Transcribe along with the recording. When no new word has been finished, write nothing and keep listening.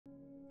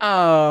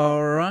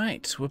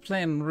Alright, we're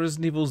playing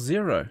Resident Evil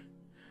 0,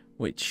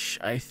 which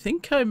I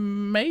think I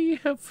may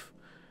have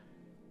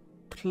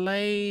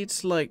played,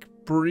 like,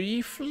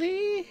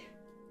 briefly?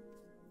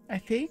 I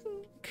think?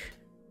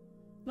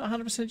 Not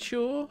 100%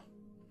 sure.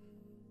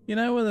 You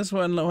know, when there's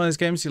one of those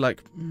games you're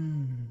like,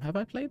 have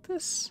I played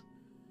this?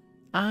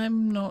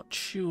 I'm not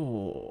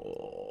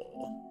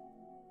sure.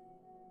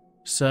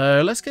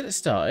 So, let's get it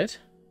started,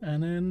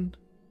 and then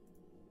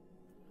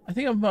I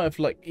think I might have,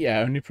 like,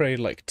 only played,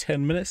 like,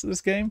 10 minutes of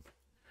this game.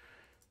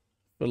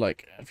 For,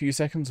 like, a few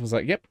seconds, I was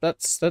like, yep,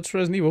 that's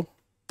Resident Evil.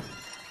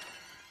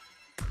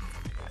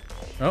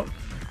 Oh.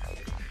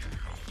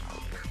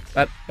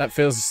 That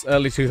feels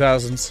early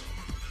 2000s.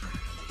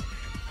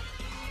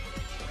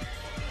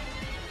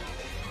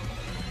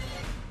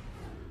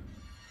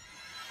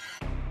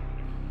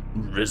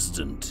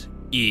 Resident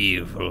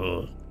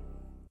Evil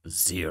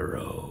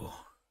 0.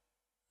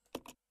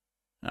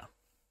 Oh.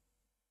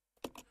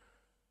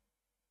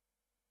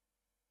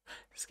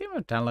 This game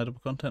have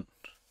downloadable content?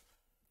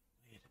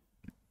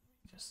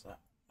 Just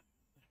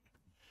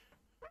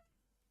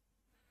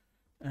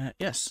that.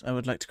 Yes, I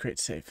would like to create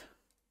a save.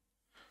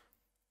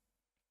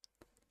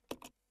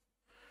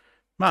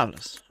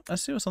 Marvelous.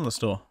 Let's see what's on the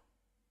store.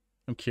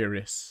 I'm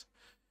curious.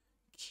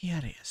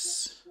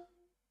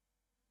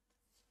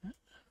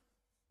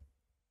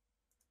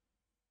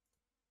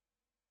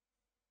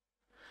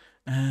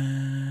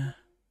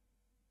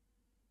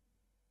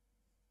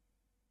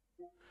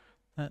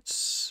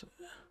 That's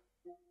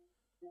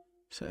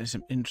so there's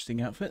some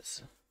interesting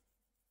outfits.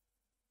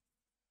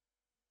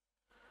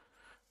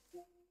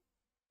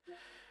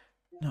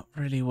 Not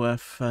really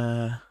worth.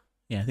 Yeah,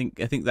 I think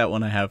that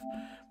one I have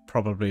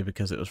probably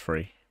because it was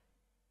free.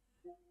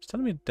 It's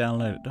telling me to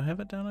download it. Do I have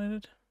it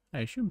downloaded? I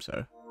assume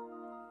so.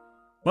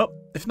 Well,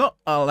 if not,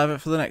 I'll have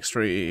it for the next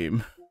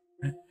stream.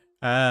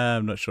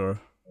 I'm not sure.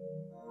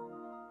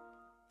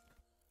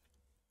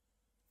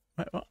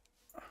 Wait, what?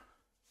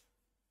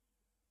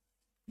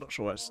 Not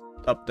sure what's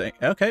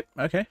update. Okay.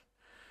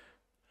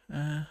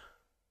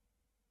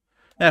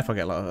 Yeah,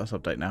 forget that. Let's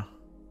update now.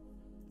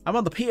 I'm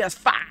on the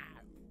PS5.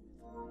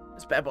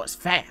 This bad boy's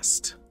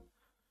fast.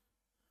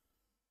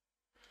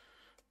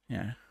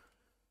 Yeah.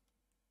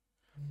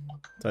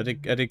 So I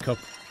did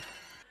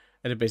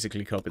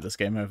basically copy this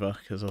game over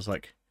because I was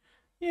like,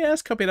 yeah,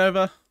 let's copy it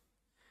over.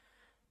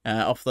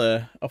 Off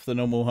the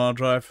normal hard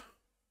drive,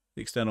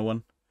 the external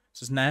one.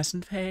 This is nice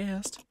and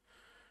fast.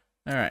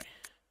 All right.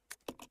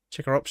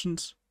 Check our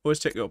options. Always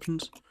check the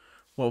options.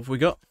 What have we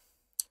got?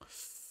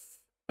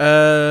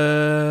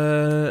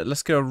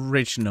 Let's go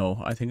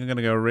original. I think I'm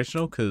gonna go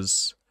original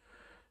because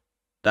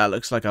that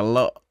looks like a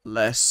lot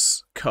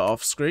less cut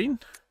off screen.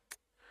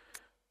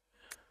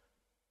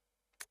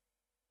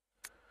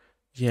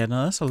 Yeah,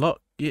 no, that's a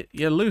lot.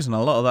 You're losing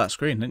a lot of that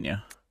screen, didn't you?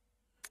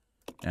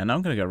 Yeah, now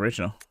I'm gonna go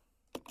original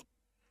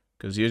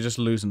because you're just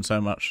losing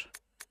so much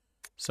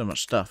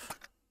stuff.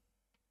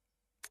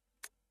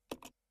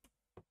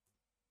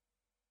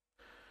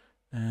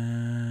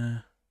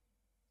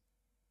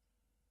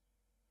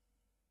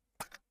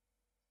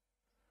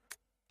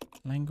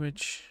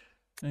 Language,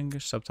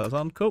 English subtitles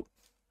on. Cool.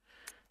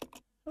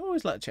 I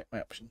always like to check my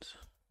options.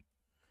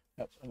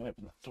 Oops, I'm gonna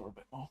open that door a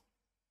bit more.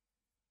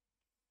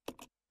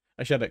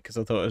 I shut it because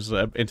I thought it was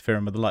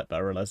interfering with the light, but I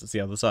realised it's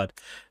the other side.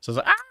 So I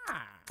was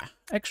like,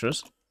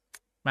 extras,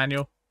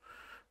 manual.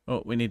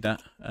 Oh, we need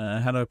that.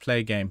 How do I play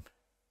a game?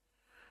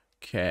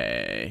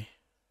 Okay.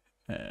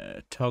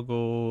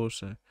 Toggle.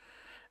 So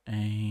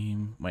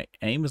aim. Wait,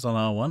 aim is on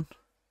R1.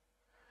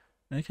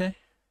 Okay.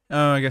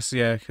 Oh, I guess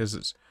yeah, because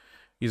it's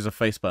use a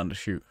face button to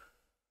shoot.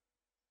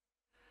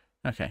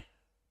 Okay.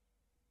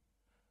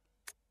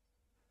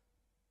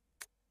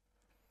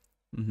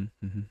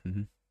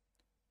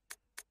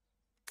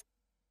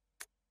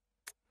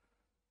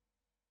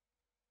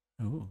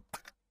 Oh.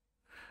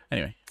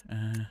 Anyway,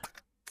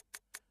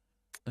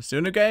 let's do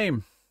a new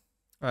game.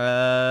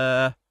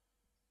 I'm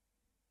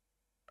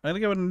gonna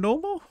go with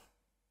normal.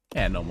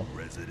 Yeah, normal.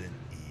 Resident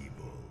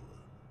Evil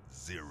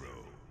 0.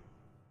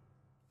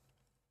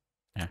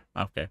 Yeah.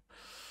 Okay.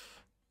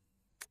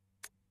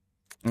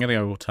 I'm gonna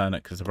go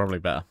alternate because they're probably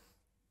better.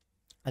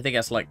 I think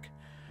that's like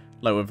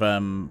with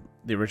the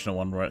original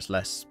one where it's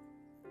less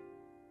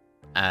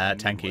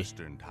tanky.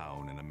 Western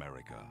town in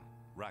America,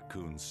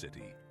 Raccoon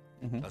City,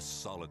 a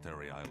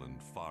solitary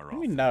island far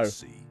off know? the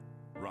sea,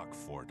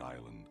 Rockfort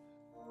Island,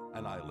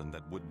 an island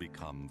that would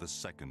become the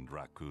second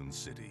Raccoon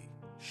City,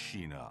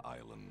 Sheena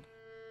Island.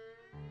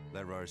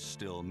 There are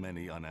still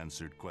many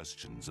unanswered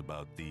questions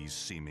about these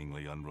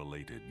seemingly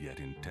unrelated yet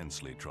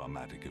intensely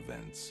traumatic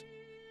events.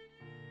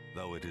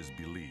 Though it is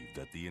believed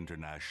that the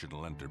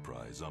international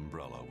enterprise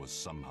umbrella was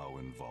somehow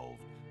involved,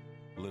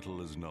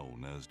 little is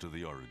known as to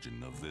the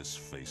origin of this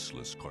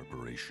faceless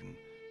corporation.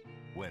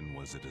 When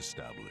was it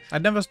established?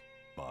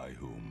 By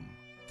whom?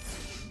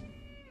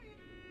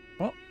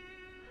 What?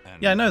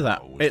 And yeah, I know that.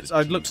 how was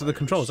I looked at the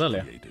controls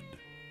earlier. created?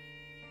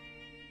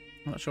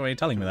 I'm not sure why you're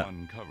telling me To that.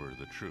 uncover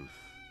the truth,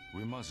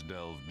 we must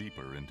delve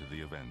deeper into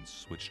the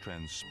events which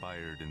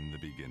transpired in the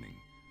beginning,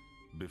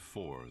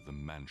 before the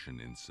mansion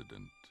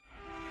incident.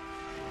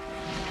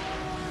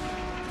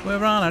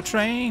 We're on a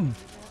train.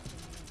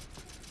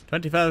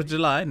 25th of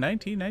July,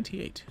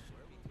 1998.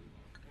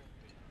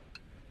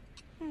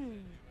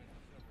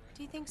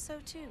 Do you think so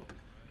too?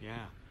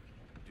 Yeah.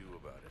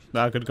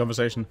 Ah, good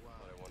conversation.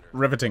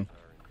 Riveting.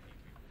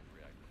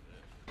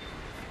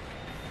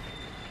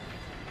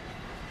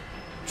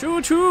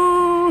 Choo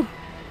choo!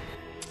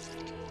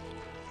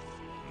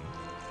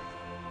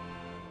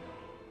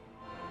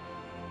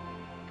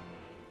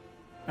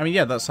 I mean,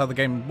 yeah, that's how the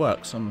game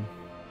works. I'm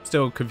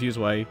still confused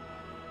why.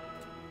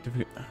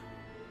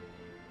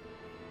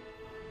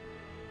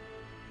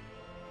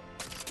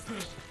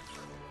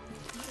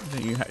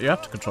 You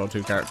have to control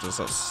two characters.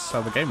 That's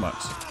how the game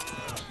works.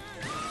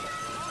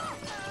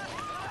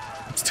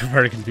 I'm still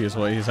very confused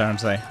what he's trying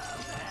to say.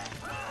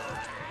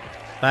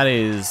 That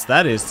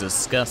is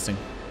disgusting.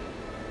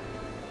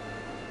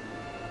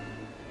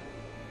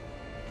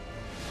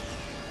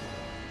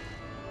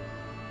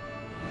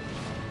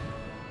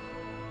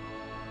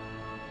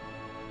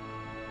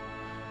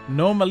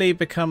 Normally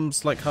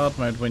becomes like hard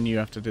mode when you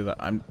have to do that.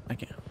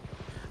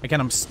 Again,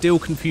 I'm still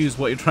confused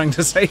what you're trying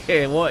to say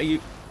here. What are you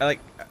like?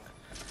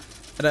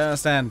 I don't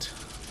understand.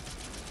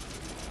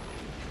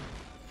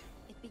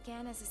 It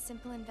began as a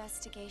simple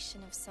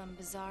investigation of some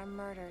bizarre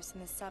murders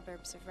in the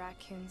suburbs of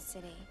Raccoon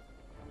City.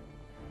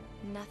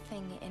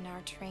 Nothing in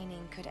our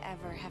training could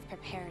ever have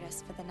prepared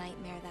us for the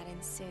nightmare that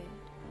ensued.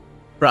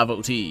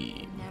 Bravo team.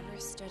 We never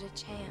stood a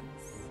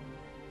chance.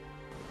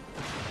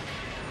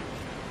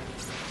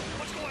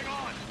 What's going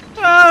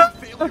on?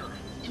 Failure.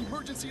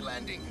 Emergency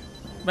landing.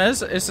 Man,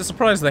 it's a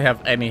surprise they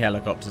have any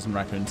helicopters in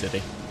Raccoon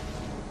City.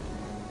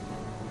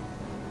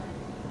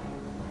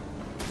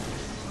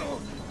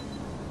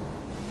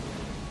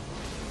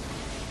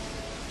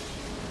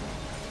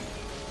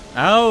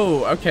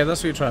 Oh, okay,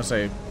 that's what you're trying to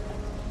say.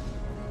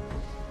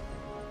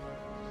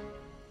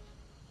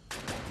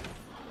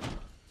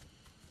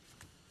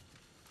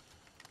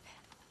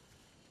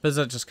 But is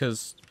that just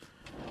because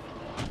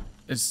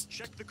it's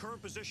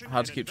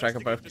hard to keep track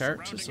of both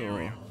characters,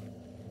 or?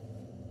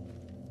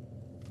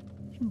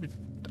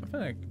 I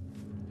think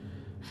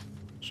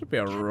should be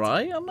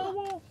alright on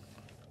normal.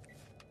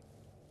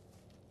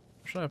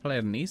 Should I play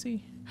it on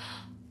easy?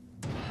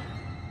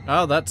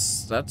 Oh,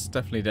 that's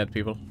definitely dead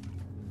people.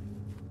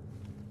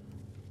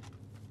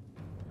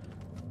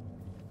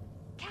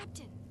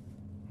 Captain!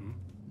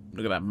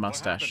 Look at that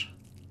mustache.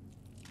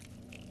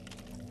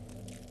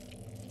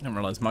 Didn't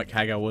realize Mike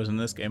Hagar was in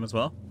this game as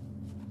well.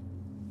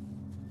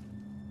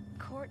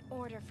 Court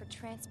order for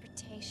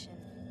transportation.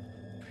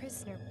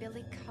 Prisoner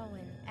Billy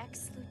Cohen,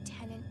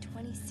 ex-lieutenant,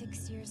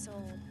 26 years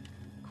old.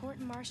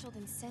 Court-martialed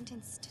and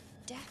sentenced to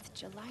death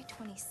July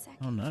 22nd.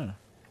 Oh no.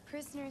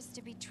 Prisoners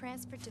to be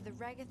transferred to the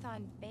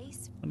Regathon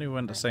base. I knew we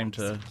went the same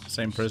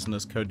prison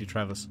as Cody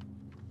Travis.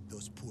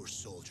 Those poor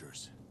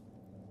soldiers.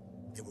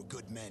 They were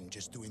good men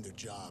just doing their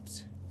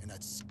jobs, and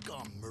that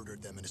scum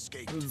murdered them and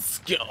escaped.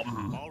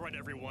 Scum. All right,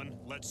 everyone.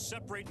 Let's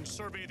separate and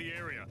survey the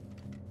area.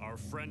 Our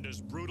friend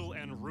is brutal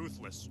and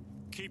ruthless.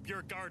 Keep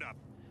your guard up.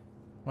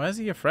 Why is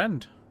he your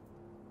friend?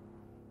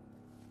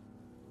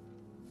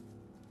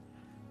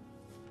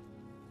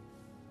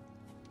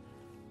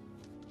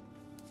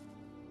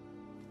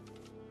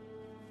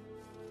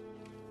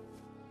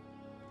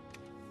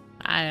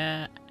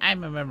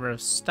 I'm a member of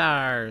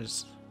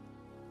STARS.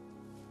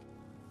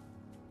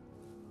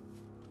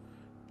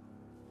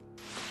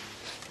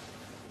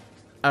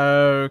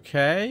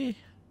 Okay.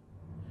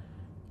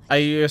 Are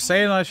you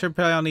saying I should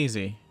play on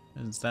easy?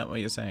 Is that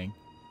what you're saying?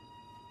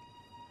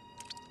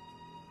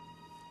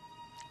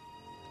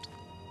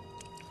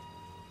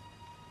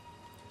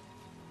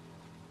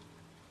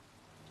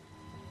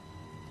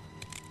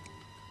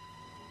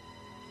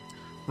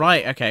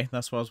 Right, okay,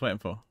 that's what I was waiting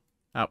for.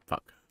 Oh,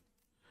 fuck.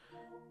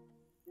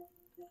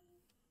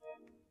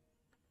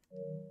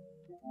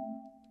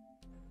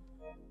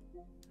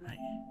 Right.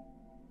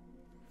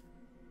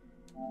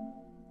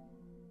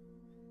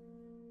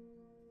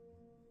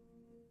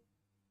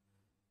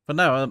 But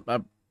no,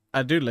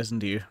 I do listen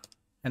to you.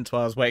 Hence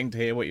why I was waiting to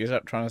hear what you were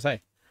trying to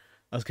say.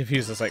 I was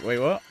confused. I was like, wait,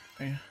 what?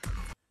 Yeah.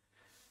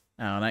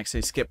 Oh, and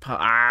actually skip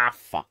part. Ah,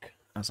 fuck.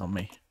 That's on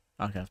me.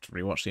 I have to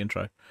rewatch the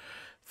intro.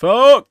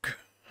 Fuck!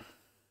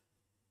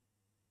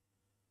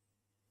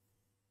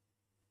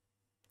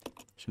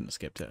 Shouldn't have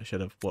skipped it. I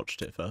should have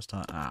watched it first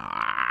time.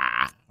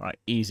 Ah, right,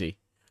 easy.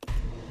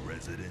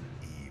 Resident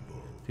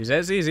Evil. If he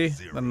says easy,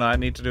 then I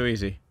need to do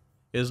easy.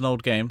 It is an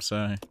old game,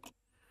 so...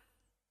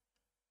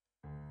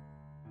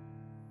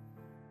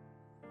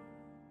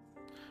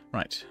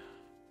 Right.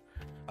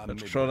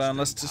 Let's scroll down,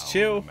 let's just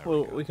chill.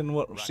 Well, we can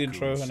watch the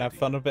intro and have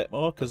fun a bit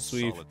more, because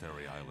we've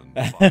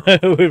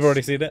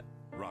already seen it.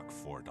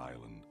 Rockfort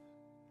Island,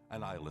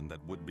 an island that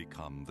would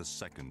become the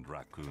second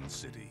Raccoon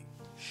City,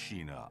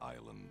 Sheena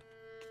Island.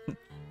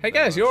 Hey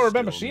guys, you all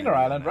remember Sheena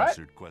Island, right?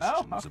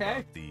 Oh,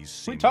 okay.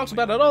 We talked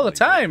about it all the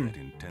time.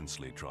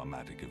 Intensely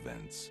traumatic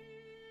events.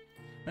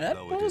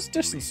 What was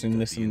distancing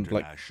this in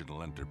like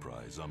International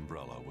Enterprise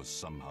umbrella was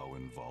somehow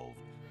involved.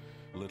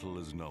 Little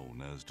is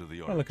known as to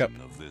the I'll look up.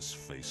 origin of this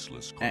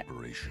faceless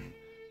corporation.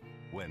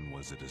 When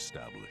was it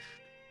established?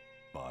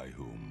 By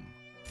whom?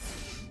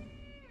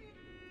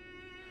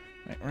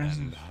 Wait, where is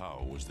And it?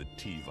 how was the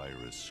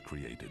T-virus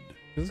created?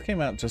 This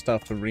came out just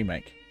after the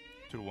remake.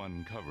 To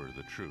uncover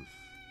the truth,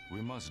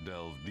 we must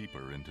delve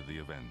deeper into the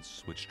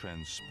events which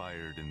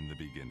transpired in the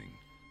beginning.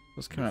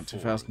 This came out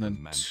before the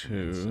Mansion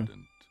 2002.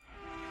 incident.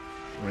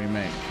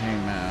 Remake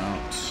came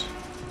out.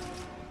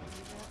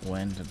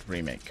 When did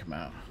remake come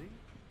out?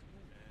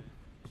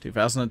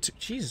 2002.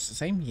 Jesus, the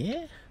same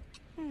year?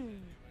 It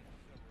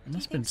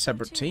must have been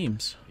separate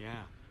teams.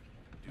 Yeah.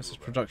 This is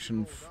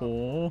production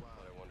 4.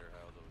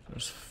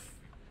 This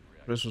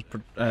was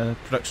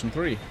production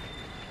 3.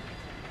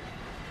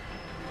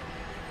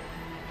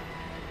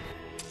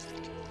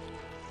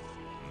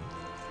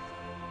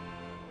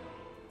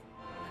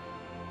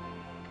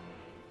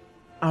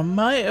 I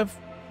might have...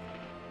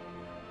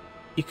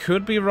 You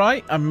could be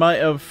right. I might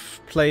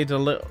have played a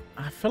little...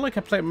 I feel like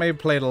I maybe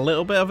played a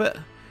little bit of it.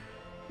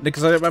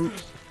 Because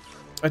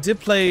I did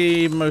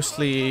play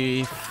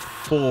mostly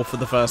 4 for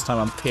the first time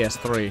on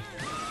PS3.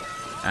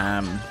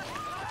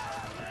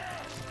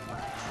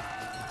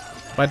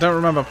 But I don't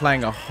remember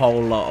playing a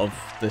whole lot of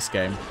this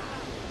game.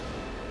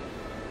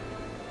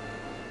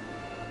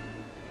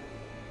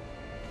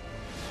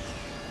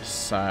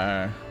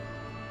 So...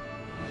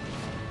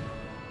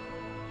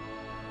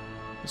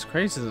 It's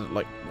crazy that,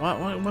 like,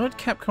 why would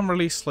Capcom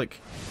release,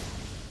 like,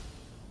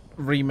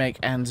 Remake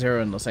and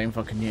Zero in the same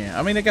fucking year?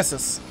 I mean, I guess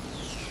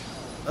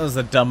that was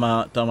the dumb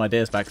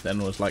ideas back then,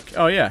 was like,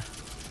 oh yeah.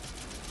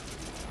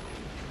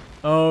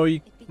 Oh, you...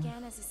 It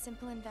began as a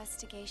simple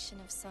investigation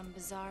of some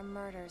bizarre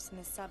murders in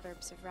the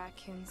suburbs of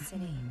Raccoon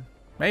City.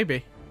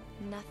 Maybe.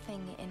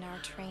 Nothing in our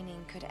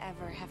training could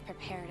ever have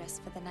prepared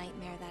us for the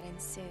nightmare that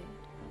ensued.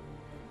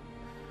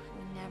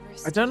 We never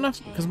I don't know,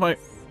 stood a because chance.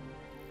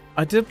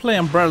 I did play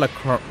Umbrella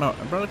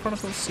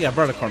Chronicles? Yeah,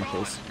 Umbrella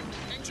Chronicles.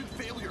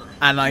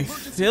 And I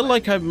feel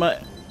like I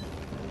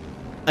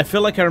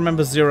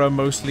remember Zero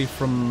mostly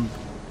from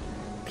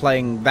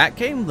playing that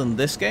game than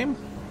this game.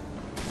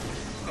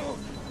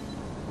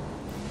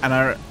 And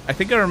I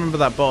think I remember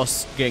that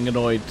boss getting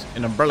annoyed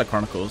in Umbrella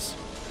Chronicles.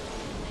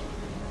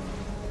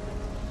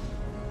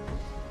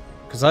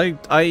 Because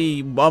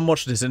I'm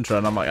watching this intro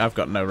and I'm like, I've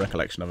got no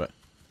recollection of it.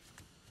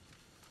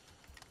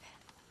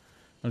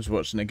 I'm just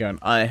watching it going,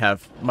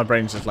 my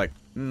brain's just like,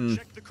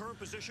 Check the current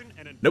position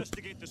and Nope.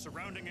 investigate the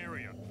surrounding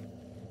area.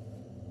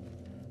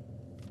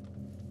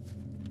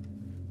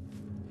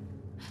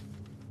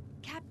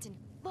 Captain,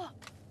 look!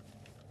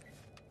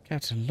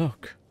 Captain,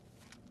 look.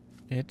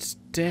 It's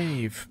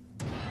Dave.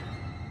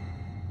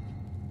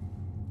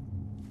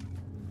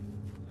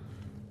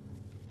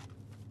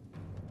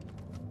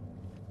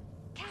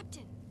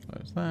 Captain!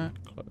 Close that,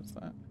 close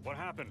that. What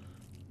happened?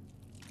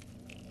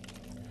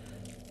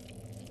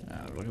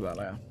 Look at that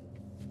there.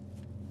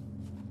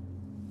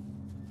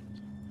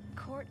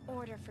 Court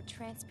order for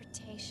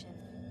transportation.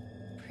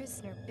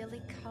 Prisoner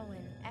Billy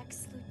Cohen,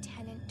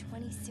 ex-lieutenant,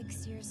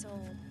 26 years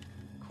old.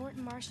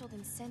 Court-martialed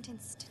and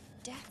sentenced to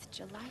death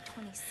July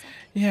 22nd.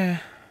 Yeah.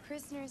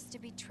 Prisoners to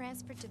be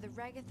transferred to the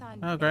Regathon.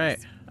 Oh, great.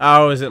 base.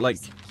 Oh, is it like...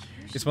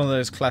 It's one of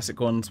those classic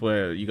ones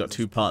where you got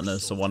two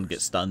partners, so one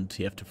gets stunned,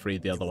 you have to free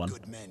the other one.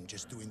 Good men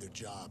just doing their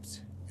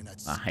jobs, and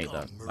that I hate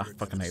that. scum I murdered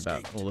fucking them hate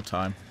that escaped. all the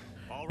time.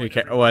 All You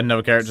right,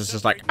 another character's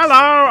just like,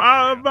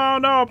 hello, oh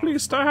no,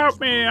 please don't help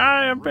me,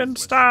 I have been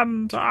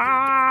stunned.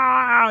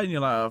 Ah! And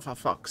you're like, oh, for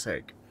fuck's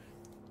sake.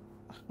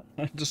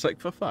 Just like,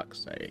 for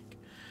fuck's sake.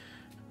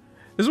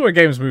 This is where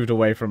games moved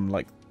away from,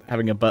 like,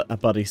 having a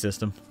buddy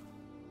system.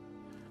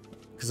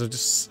 Because they're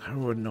just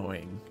so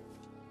annoying.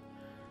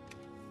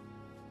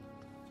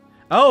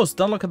 Oh, it's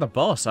don't look at the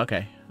boss.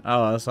 Okay.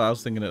 Oh, that's what I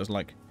was thinking it was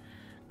like.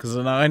 Because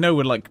I know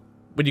when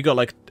you got,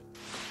 like,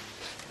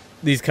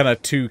 these kind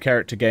of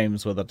two-character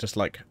games where they're just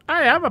like,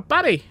 hey, I'm a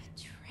buddy.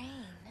 Train.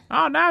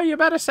 Oh, no, you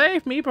better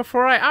save me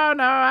before oh,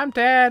 no, I'm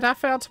dead. I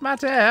fell to my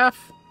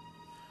death.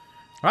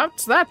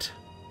 What's that?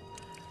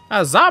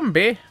 A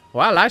zombie?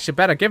 Well, I should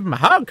better give him a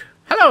hug.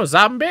 Hello,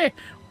 zombie.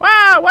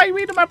 Wow, why are you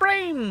eating my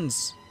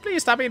brains?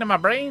 Please stop eating my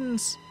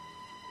brains.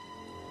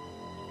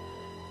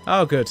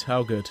 Oh, good.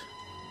 Oh, good.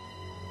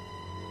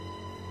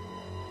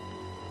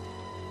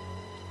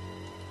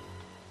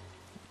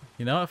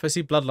 You know, if I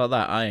see blood like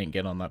that, I ain't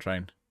getting on that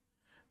train.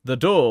 The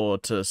door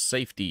to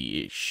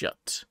safety is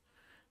shut.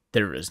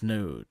 There is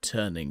no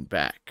turning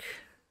back.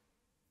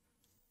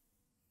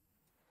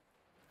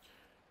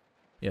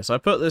 Yeah, so I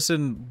put this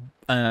in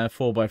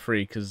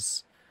 4x3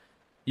 because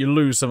you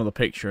lose some of the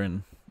picture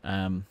in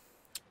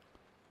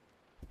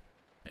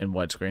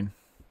widescreen.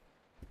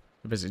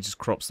 It basically just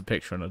crops the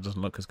picture and it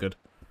doesn't look as good.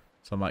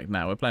 So I'm like,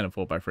 nah, we're playing in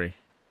 4x3.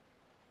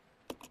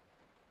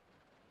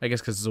 I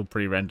guess because it's all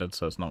pre-rendered,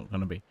 so it's not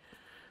going to be...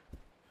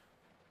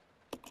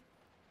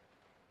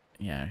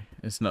 Yeah,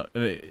 it's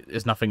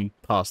nothing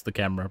past the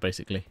camera,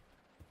 basically.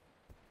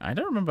 I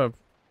don't remember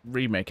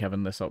Remake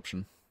having this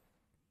option.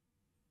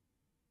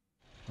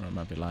 Or I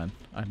might be lying.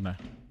 I don't know.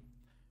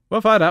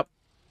 We'll find out.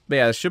 But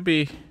yeah, it should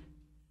be...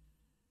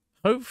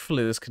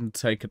 Hopefully this can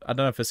take... I don't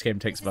know if this game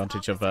takes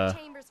advantage of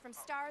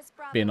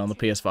being on the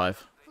PS5.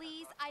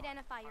 Please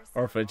identify yourself.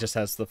 Or if it just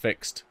has the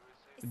fixed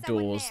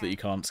doors that you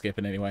can't skip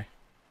in any way.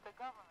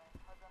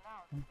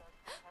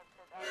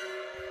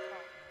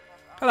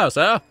 Hello,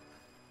 sir.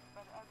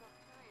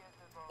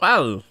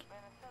 Well,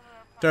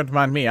 don't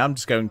mind me. I'm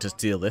just going to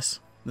steal this.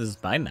 This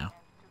is mine now.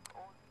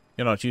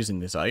 You're not using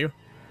this, are you?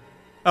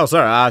 Oh,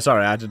 sorry.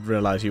 Sorry, I didn't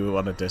realize you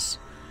wanted this.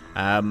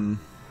 Nope,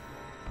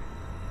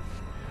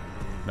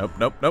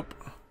 nope, nope.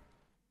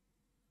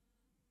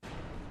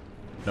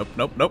 Nope,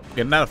 nope, nope.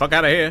 Getting the fuck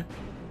out of here.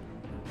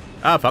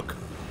 Ah, fuck.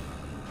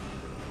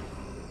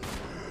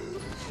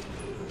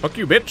 Fuck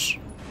you, bitch.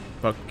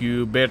 Fuck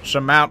you, bitch.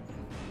 I'm out.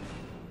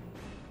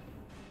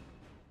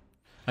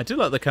 I do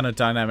like the kind of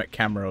dynamic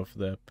camera of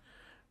the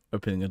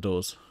opening the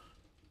doors.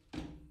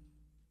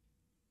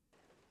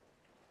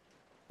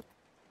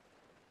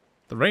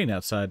 The rain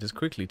outside is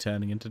quickly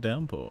turning into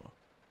downpour.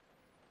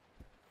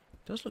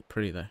 It does look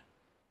pretty, though.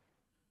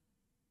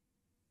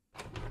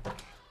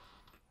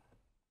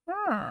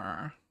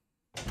 Ah.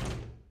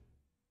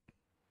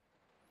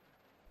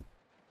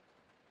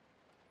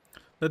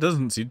 There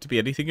doesn't seem to be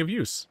anything of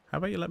use. How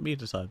about you let me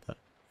decide that?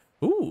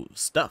 Ooh,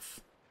 stuff.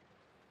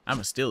 I'm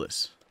gonna steal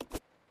this.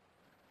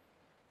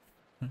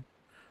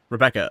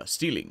 Rebecca,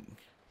 stealing.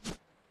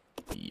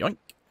 Yoink.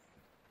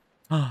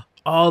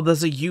 Oh,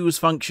 there's a use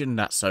function.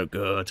 That's so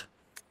good.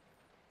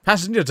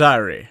 Passenger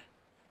diary.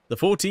 The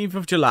 14th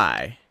of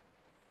July.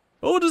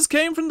 Orders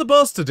came from the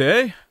boss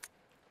today.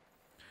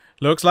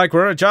 Looks like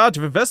we're in charge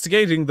of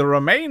investigating the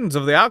remains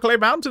of the Arklay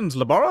Mountains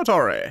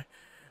laboratory.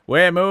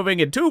 We're moving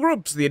in 2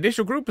 groups. The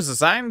initial group is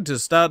assigned to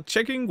start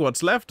checking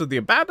what's left of the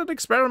abandoned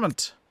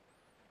experiment.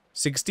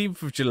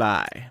 16th of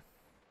July.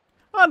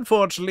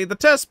 Unfortunately, the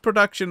test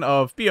production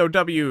of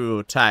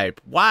BOW type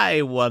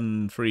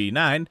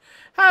Y139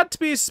 had to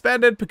be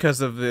suspended because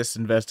of this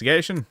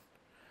investigation.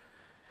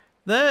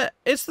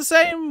 It's the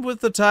same with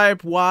the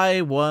type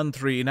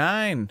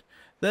Y139.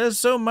 There's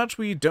so much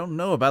we don't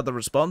know about the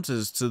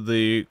responses to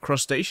the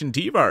crustacean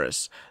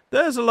T-virus.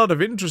 There's a lot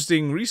of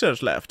interesting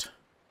research left.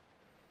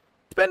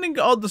 Depending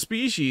on the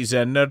species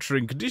and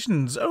nurturing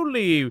conditions,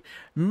 only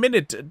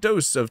minute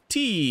dose of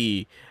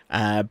tea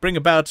bring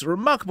about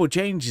remarkable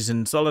changes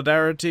in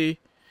solidity,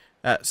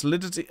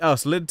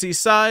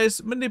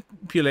 size,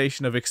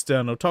 manipulation of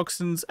external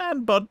toxins,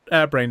 and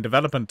brain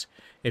development.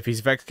 If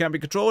these effects can be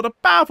controlled, a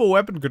powerful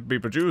weapon could be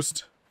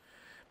produced.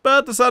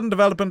 But the sudden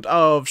development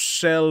of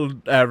shell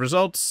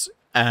results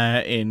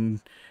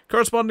in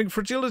corresponding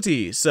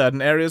fragility.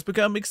 Certain areas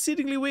become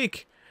exceedingly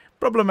weak.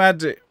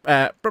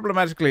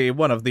 Problematically,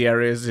 one of the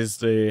areas is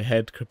the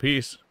head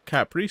caprice.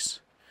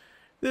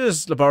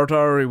 This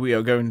laboratory we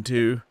are going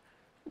to...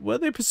 Were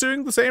they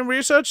pursuing the same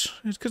research?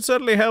 It could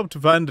certainly help to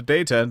find the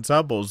data and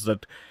samples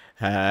that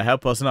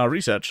help us in our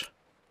research.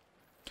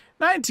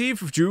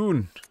 19th of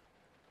June.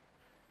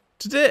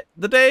 Today,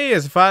 the day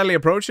is finally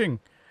approaching.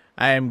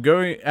 I am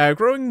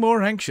growing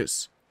more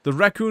anxious. The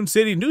Raccoon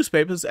City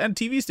newspapers and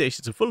TV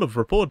stations are full of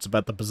reports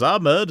about the bizarre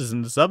murders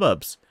in the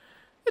suburbs.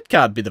 It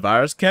can't be the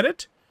virus, can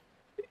it?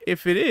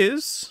 If it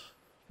is...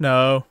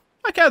 No,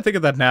 I can't think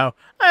of that now.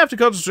 I have to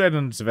concentrate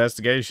on this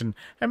investigation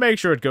and make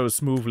sure it goes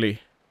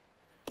smoothly.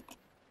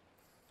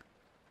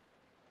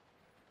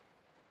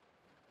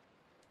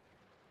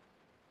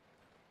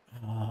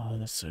 Oh,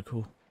 that's so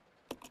cool.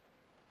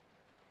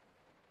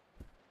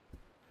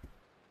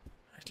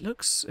 It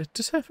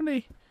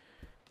definitely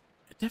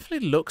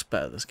looks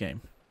better, this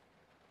game.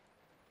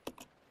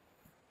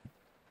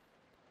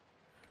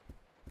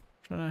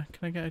 Can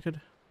I get a good...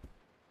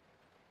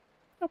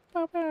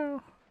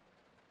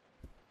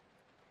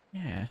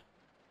 Yeah.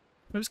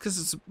 Maybe it's because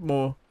it's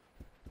more...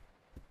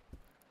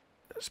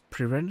 It's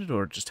pre-rendered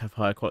or just have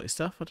higher quality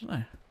stuff, I don't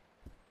know.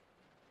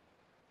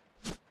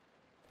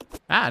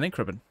 Ah, an ink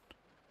ribbon.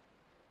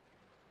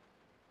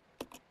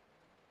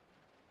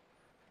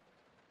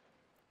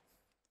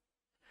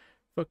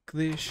 Fuck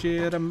this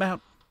shit, I'm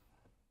out.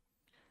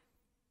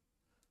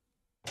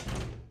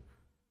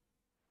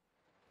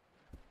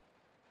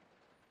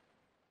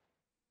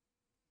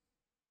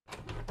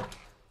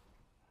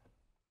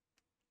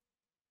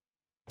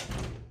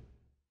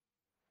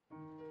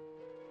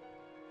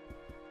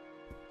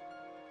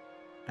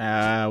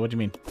 What do you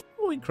mean?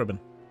 Oh, ink ribbon.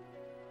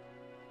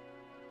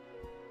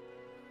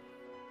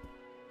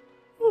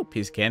 Oh,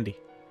 piece of candy.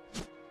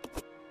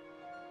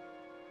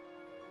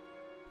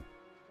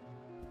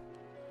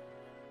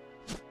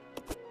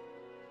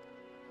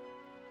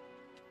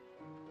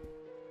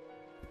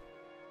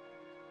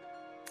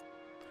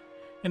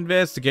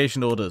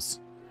 Investigation orders.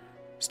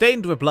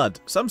 Stained with blood.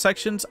 Some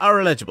sections are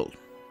illegible.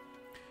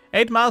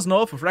 8 miles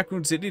north of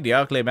Raccoon City, the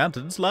Arklay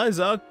Mountains, lies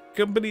our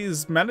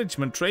company's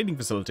management training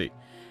facility.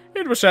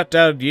 It was shut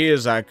down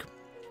years ago.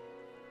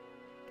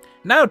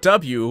 Now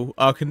W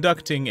are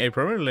conducting a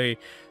preliminary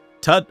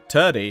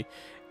study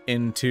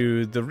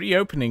into the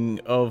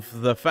reopening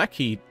of the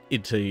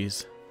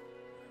facilities.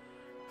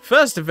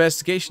 First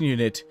investigation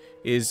unit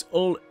is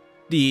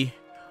already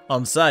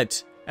on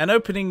site. An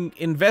opening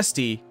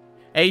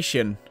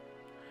investigation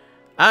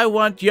I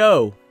want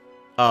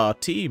our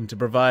team, to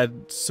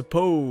provide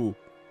support.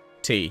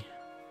 The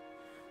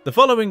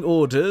following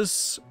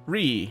orders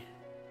Will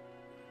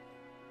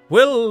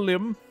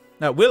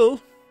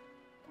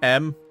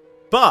M.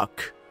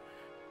 Buck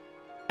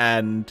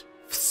and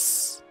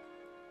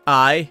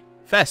I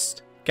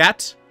Fest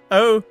Cat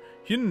O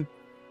Yun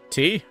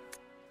T.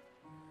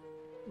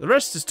 The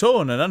rest is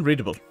torn and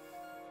unreadable.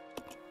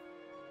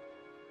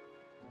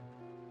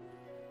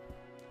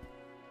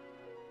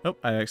 Oh,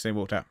 I accidentally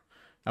walked out.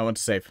 I want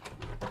to save.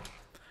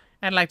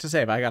 I'd like to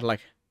save. I got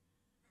like...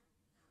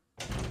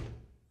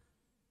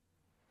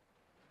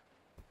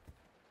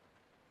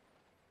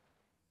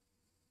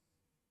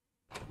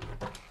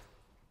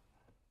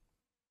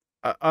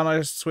 aren't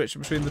I switch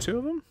between the two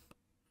of them?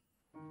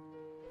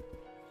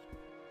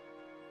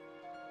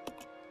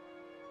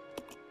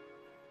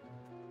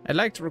 I'd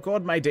like to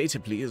record my data,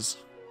 please.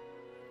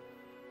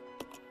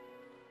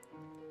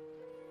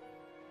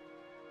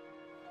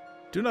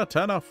 Do not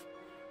turn off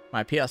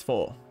my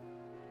PS4.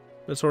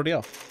 It's already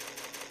off.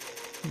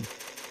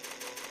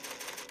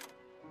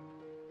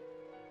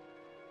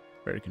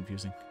 Very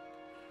confusing.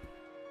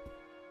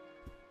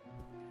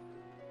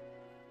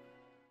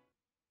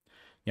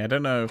 Yeah, I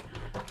don't know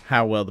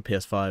how well the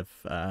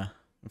PS5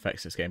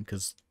 affects this game,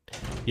 because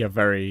you have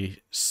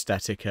very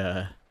static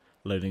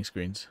loading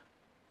screens.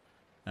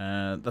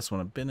 That's one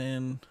I've been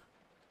in.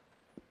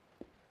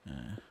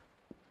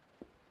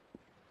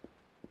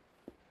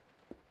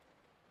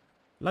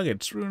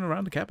 Luggage strewn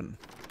around the cabin.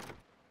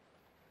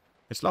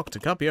 It's locked.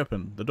 It can't be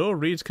open. The door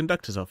reads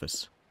conductor's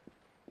office.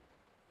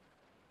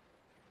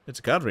 It's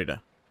a card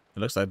reader. It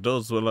looks like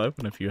doors will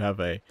open if you have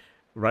a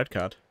right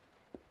card.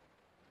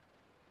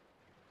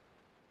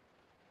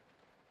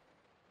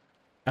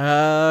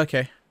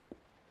 Okay.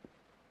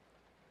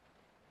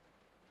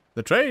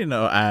 The train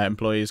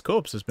employee's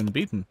corpse has been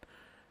beaten.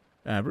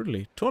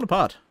 Brutally. Torn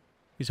apart.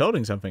 He's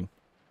holding something.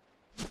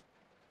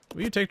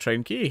 Will you take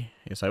train key?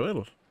 Yes, I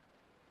will.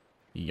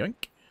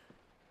 Yoink.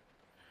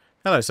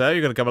 Hello, sir.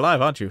 You're going to come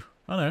alive, aren't you?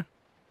 Oh,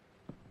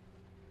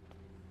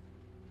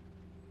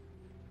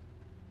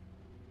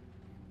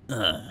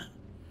 no.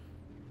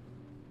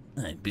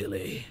 I'm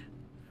Billy.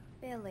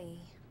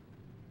 Billy.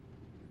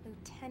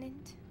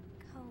 Lieutenant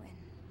Cohen.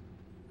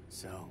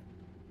 So,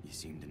 you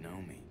seem to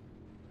know me.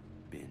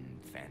 Been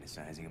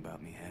fantasizing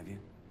about me, have you?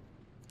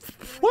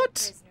 What?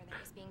 Prisoner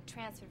that was being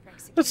transferred for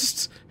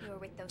That's execution. You were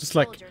with those just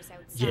like, soldiers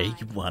outside. yeah,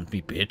 you want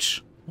me,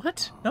 bitch.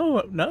 What?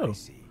 Oh, No. I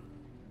see.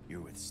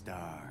 You're with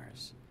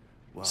stars.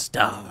 Well,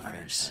 Stars. no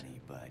offense,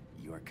 honey, but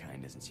your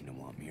kind doesn't seem to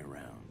want me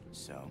around.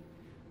 So,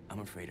 I'm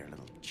afraid our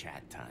little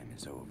chat time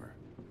is over.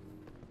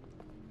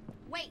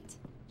 Wait!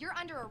 You're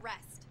under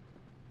arrest.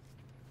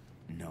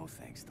 No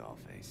thanks,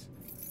 Dollface.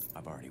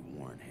 I've already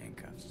worn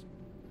handcuffs.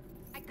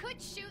 I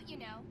could shoot, you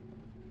know.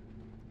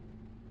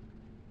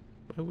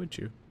 Why would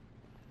you?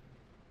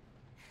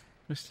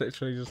 It's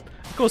literally just...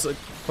 Of course,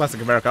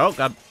 classic America. Oh,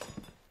 God.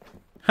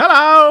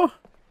 Hello!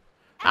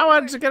 I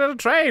wanted to get on a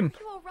train.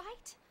 You all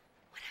right?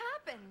 What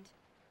happened?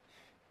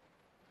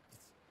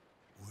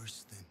 It's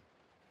worse than...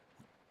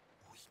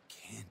 We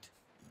can't.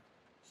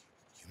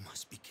 You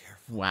must be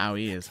careful. Wow,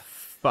 he is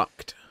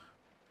fucked.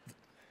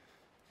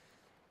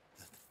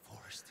 The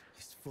forest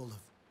is full of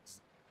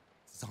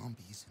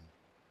zombies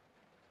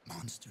and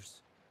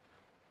monsters.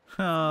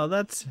 Oh,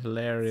 that's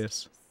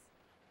hilarious.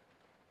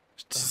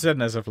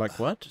 Sitting as if like,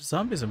 what?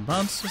 Zombies and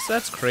monsters?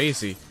 That's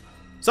crazy.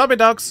 Zombie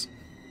dogs!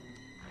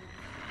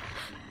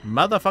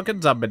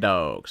 Motherfucking zombie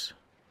dogs.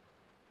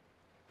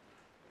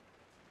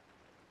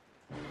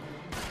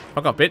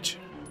 Fuck off, bitch.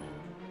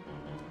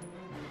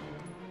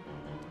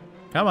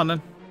 Come on,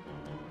 then.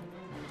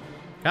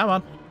 Come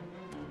on.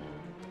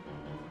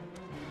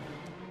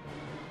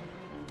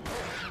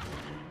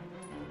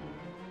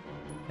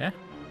 Yeah,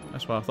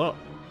 that's what I thought.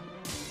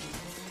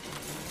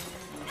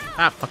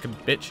 Ah, fucking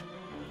bitch.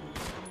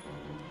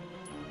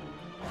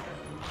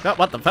 Oh,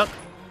 what the fuck?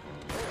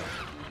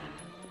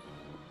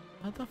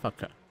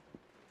 Motherfucker.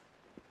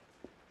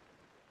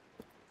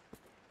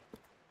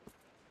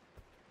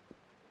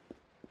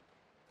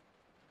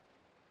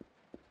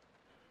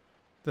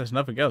 There's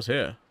nothing else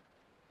here.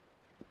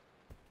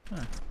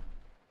 Huh.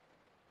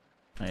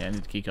 Oh, yeah, I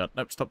need the keycard.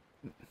 Nope, stop.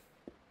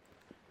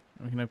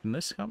 We can open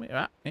this, can't we?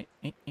 Ah, hey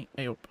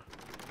up.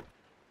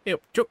 Hey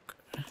up, choke.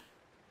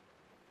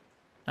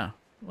 Oh,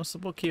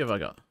 what key have I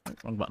got? Oh,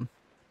 wrong button.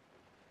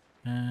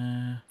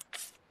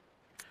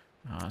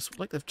 It's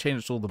like they've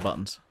changed all the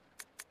buttons.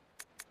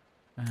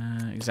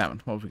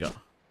 Examine. What have we got?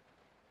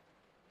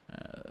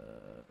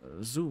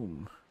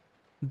 Zoom.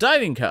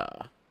 Dining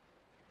car.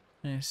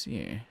 I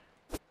see.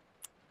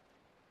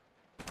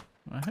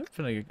 Well,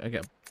 hopefully I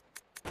get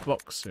a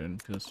box soon,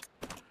 because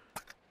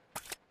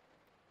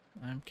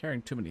I'm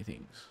carrying too many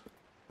things.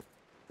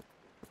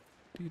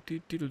 Do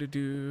do do do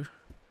do.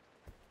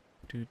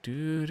 Do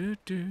do do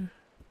do.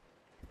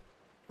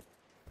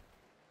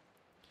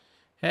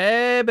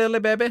 Hey, Billy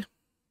baby.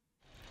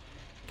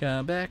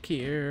 Come back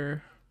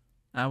here.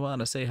 I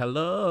want to say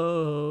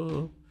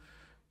hello.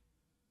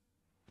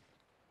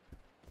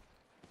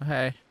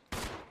 Hey.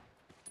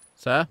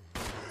 Sir?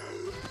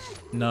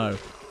 No.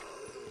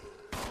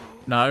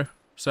 No.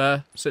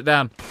 Sir, sit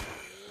down.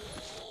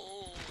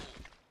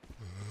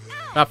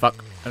 Ah,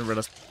 fuck. I didn't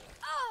realize.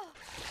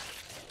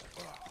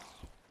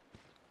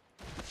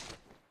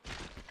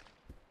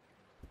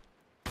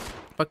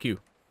 Fuck you.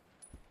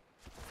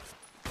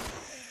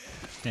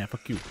 Yeah,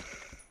 fuck you.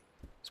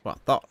 That's what I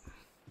thought.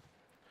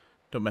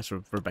 Don't mess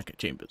with Rebecca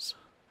Chambers.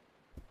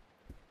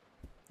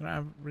 Can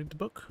I read the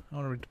book? I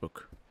want to read the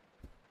book.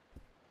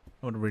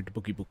 I want to read the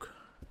bookie book.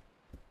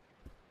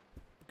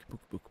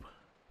 Book.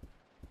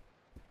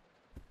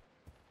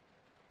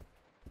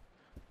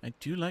 I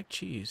do like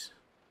cheese.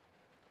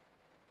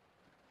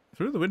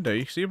 Through the window,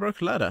 you see a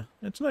broken ladder.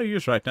 It's no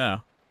use right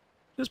now.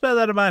 Just bear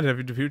that in mind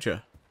in the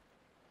future.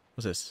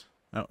 What's this?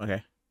 Oh,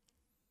 okay.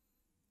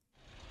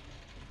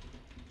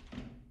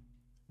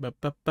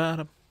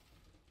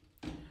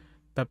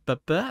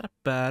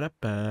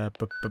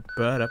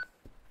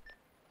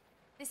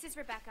 This is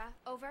Rebecca.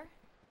 Over.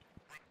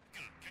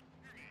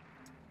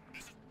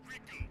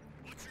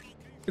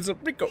 It's a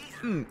Rico.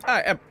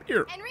 I am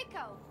here.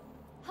 Enrico!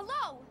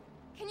 Hello!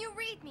 Can you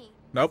read me?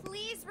 Nope.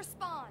 Please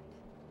respond.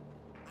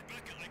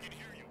 Rebecca, I can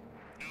hear you.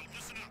 Now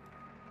listen up.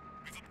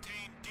 We've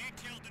obtained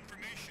detailed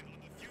information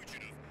on the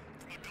fugitive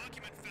from a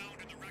document found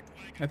in the wrecked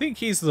wagon. I think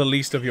he's the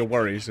least of your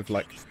worries if,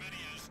 like... As many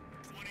as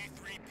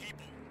 23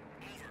 people.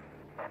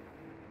 Over.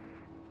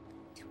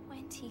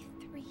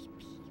 23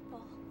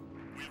 people.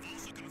 We have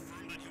also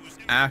confirmed that he was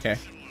Okay.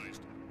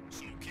 institutionalized,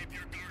 so keep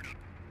your guard up.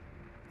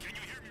 Can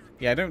you hear me, Rebecca?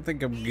 Yeah, I don't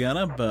think I'm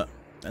gonna, but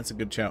that's a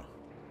good shout.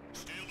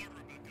 Stay alert,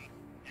 Rebecca.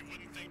 You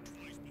wouldn't think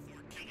twice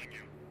before killing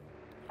you.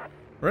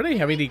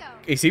 Really? I mean,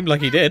 he seemed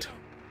like he did.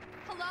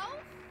 Hello?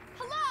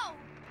 Hello?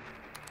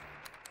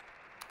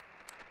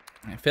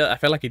 I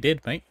feel like he did,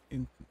 mate.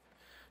 He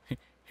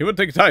wouldn't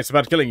think twice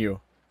about killing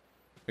you.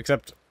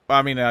 Except,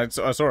 I mean, I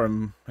saw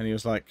him and he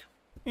was like,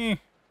 eh.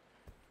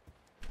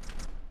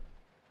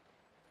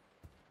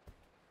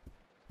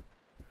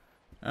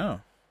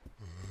 Oh.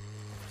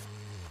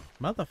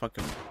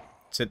 Motherfucking.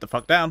 Sit the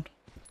fuck down.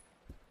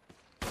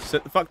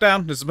 Sit the fuck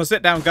down. This is my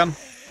sit down gun.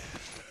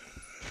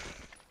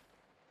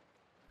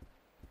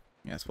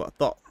 Yeah, that's what I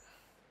thought.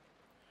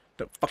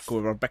 Don't fuck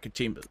with Rebecca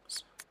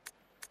Chambers.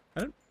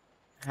 I don't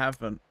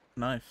have a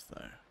knife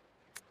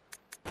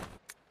though.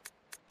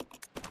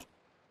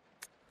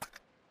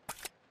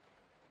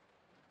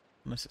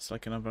 Unless it's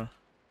like another.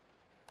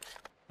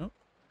 Oh,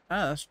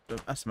 that's the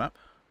map.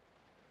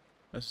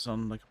 This is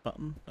on like a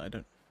button. I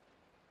don't.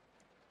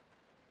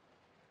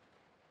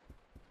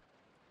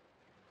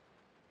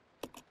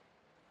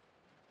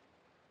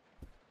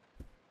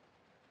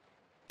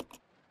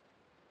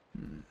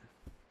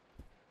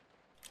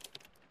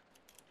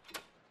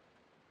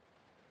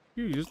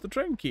 You used the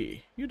train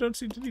key. You don't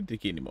seem to need the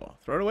key anymore.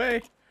 Throw it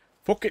away.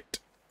 Fuck it.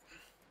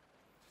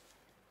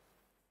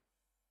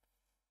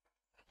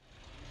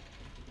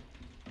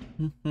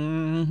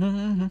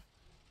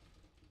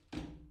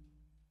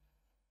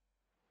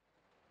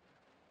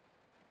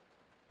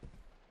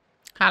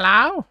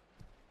 Hello?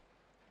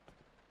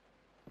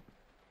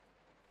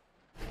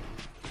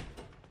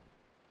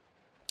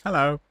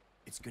 Hello.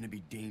 It's gonna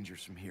be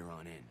dangerous from here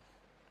on in.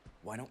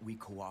 Why don't we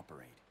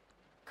cooperate?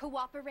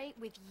 Cooperate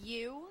with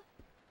you?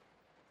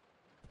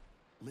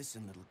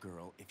 Listen, little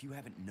girl, if you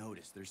haven't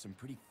noticed, there's some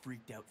pretty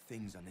freaked out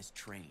things on this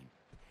train.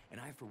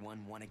 And I, for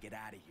one, want to get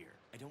out of here.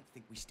 I don't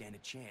think we stand a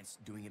chance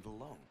doing it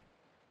alone.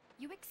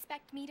 You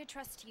expect me to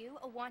trust you,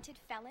 a wanted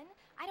felon?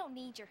 I don't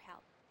need your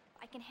help.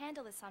 I can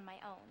handle this on my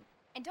own.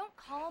 And don't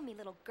call me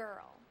little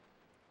girl.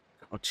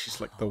 God, she's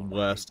like the All right,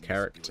 worst you must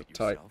character do it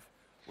type. yourself.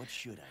 What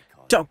should I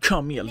call you? Don't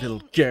call me a Name little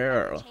is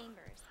girl. Rebecca Chambers, I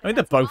mean, but they're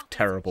that's both Officer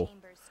terrible.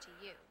 Chambers to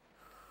you.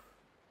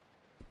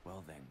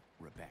 Well then,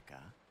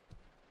 Rebecca,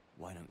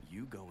 why don't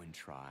you go and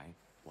try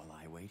while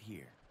I wait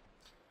here?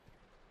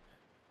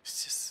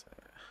 It's just.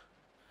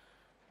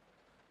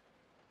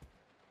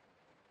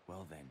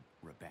 Well then,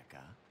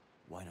 Rebecca,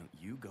 why don't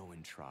you go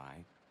and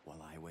try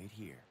while I wait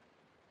here?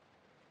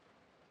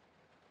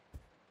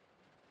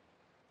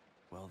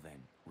 Well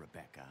then,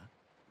 Rebecca,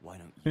 why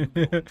don't you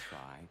go and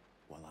try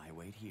while I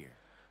wait here?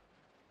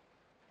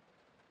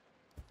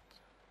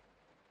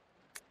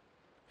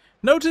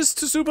 Notice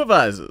to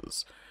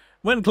supervisors.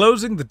 When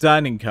closing the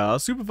dining car,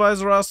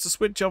 supervisor asks to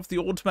switch off the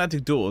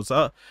automatic doors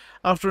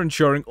after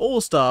ensuring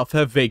all staff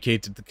have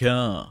vacated the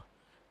car.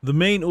 The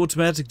main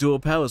automatic door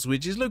power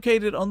switch is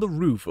located on the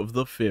roof of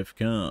the fifth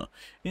car.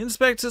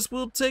 Inspectors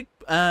will take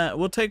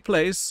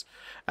place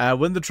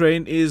when the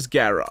train is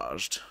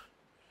garaged.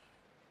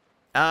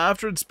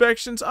 After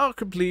inspections are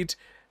complete,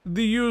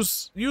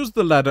 use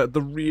the ladder at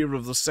the rear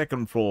of the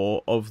second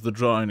floor of the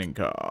dining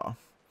car.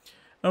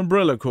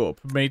 Umbrella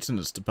Corp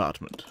Maintenance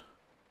Department.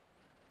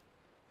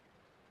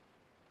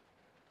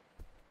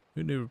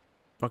 Who knew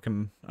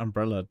fucking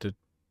Umbrella did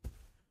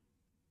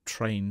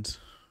trains?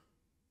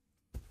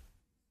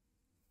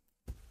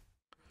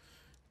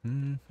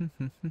 The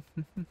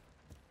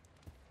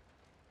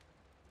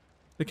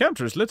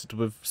counter is littered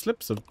with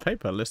slips of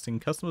paper listing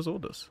customers'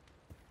 orders.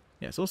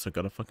 Yeah, it's also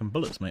got a fucking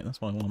bullets, mate.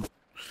 That's what I want.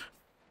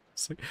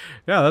 So,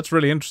 yeah, that's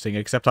really interesting,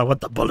 except I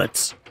want the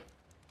bullets.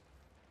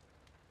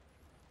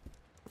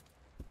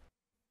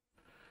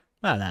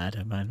 Well,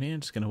 don't mind me.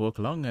 I'm just going to walk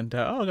along and...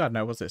 oh, God,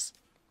 no, what's this?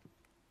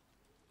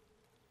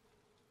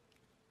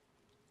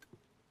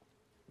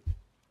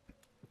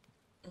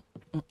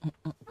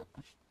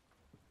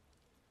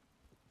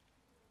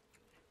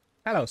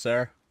 Hello,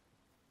 sir.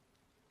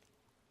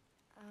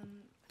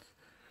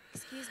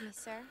 Excuse me,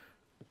 sir.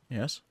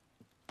 Yes?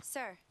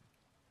 Sir.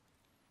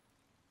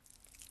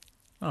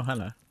 Oh,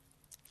 hello.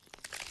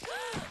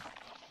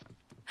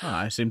 Oh,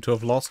 I seem to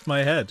have lost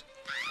my head.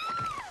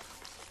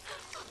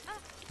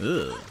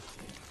 Ugh.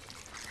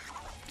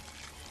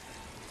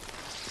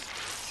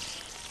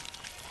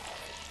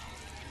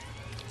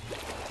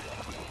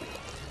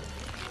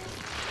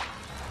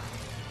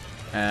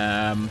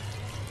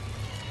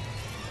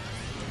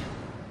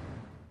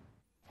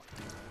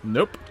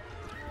 Nope.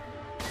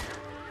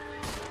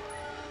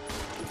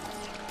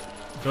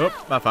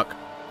 Oh, ah, fuck.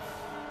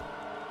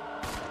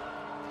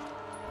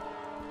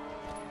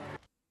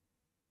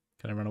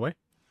 Can I run away?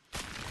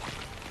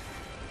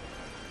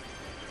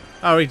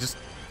 Oh, he just...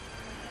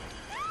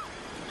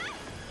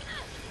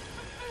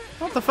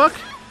 What the fuck?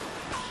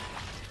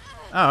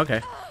 Oh,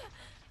 okay.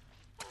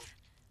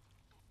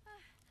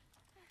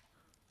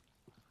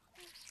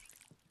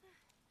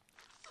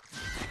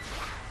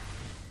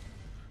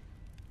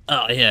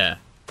 Oh, yeah.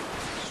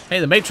 Hey,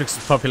 the Matrix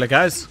is popular,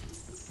 guys.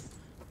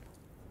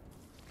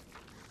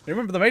 You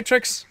remember the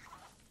Matrix?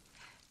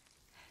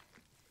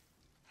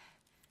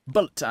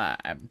 Bullet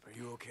time. Are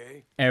you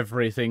okay?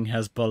 Everything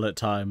has bullet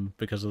time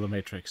because of the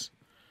Matrix.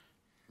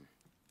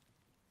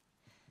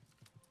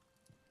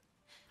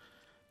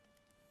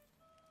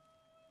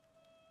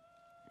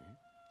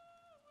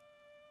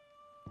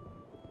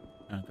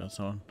 Oh, God,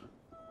 someone.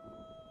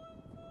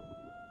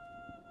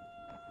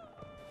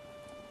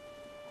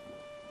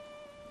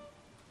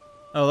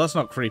 Oh, that's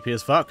not creepy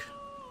as fuck.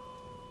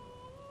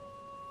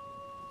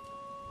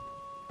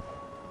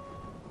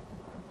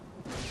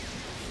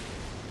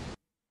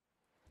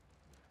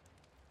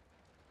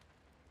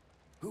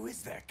 Who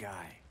is that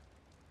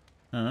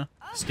guy?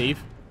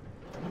 Steve?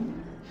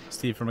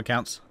 Steve from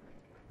accounts.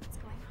 What's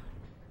going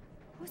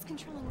on? Who's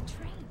controlling the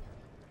train?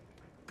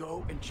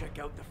 Go and check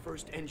out the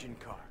first engine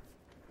car.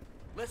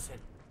 Listen,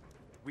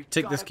 we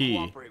Take this gotta key.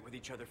 cooperate with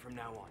each other from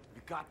now on.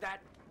 You got that?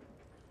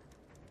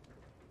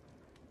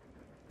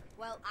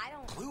 Well, I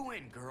don't... Clue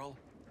in, girl.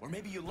 Or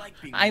maybe you like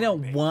being I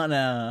don't motivated.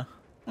 wanna.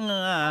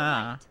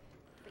 Alright.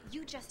 But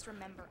you just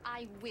remember,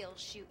 I will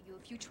shoot you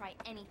if you try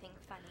anything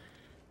funny.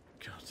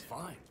 God.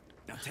 Fine.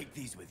 Now take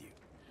these with you.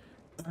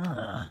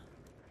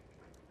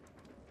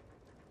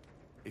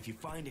 If you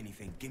find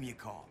anything, give me a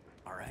call.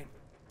 All right?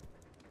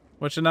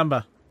 What's your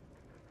number?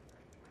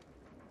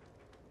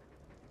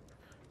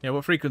 Yeah,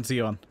 what frequency are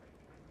you on?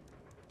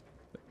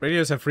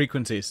 Radios have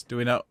frequencies. Do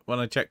we not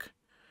want to check?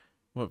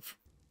 What?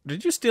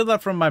 Did you steal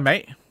that from my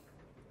mate?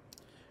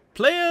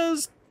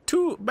 Players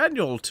 2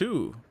 manual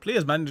 2.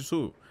 Players manual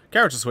 2.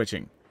 Character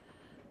switching.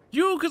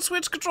 You can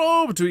switch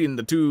control between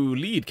the two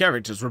lead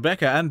characters,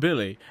 Rebecca and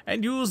Billy,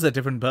 and use their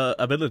different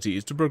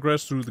abilities to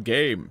progress through the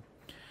game.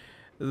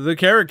 The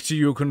character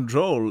you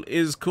control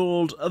is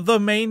called the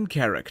main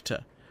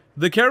character.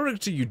 The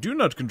character you do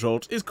not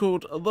control is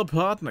called the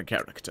partner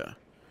character.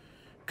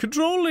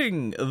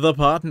 Controlling the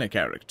partner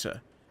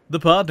character. The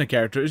partner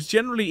character is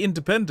generally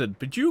independent,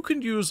 but you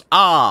can use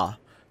R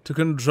to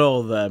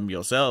control them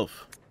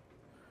yourself.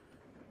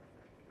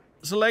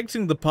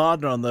 Selecting the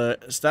partner on the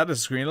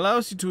status screen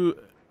allows you to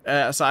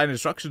assign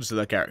instructions to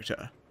the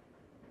character.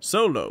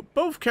 Solo.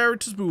 Both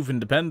characters move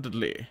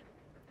independently.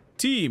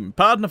 Team.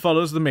 Partner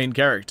follows the main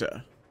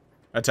character.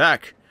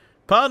 Attack.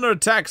 Partner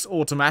attacks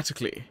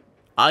automatically.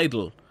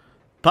 Idle.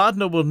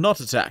 Partner will not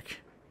attack.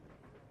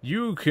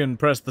 You can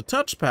press the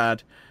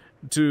touchpad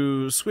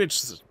to switch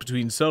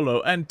between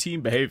solo and team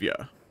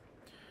behavior.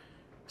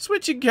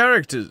 Switching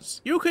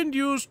characters. You can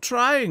use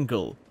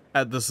triangle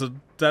at the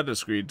status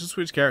screen to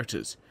switch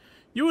characters.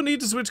 You will need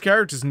to switch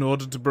characters in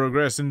order to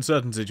progress in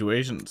certain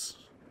situations.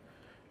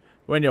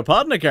 When your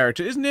partner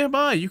character is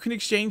nearby, you can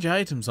exchange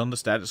items on the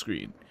status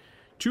screen.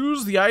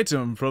 Choose the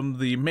item from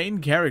the main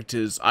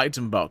character's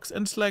item box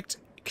and select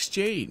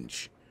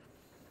Exchange.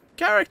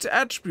 Character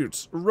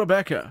attributes.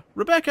 Rebecca.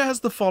 Rebecca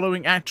has the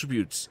following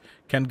attributes.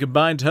 Can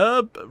combine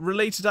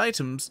herb-related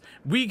items,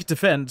 weak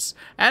defense,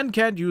 and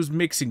can use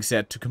mixing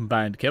set to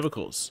combine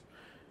chemicals.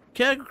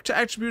 Character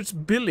attributes.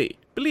 Billy.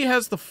 Billy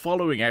has the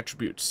following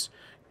attributes.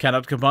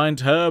 Cannot combine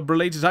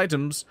herb-related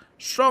items,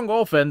 strong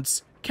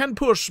offense, can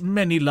push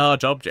many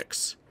large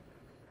objects.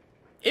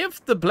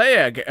 If the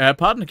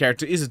partner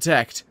character is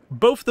attacked,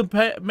 both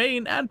the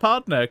main and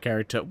partner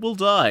character will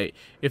die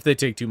if they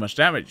take too much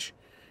damage.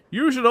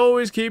 You should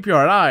always keep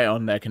your eye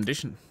on their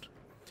condition.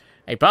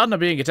 A partner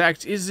being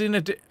attacked is in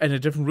a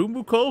different room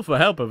will call for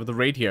help over the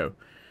radio.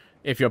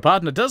 If your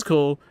partner does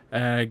call,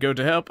 go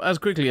to help as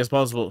quickly as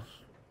possible.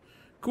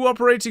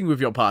 Cooperating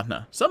with your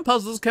partner. Some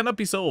puzzles cannot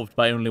be solved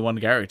by only one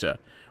character.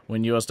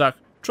 When you are stuck,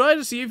 try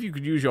to see if you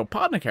could use your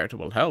partner character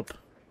will help.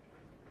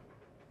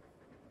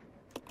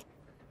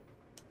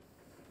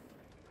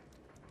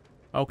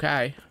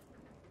 Okay.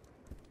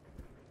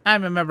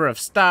 I'm a member of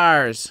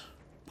STARS.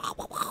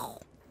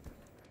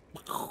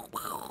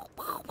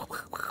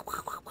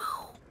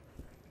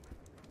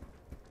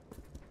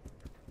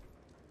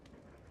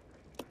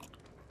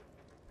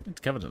 It's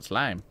covered in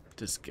slime.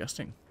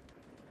 Disgusting.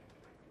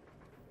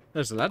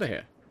 There's a ladder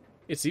here.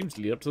 It seems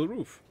to lead up to the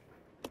roof.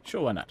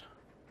 Sure, why not?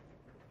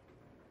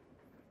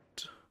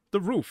 The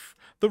roof!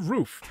 The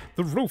roof!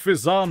 The roof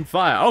is on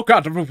fire! Oh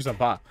god, the roof is on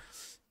fire!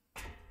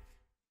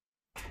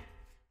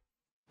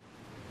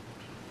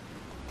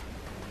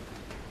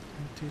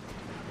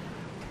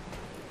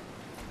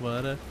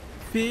 What a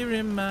fear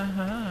in my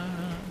heart.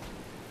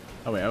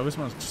 Oh wait, I always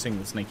wanted to sing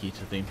the Snake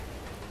Eater theme.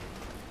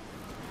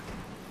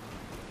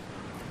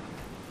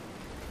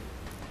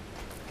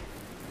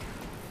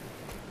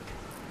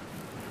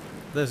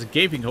 There's a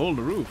gaping hole in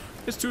the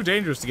roof. It's too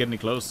dangerous to get any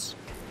close.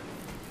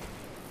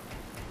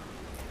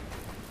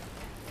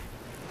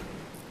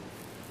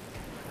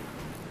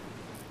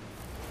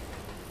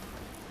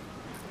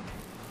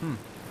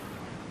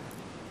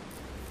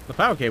 The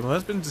power cable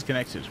has been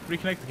disconnected.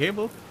 Reconnect the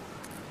cable?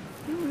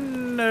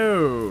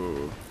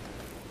 No.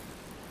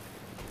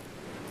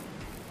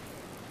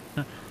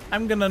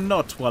 I'm gonna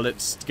not while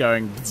it's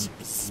going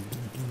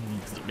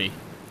at me.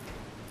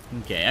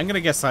 Okay, I'm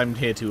gonna guess I'm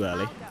here too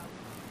early.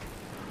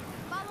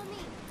 Follow me.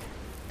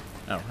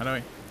 Oh, how do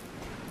I?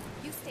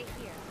 You stay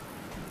here.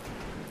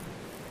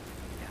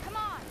 Come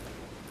on.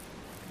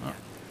 Oh.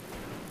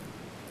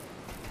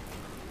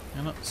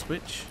 Cannot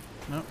switch?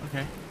 No,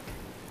 okay.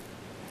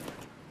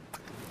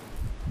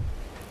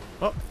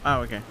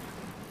 Oh, okay.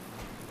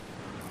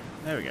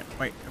 There we go.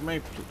 Wait,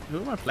 who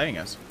am I playing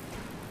as?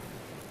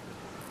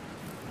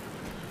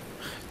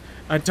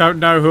 I don't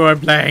know who I'm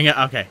playing as.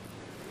 Okay.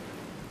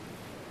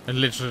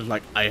 And literally,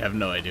 like, I have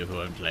no idea who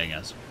I'm playing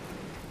as.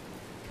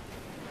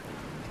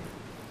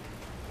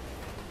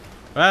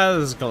 Well,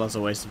 this is a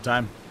colossal waste of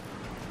time.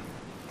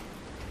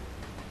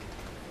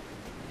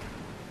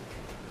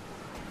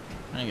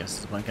 I guess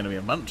there's going to be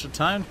a bunch of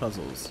timed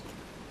puzzles.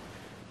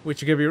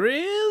 Which are going to be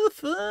real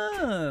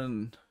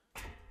fun.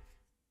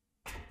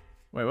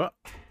 Wait, what?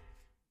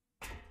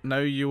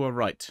 No, you were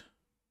right.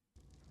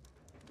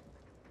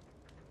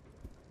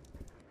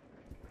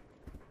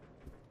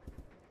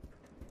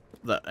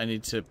 That I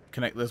need to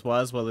connect those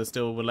wires while they're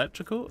still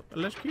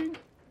electrocuting?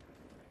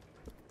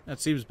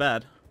 That seems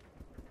bad.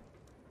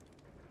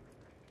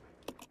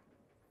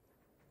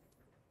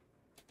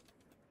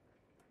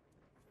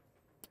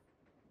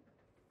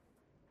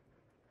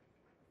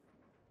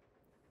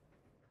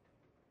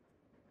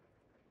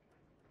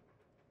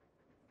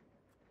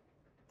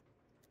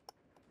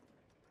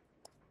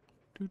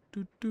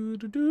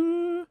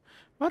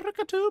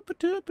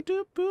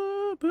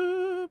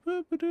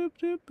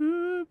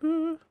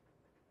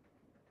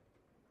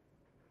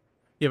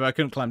 Yeah, but I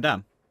couldn't climb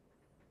down.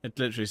 It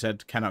literally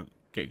said, cannot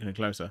get any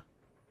closer.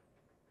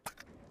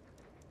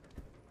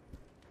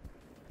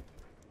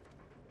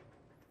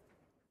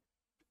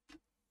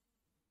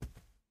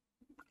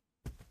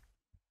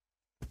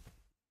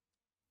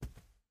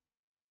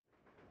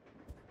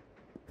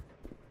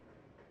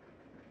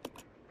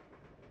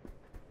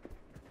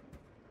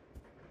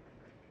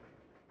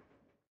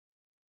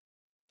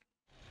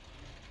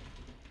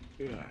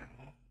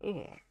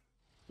 Oh,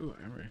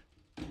 angry.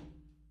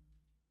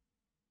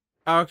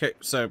 Oh, okay,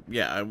 so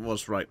yeah, I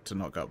was right to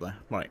not go up there.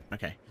 Right,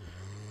 okay.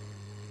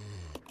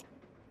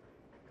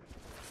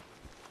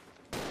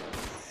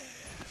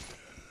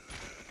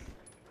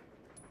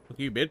 Look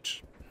you,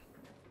 bitch.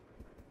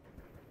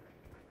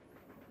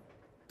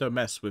 Don't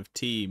mess with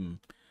Team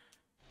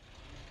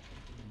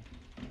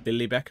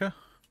Billy Becker.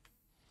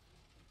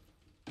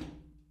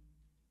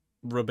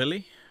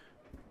 Robilly.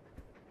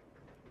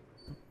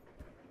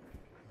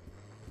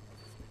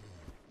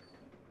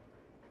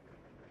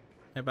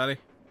 Hey, buddy.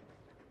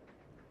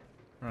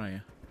 Where are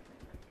you?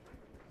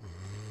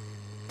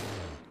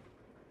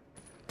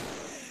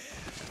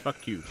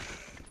 Fuck you.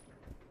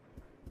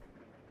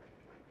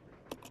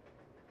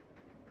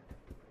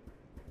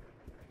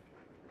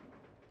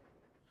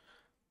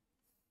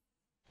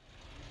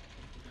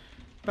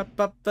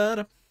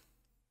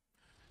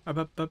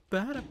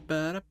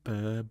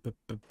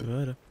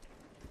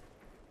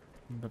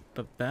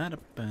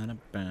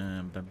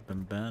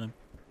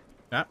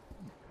 Ah.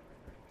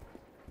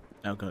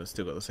 Oh god, it's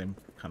still got the same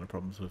kind of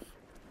problems with,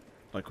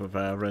 like with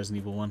Resident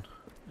Evil 1.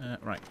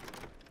 Right.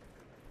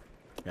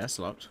 Yeah, that's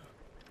locked.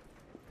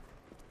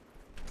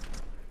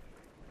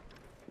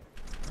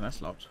 And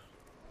that's locked.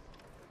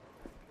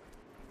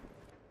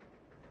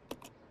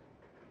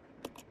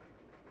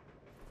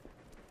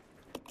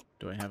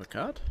 Do I have a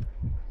card?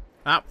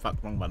 Ah, fuck,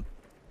 wrong one.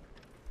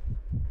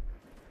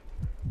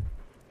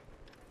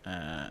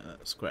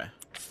 Square.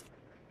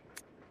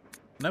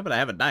 No, but I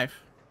have a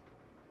knife.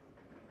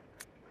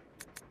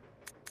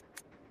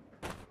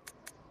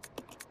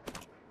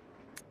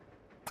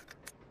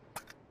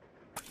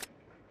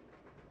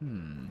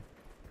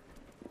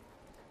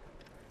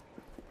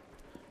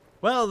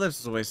 Well, this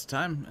is a waste of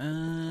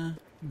time.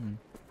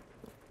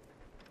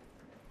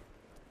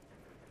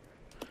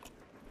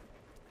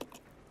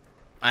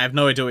 I have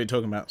no idea what you're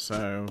talking about,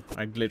 so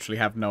I literally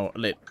have no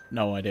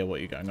idea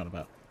what you're going on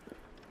about.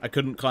 I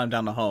couldn't climb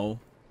down the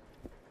hole.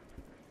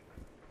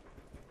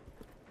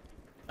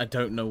 I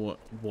don't know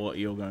what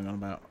you're going on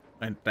about.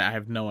 I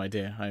have no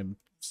idea. I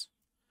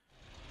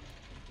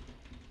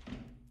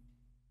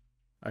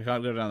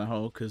can't go down the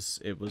hole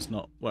because it was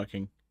not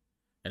working.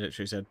 It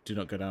literally said, do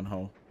not go down the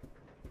hole.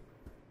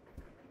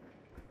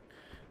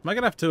 Am I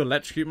going to have to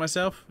electrocute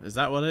myself? Is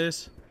that what it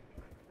is?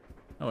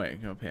 Oh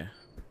wait, go up here.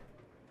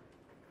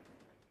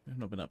 I've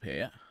not been up here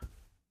yet.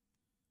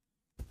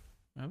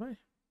 Have I?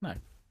 No.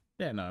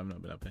 Yeah, no, I've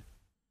not been up here.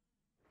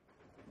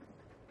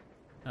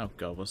 Oh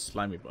god, what's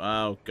slimy?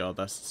 Oh god,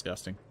 that's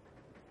disgusting.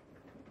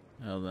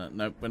 Oh,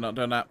 nope, we're not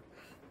doing that.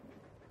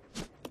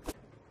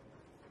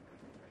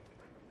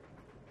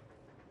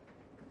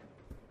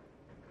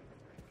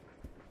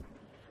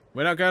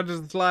 We're not going to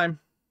the slime.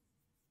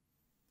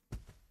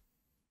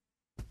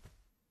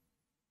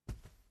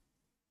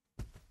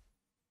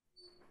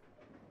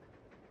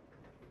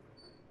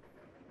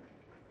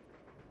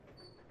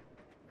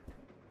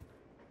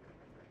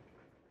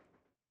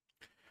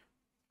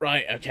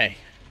 Right, okay.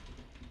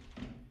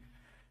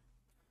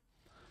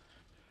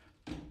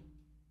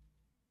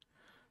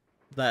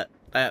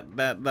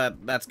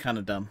 That's kind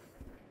of dumb.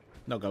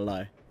 Not gonna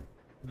lie.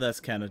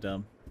 That's kind of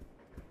dumb.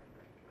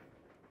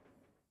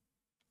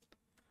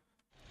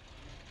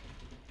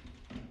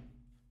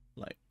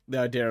 Like, the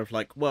idea of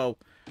like, well,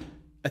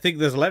 I think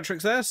there's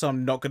electrics there, so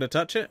I'm not gonna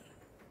touch it.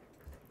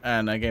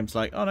 And the game's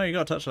like, oh no, you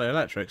gotta touch the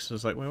electrics. So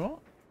it's like, wait, what?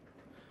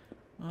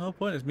 The whole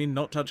point is me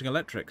not touching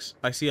electrics.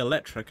 I see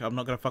electric, I'm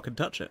not gonna fucking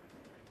touch it.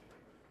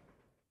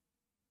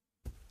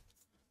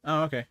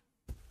 Oh, okay.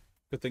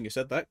 Good thing you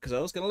said that, because I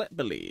was gonna let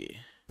Billy.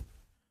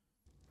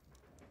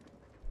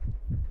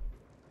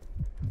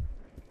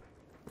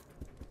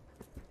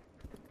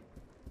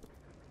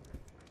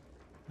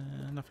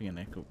 Nothing in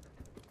there, cool.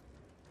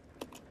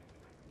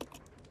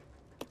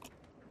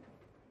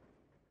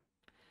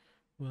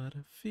 What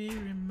a fear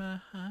in my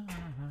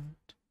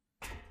heart,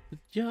 but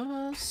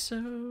you're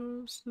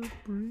so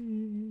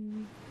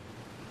supreme.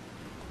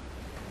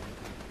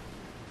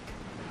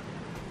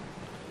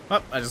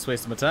 Well, I just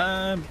wasted my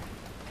time.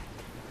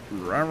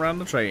 Run around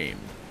the train.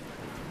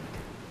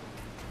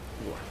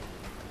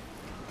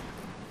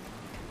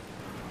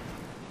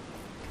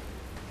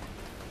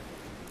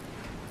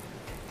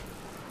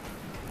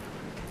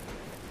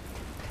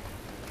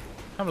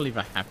 I can't believe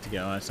I have to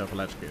get myself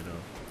electrocuted.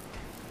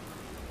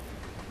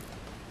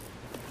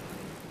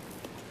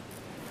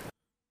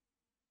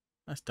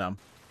 That's dumb.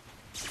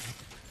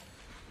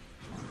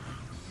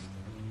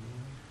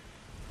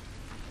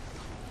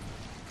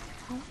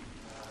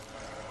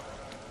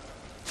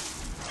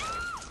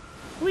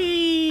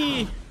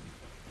 Whee!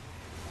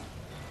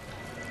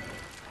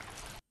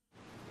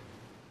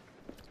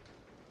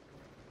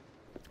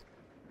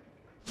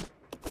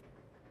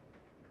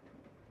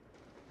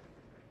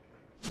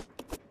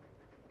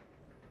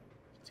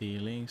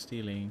 Stealing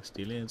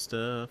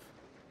stuff.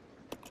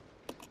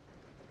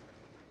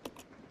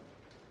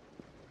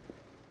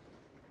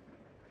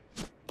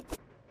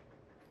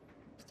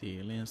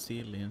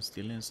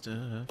 Stealing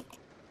stuff.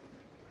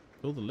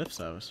 All the lift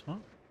service. What?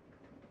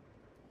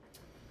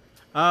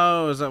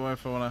 Oh, is that why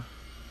if I wanna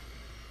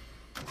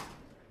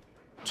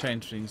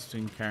change things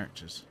between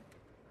characters?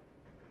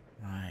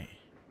 Right.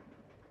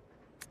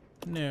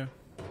 No.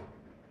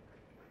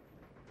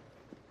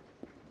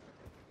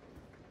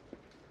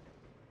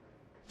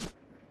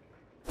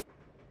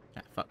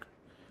 Ah, fuck.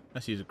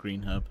 Let's use a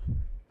green herb.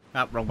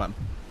 Ah, wrong button.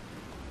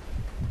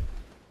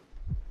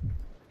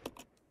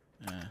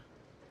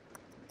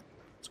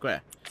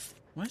 Square.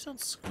 Why is that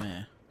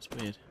square? It's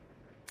weird.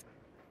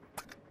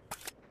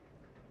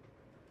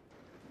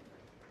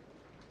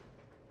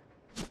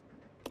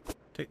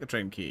 Take the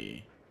train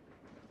key.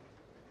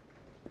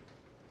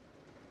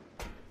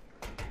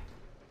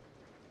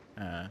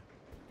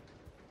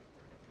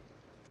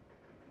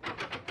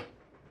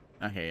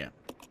 Okay, yeah.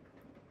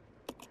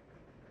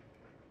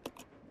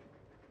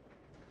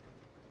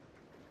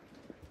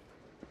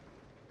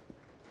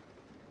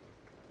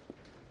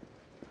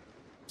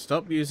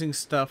 Stop using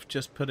stuff,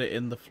 just put it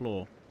in the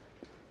floor.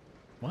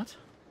 What?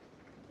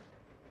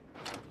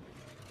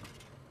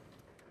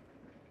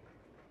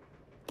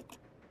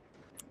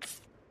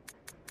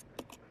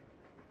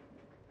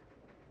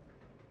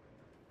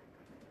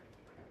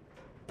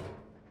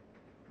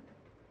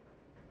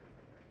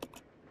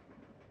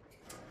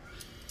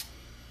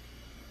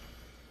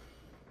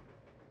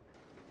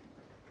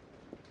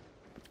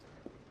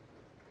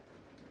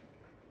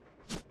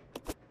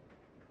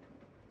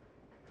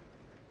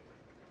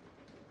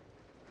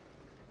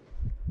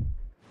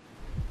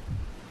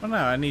 Oh no,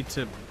 I need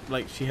to,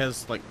 like, she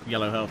has, like,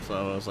 yellow health, so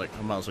I was like,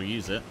 I might as well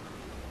use it.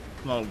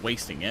 I'm not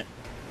wasting it.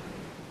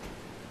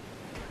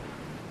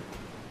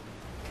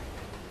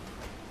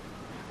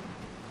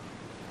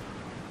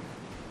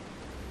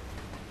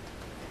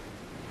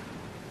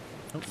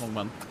 Oh, wrong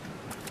one.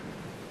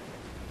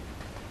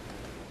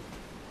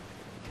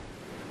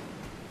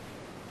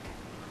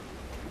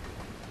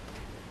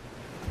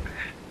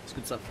 It's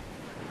good stuff.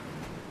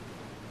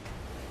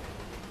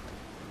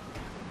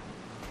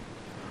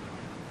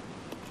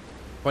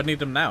 If I need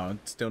them now, I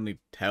still need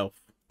health.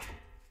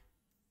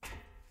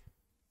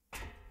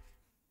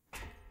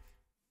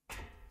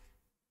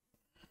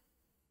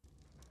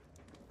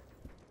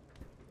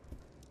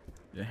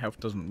 The health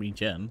doesn't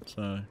regen,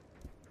 so...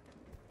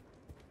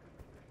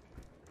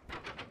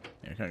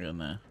 Yeah, I can't go in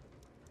there.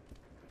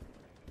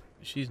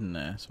 She's in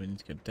there, so we need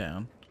to go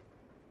down.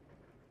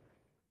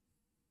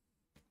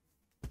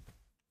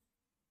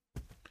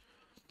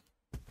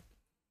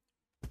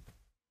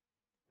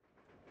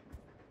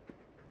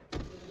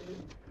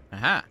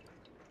 Aha!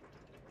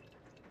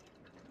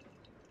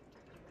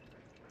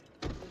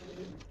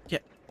 Yeah,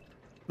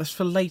 that's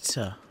for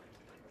later.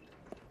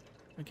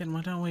 Again,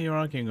 why don't you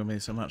arguing with me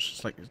so much?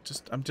 It's like,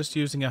 I'm just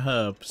using a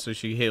herb so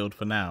she healed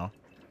for now.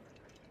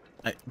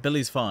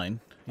 Billy's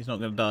fine. He's not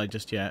going to die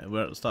just yet.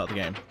 We're at the start of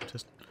the game.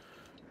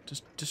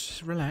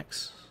 Just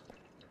relax.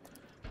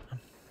 I'm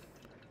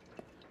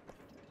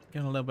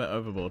getting a little bit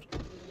overboard.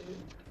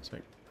 So,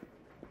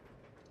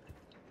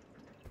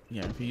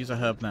 yeah, if you use a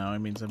herb now, it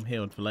means I'm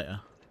healed for later.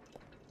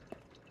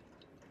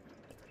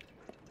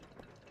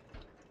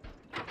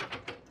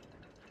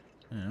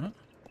 Yeah.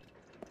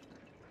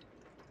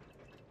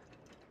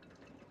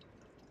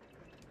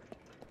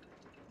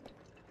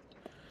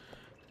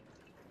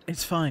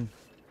 It's fine.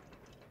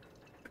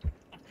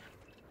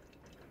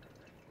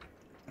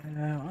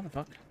 What the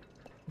fuck?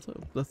 I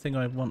thought the thing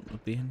I want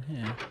would be in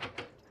here.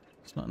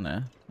 It's not in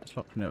there. It's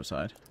locked from the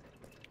outside.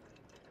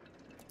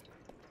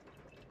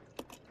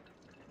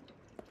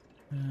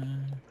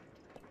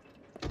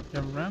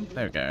 Go around?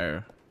 There we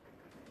go.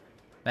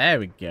 There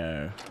we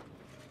go.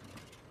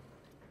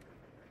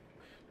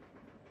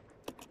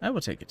 I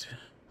will take it.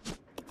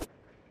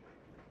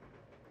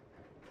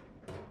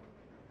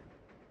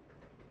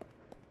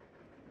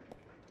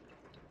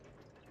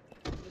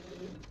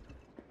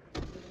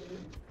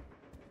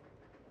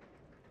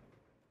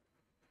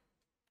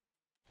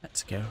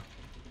 Let's go.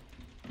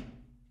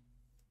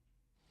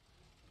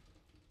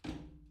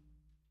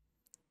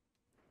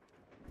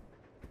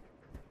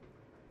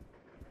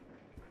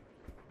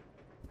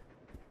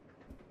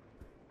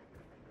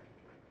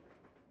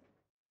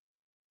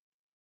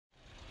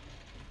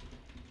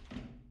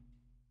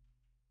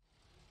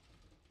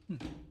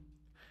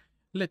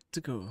 Let's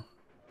go.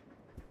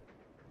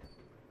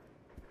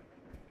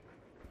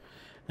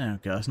 Oh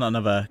god, it's not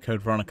another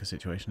Code Veronica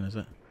situation, is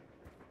it?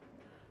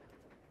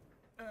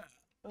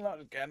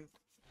 Not again.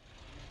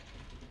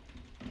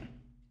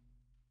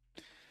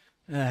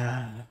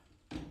 I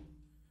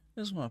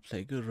just want to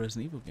play good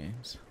Resident Evil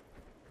games.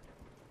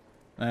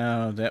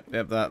 Oh, yep,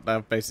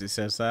 that basically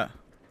says that.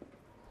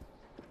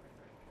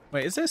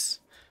 Wait, is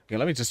this? Okay,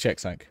 let me just check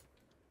something.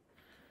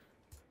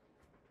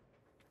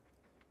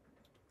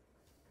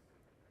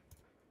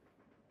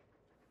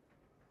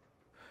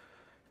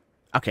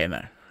 Okay,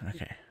 no.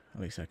 Okay,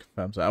 at least I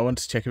confirmed that. I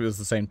wanted to check if it was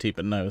the same team,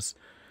 but no, it was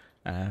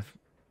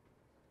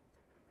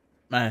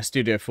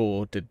Studio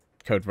 4 did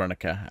Code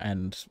Veronica,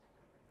 and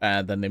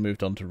then they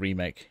moved on to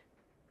Remake.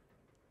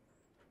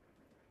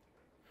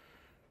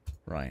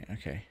 Right,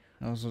 okay.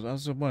 I was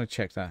want to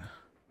check that.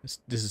 This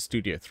is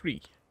Studio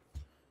 3.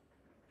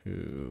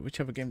 Which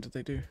other game did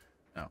they do?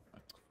 Oh,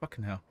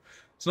 fucking hell.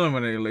 So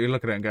when you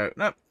look at it and go,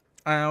 nope,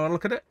 I want to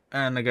look at it,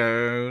 and they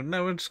go,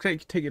 no, we'll just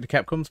take you to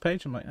Capcom's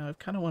page. I'm like, oh, I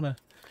kind of want to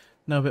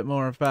know a bit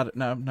more about it.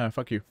 No,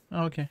 fuck you.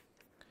 Oh, okay.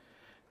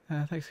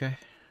 Thanks, guy.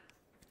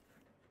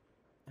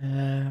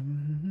 Yeah,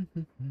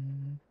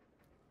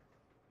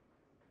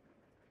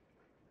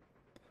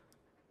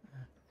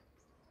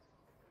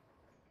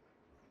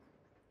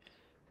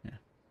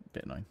 a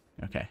bit annoying.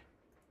 Okay.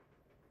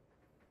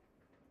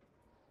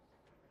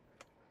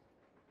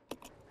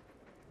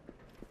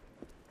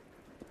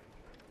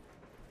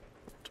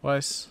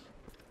 Twice.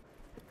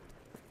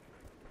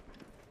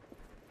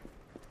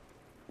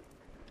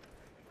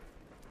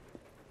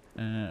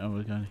 Oh,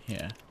 we're going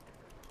here.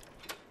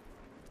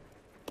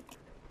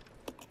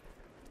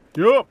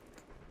 Yup.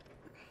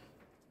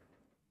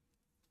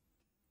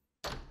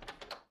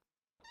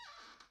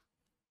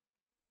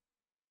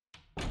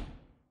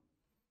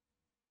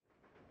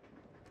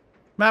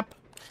 Map.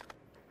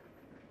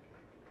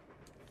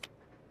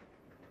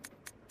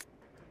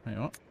 Wait,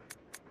 what?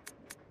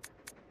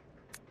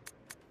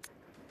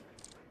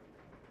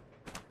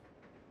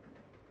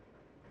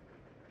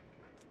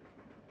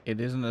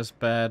 It isn't as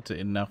bad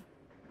enough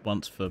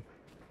once for...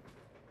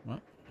 What?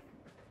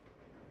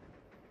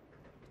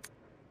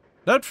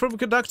 Note from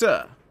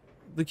conductor.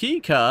 The key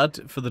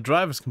card for the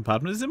driver's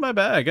compartment is in my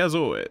bag, as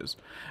always.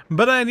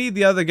 But I need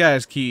the other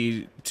guy's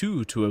key,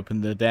 too, to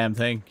open the damn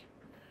thing.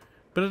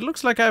 But it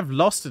looks like I've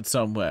lost it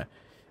somewhere.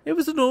 It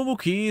was a normal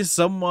key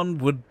someone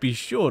would be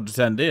sure to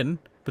send in,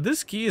 but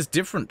this key is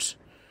different.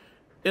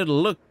 I'll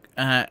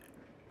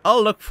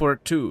look for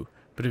it, too.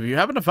 But if you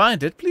happen to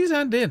find it, please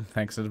hand in.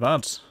 Thanks in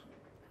advance.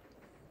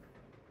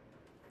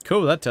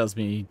 Cool, that tells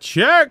me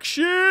check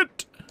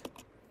shit!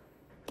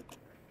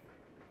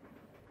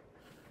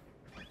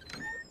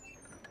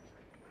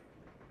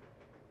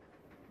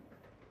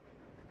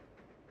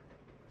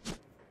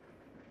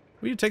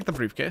 Will you take the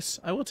briefcase?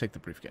 I will take the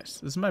briefcase.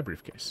 This is my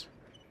briefcase.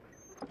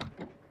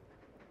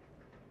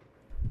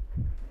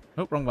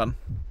 Oh, wrong one.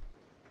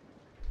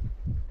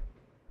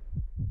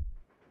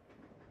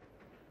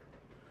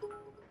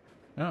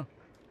 Oh.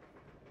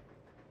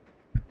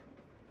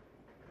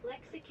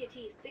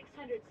 Lexikitty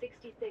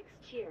 666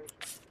 cheers.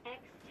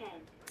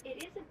 X10. It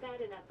isn't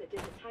bad enough that did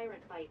a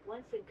tyrant fight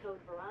once in Code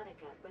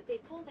Veronica, but they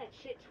pull that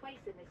shit twice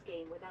in this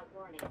game without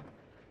warning.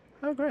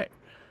 Oh, great.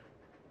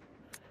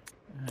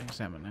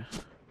 Examine now.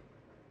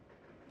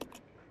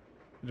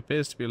 It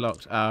appears to be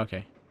locked. Ah,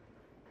 okay.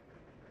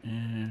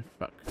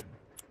 Fuck.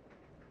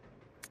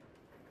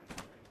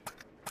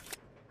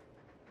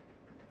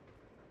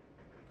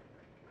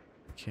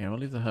 Okay, we'll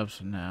leave the herbs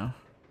for now.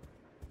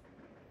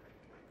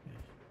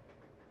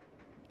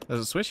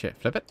 There's a switch here.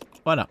 Flip it.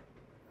 Why not?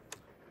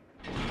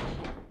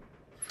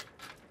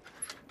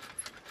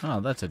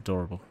 Oh, that's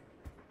adorable.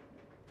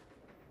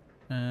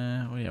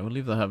 Well, yeah, we'll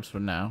leave the herbs for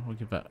now. We'll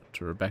give that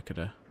to Rebecca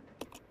to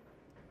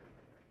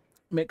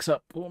mix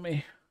up for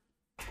me.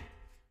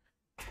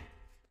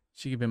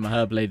 She could be my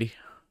herb lady.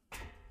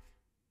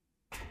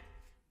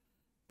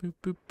 Boop,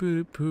 boop,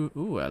 boop, boop.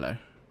 Ooh, hello.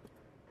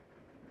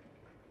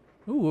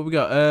 Ooh, what we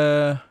got?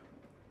 Oh,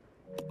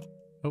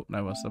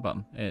 no, what's the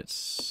button?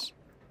 It's...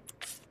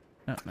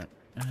 Oh, no.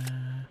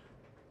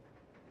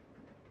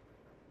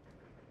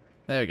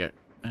 There we go.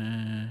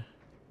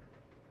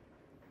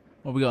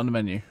 What we got on the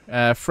menu?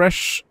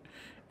 Fresh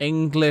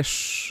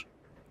English...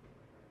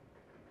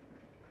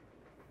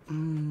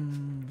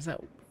 is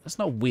that... That's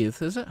not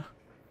with, is it?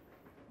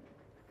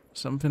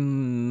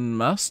 Something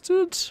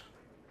mustard?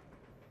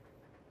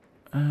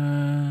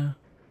 What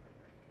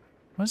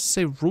does it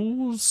say?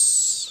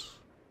 Rules?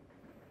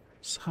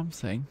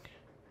 Something.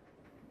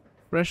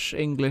 Fresh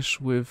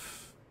English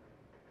with...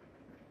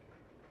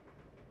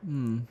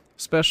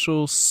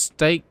 Special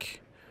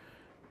steak,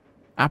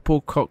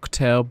 apple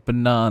cocktail,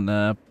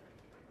 banana.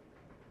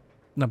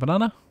 No,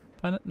 banana?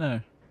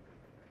 No.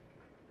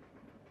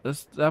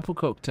 That's the apple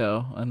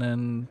cocktail, and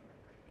then...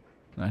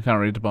 I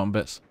can't read the bottom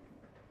bits.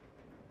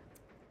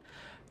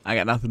 I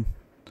got nothing.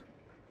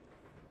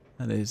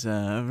 That is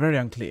very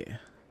unclear.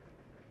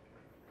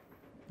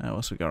 What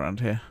else we got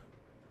around here?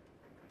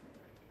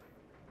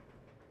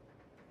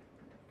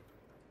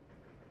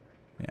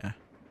 Yeah.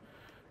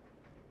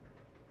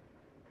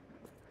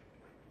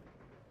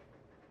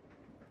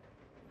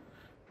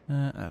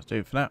 That'll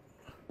do for that.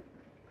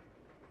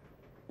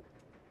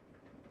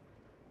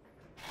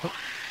 Oh.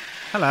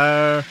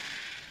 Hello.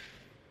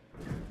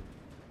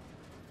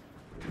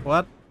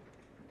 What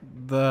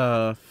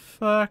the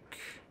fuck?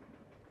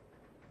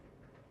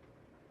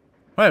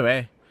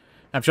 Wait.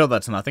 I'm sure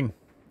that's nothing.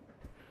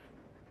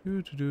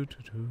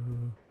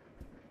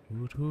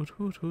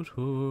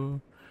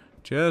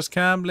 Just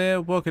calmly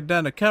walking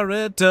down the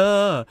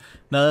corridor.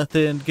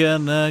 Nothing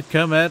gonna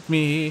come at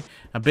me.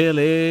 I'm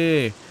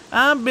Billy.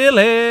 I'm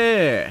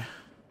Billy.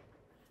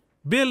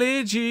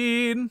 Billie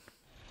Jean.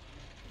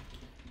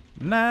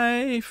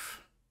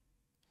 Knife.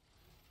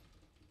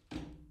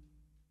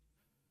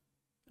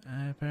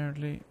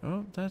 Apparently...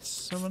 Oh, that's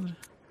someone...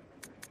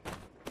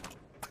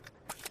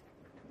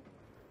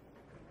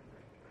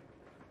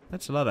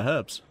 That's a lot of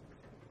herbs.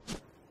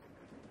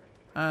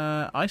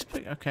 Ice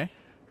pick? Okay.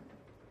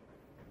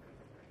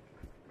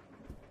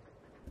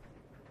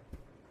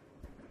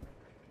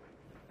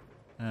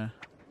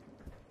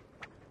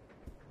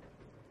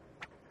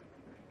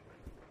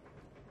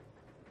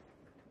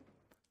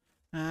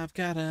 I've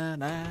got a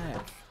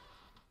knife.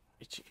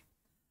 Itchy.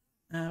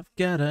 I've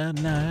got a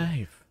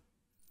knife.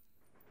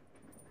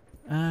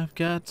 I've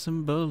got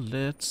some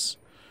bullets.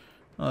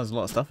 Oh, there's a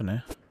lot of stuff in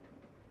here.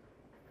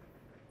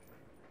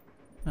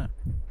 Oh.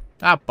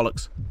 Ah,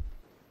 bollocks.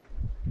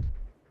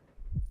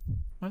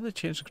 Why have they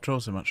changed the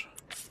controls so much?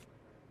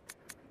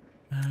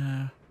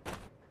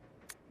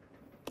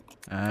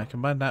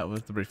 Combine that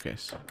with the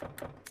briefcase.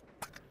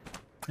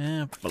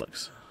 Yeah,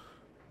 bollocks.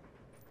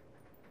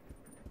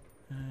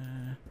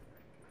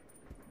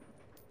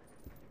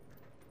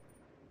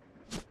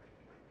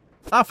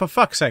 For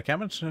fuck's sake, how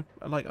much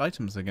like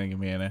items they're gonna give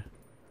me in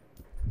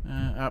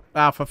here?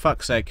 For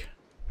fuck's sake.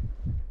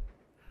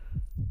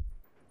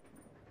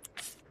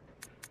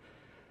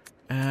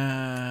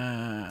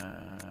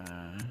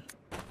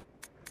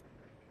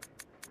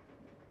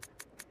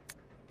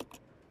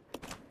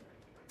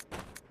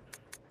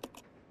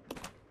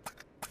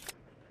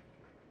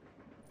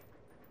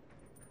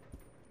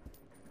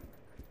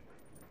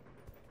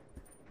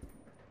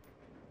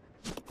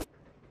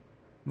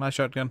 My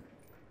shotgun.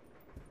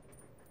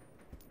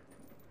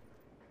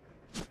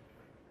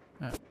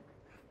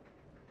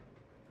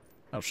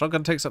 Oh,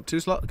 shotgun takes up 2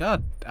 slots?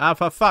 God.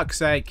 For fuck's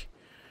sake.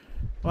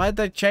 Why'd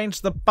they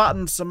change the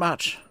buttons so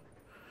much?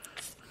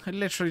 I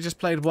literally just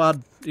played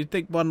one. You'd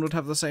think one would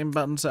have the same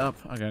button set up.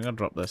 Okay, I'm gonna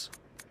drop this.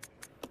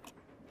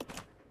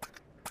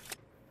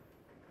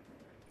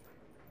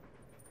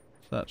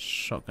 So that's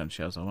shotgun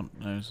shells. I want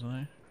those,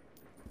 though.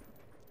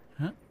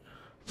 Huh?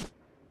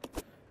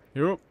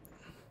 You're up.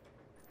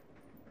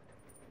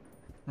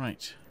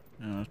 Right.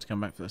 I'll have to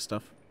come back for this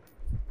stuff.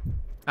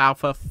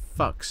 For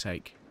fuck's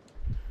sake.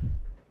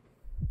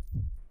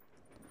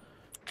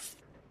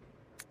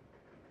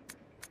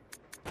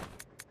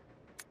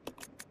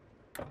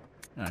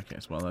 Okay,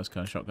 it's one of those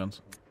kind of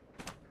shotguns.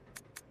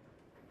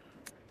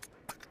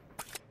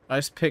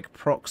 Ice pick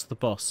procs the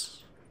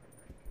boss.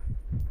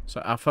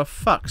 So, for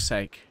fuck's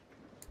sake.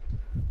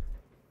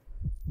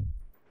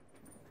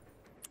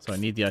 So I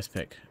need the ice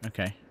pick.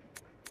 Okay.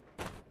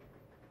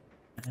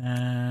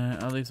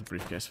 I'll leave the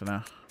briefcase for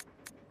now.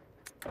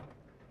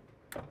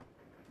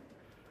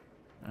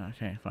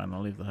 Okay, fine.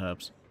 I'll leave the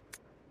herbs.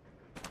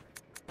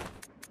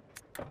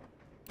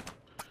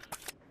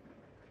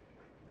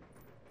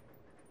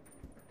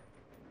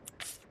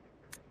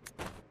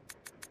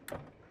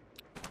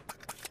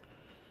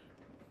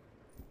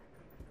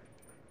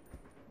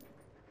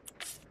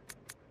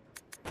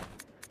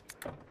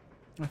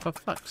 Oh, for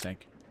fuck's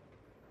sake.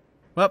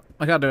 Well,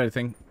 I can't do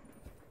anything.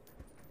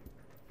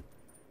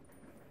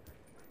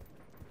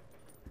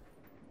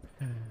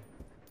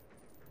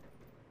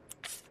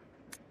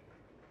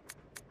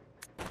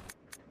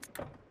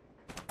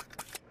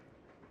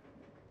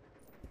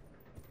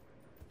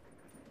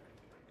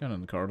 Going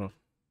in the corridor.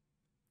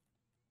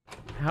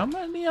 How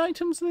many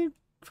items do they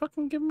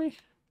fucking give me?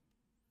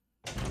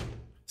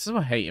 This is why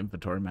I hate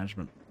inventory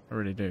management. I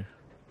really do.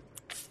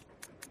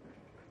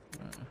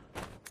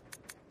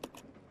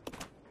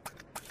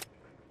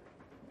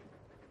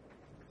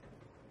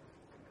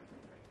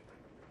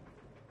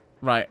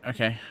 Right,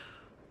 okay.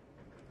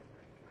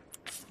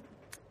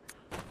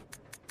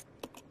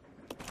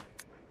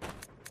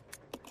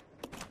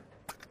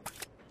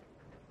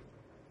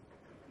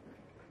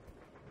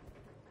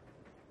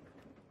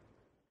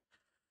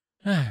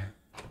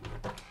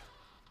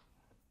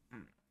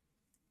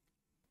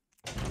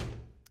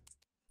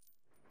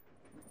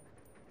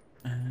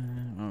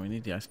 Well, we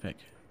need the ice pick.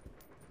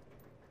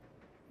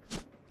 Oh,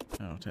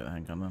 I'll take the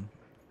handgun then.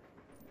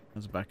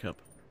 As a backup.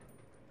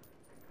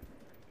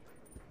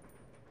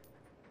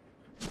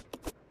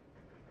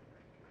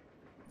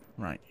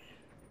 Right.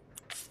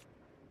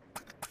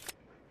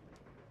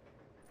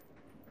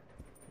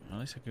 At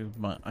least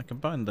I can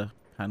bind the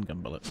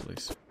handgun bullets at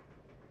least.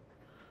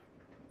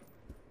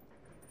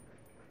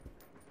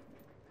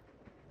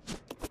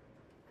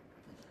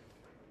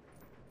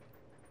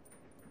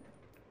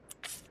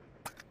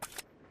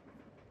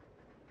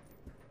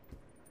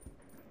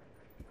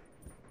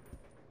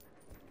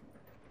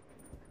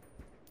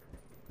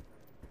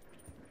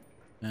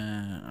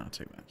 I'll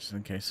take that just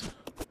in case.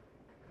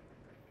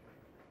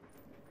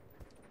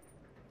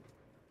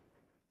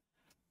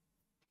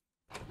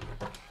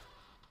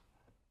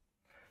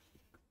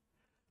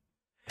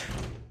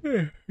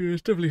 Yeah,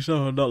 there's definitely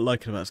something I'm not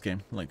liking about this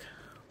game. Like,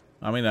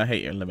 I mean, I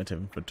hate your limited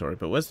inventory,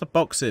 but where's the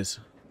boxes?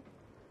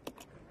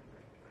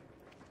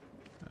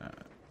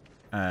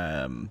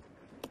 Okay,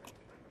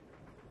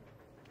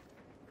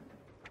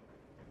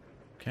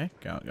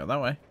 go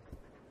that way.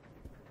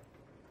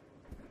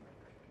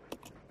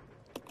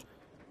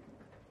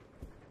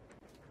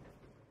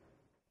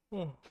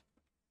 Oh.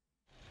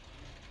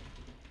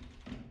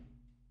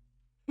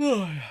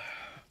 Oh.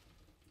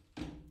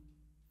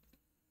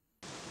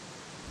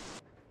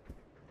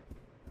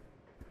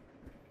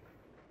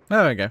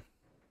 There we go.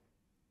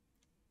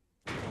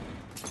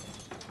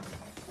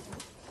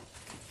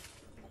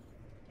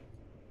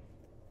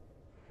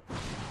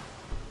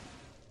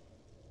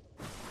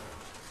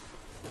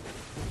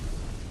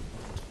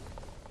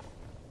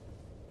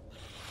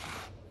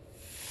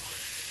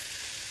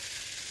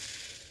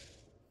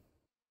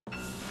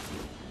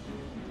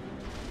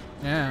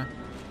 Yeah.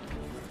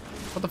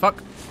 What the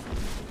fuck?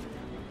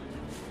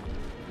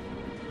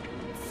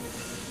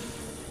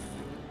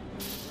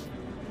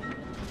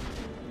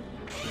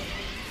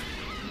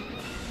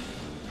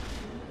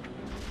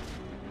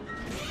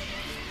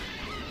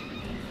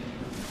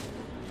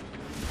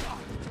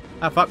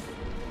 Ah, fuck.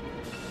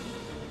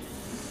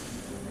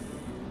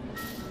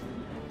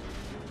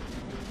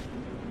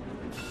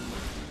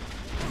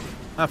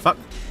 Ah, fuck.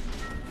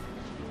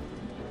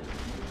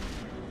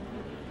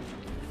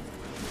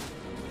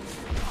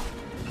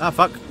 Ah,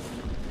 fuck.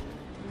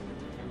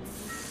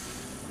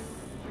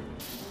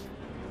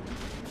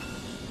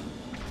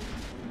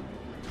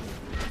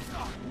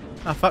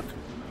 Ah, fuck.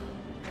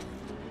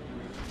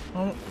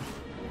 Oh.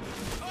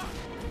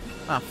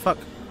 Ah, fuck.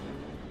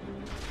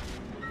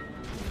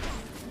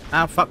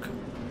 Ah, fuck.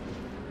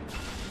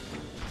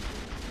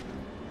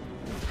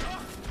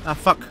 Ah,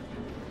 fuck.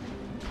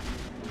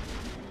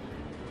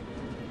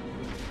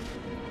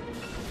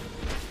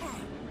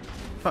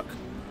 Fuck.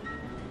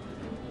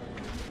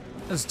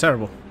 This is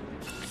terrible.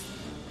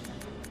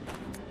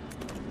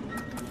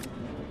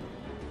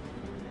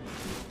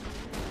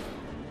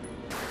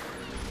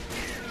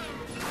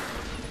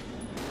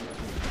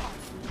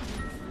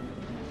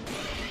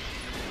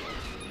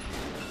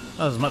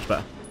 That was much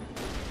better.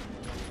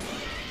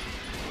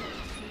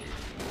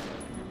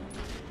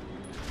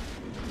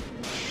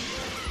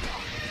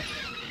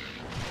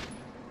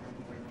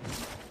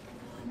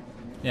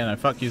 Yeah, no,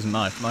 fuck using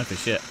knife. Knife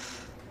is shit.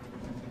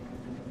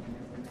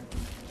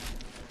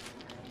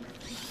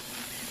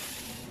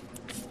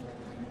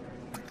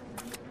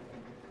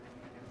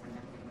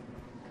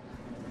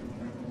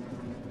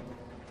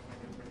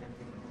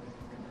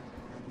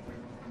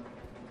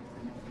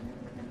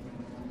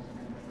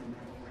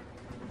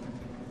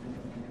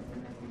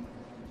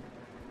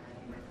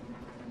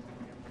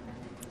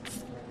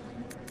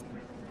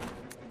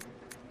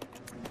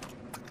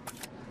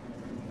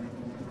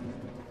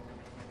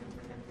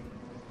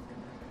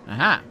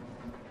 Aha!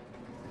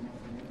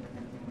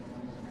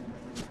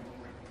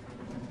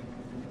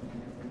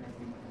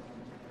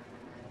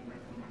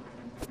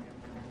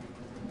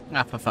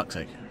 Ah, for fuck's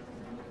sake.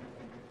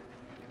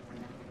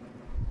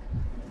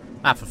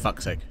 Ah, for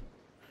fuck's sake.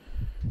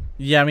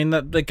 Yeah, I mean,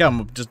 the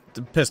gun, just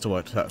the pistol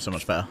worked out so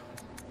much better.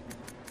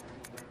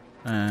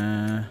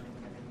 I'll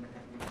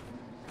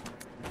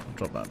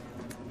drop that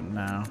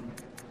now.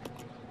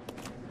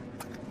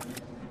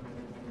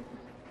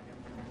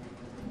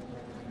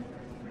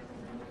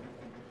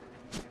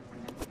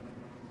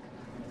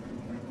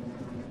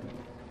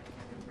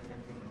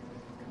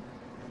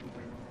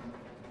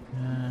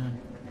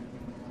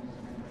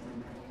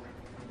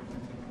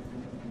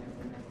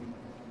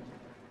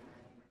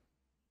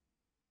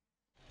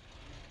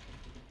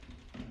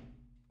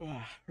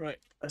 Right,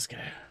 let's go.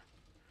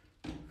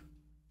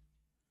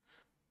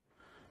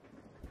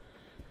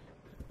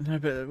 No,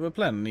 but we're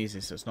playing on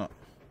easy, so it's not.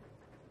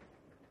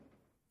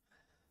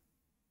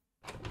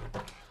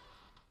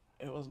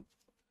 It wasn't.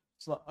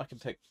 It's not. I can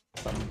take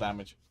some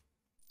damage.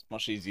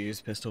 Much easier to use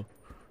a pistol.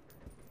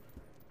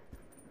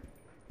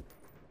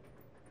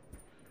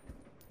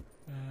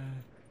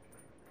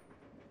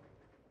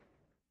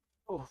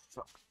 Oh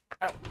fuck!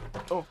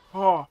 Ow.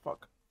 Oh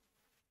fuck!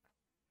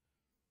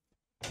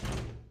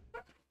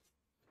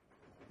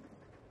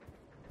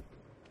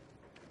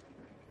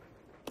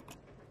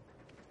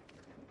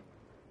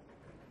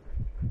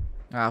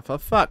 Ah, for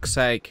fuck's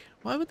sake.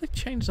 Why would they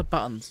change the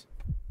buttons?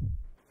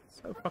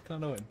 So fucking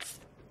annoying.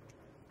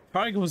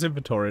 Triangle's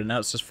inventory and now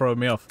it's just throwing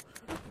me off.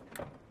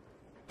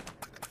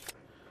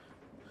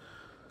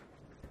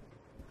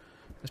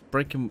 It's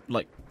breaking,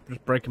 like,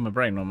 just breaking my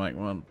brain. I'm like,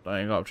 well,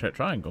 I ain't got to check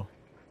triangle.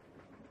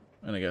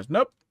 And it goes,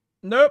 nope,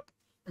 nope.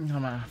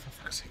 I'm out, for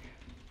fuck's sake.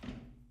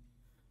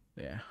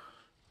 Yeah.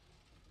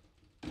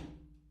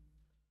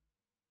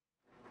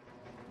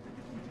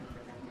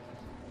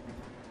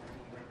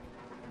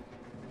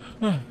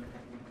 Yeah.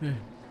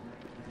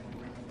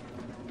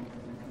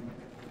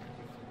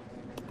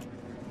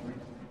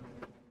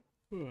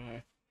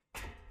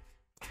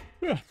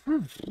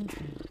 Oh,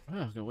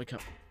 I'm gonna wake up.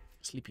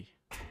 Sleepy.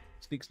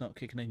 Sleep's not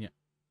kicking in yet.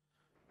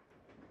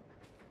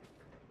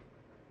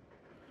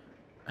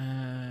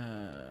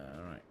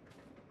 Right.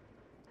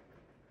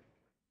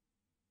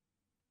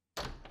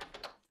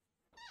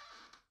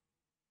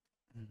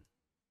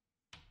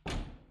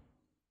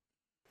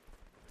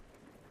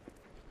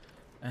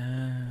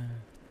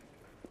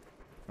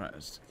 Right,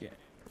 let's get.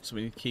 So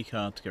we need a key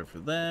card to go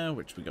through there,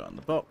 which we got on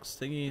the box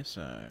thingy.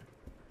 So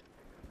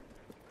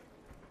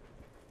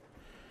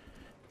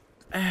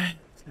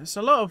there's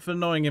a lot of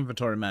annoying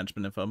inventory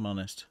management, if I'm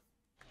honest.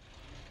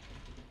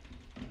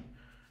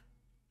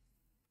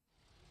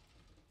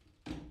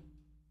 I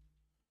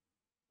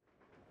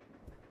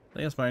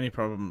think that's my only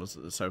problem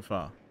so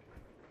far.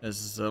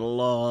 There's a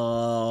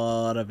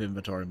lot of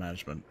inventory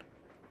management.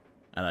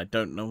 And I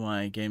don't know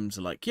why games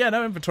are like, yeah,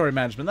 no inventory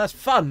management, that's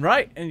fun,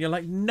 right? And you're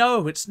like,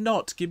 no, it's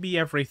not. Give me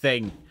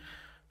everything.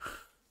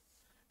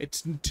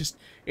 It's just,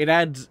 it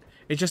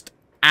just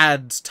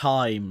adds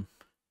time.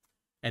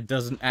 It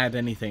doesn't add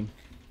anything.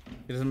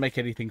 It doesn't make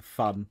anything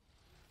fun.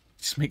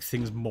 It just makes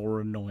things more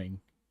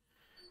annoying.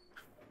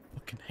 I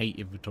fucking hate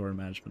inventory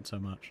management so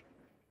much.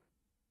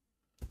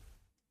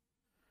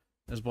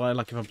 That's why,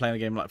 like, if I'm playing a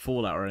game like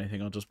Fallout or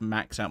anything, I'll just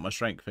max out my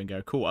strength and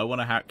go, cool, I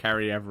want to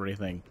carry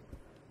everything.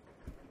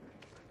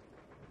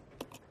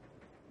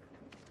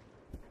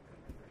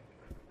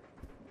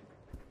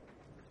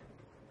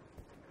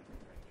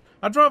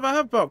 I'd rather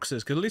have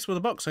boxes, because at least with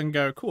a box I can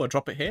go, cool, I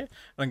drop it here, and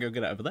I can go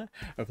get it over there,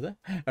 over there,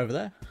 over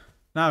there.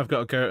 Now I've got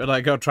to go,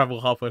 like, got to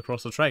travel halfway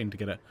across the train to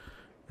get it.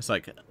 It's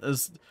like, it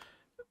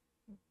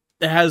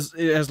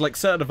has like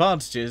certain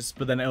advantages,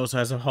 but then it also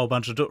has a whole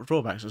bunch of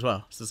drawbacks as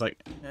well. So it's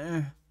like,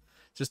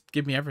 just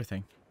give me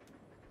everything.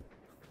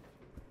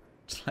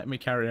 Just let me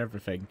carry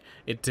everything.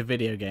 It's a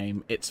video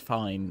game. It's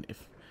fine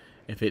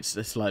if it's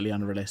slightly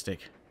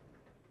unrealistic.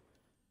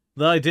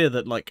 The idea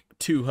that like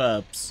 2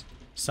 herbs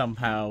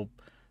somehow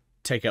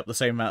take up the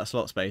same amount of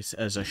slot space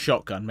as a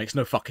shotgun makes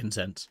no fucking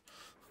sense.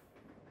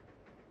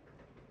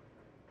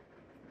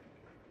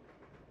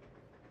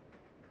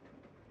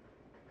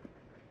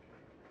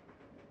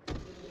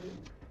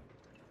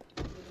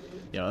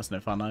 Yeah, that's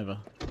no fun either.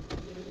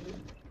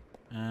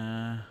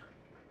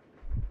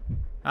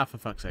 For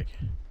fuck's sake.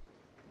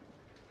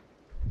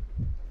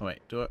 Oh wait,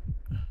 do it.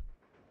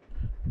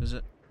 Is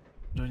it?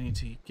 Do I need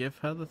to give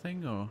her the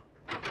thing or?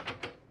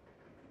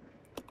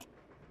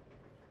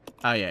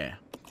 Oh yeah.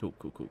 Cool,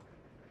 cool, cool.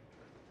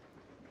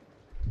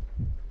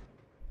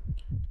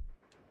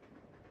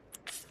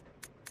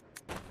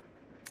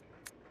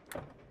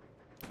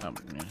 Oh,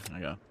 yeah, I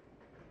go.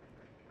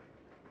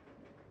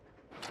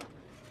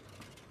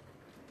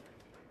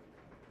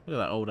 Look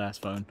at that old ass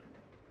phone.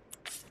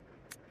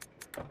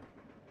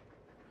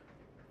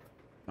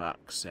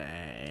 Fuck's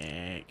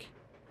sake.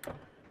 Okay,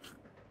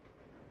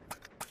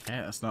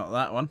 that's not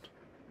that one.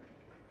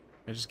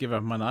 I just give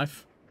her my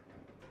knife.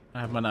 I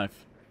have my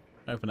knife.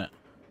 Open it.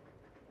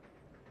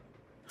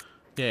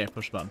 Yeah,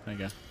 push the button. There you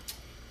go.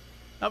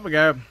 Up we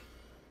go.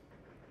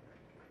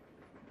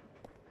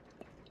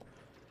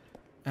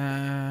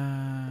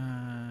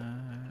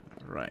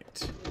 Right.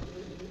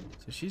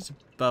 So she's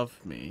above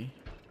me.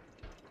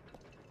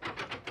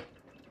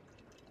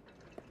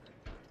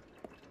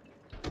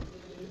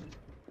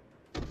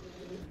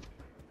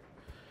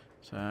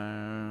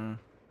 So...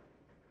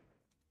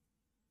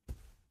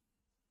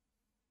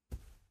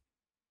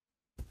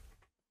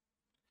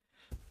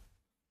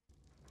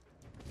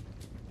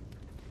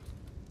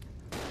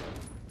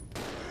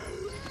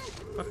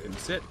 Fucking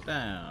sit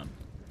down.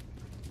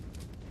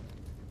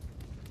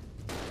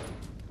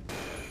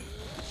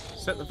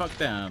 Sit the fuck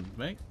down,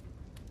 mate.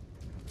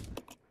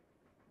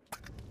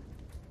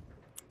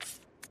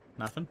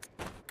 Nothing.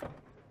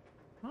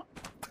 What?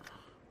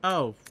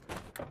 Oh.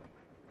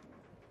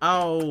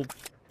 Oh,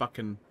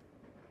 fucking.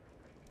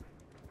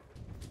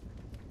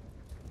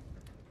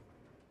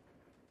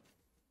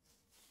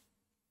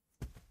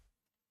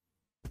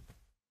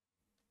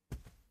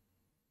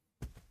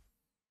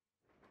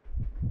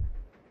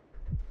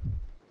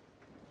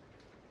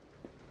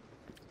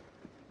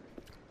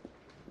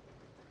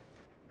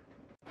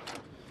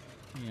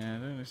 Yeah, I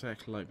don't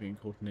exactly like being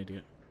called an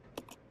idiot.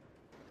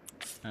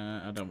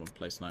 I don't want to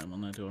place an item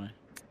on there, do I?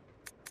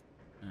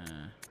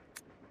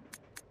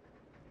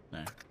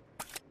 No.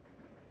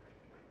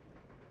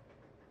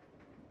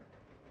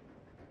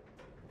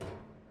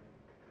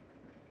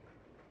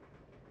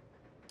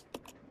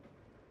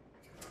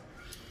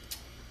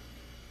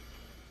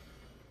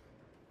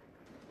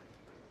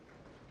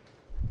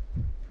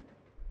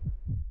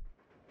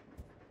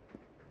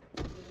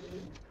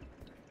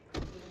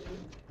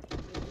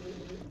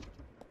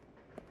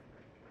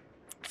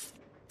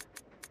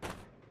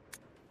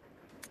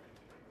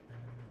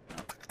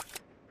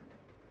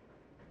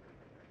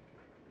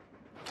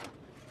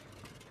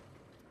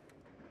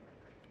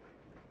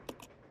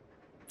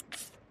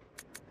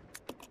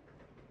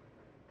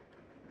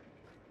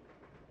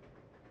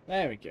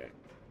 There we go.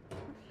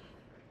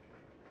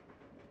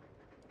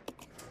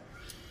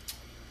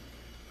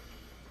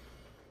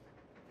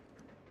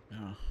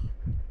 Oh.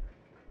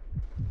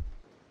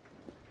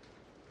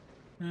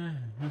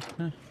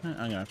 I'm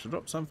gonna have to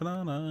drop something,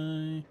 aren't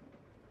I?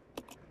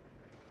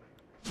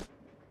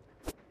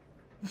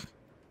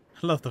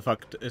 I love the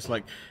fuck. It's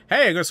like,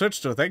 hey, I'm gonna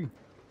switch to a thing.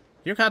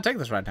 You can't take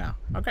this right now.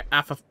 Okay,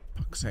 for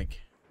fuck's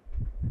sake.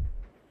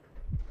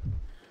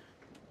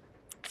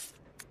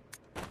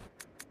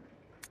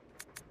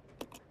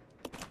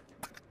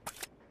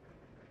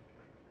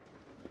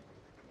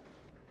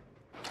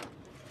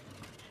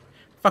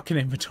 Fucking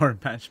inventory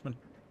management.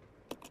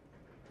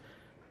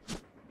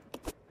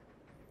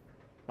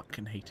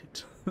 Fucking hate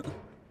it.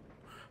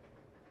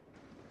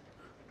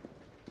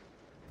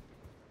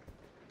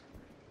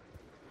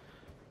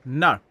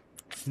 No.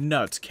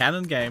 No, it's a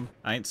canon game.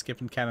 I ain't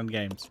skipping canon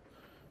games.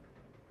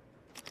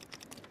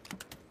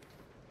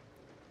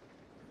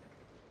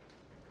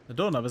 The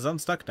doorknob is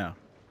unstuck now.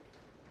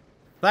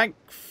 Thank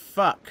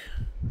fuck.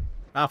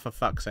 Ah, for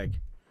fuck's sake.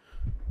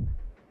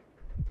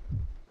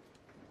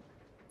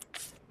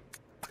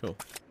 Cool.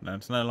 No,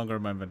 it's no longer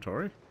in my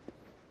inventory.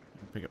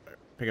 Pick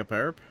up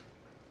herb.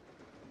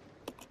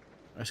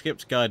 I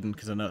skipped Gaiden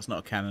because I know it's not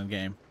a canon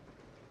game.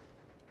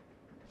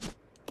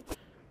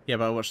 Yeah,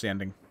 but I watched the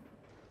ending.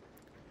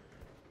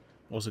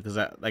 Also, because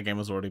that game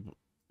was already...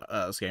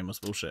 this game was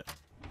bullshit.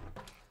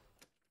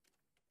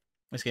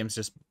 This game's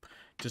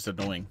just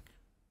annoying.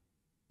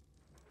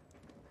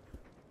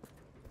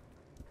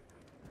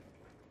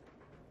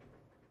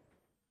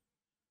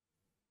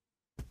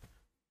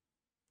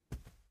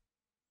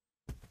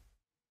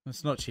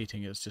 It's not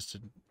cheating, it's just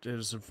it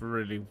was a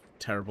really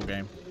terrible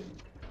game.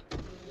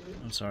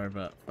 I'm sorry,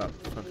 but fuck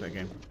that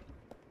game.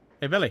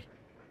 Hey Billy!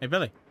 Hey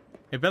Billy!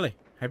 Hey Billy!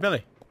 Hey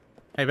Billy!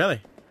 Hey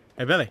Billy!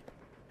 Hey Billy!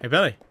 Hey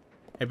Billy!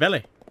 Hey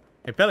Billy!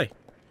 Hey Billy!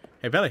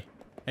 Hey Billy!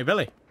 Hey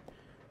Billy!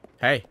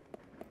 Hey!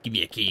 Give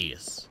me a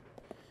kiss.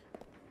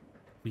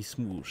 We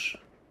smoosh.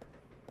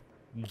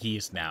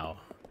 Kiss now.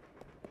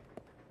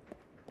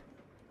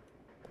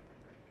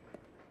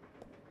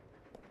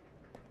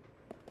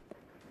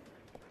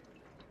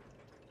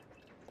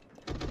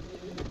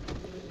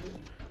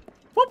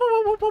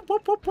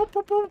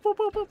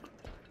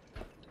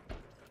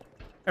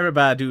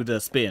 Everybody do the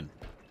spin.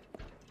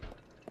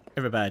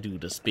 Everybody do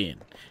the spin.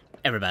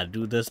 Everybody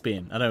do the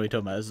spin. I know we're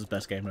talking about this is the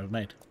best game ever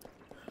made.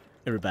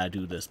 Everybody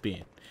do the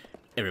spin.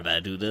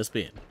 Everybody do the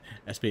spin.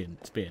 A spin,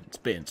 spin,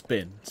 spin,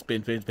 spin,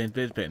 spin, spin, spin,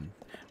 spin, spin.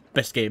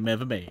 Best game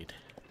ever made.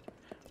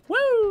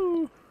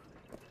 Woo!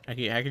 How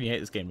can you hate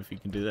this game if you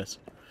can do this?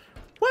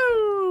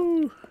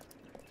 Woo!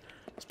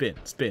 Spin,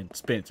 spin,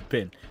 spin,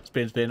 spin,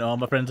 spin, spin. All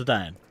my friends are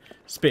dying.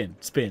 Spin,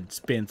 spin,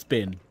 spin,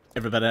 spin.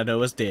 Everybody I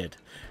know is dead.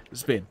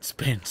 Spin,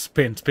 spin,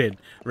 spin, spin.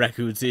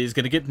 Raccoon City is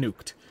gonna get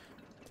nuked.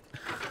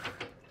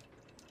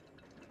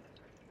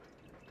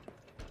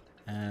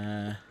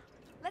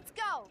 Let's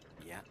go.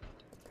 Yeah.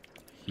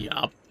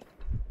 Yup.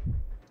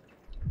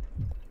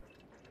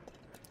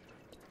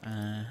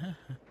 Can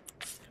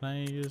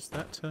I use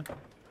that to...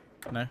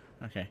 No?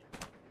 Okay.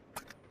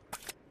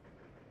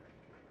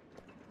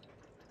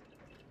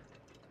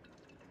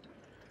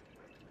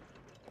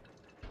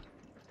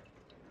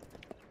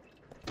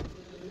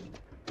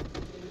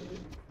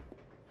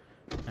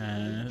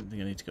 I don't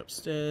think I need to go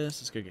upstairs.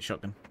 Let's go get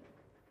shotgun.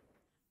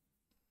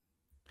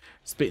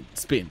 Spin,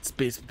 spin,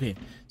 spin, spin,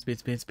 spin,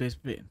 spin, spin,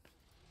 spin.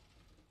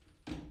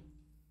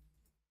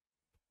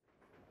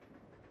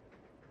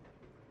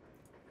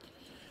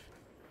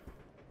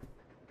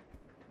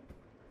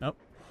 Nope.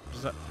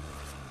 What's that?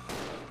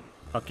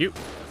 Fuck you.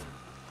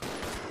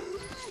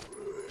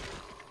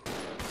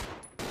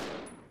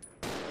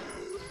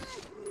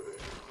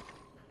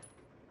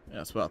 Yeah,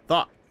 that's what I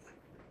thought.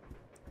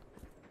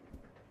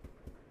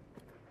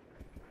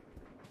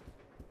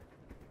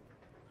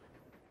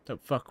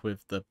 Don't fuck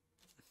with the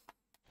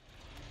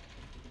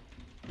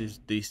these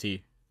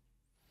DC.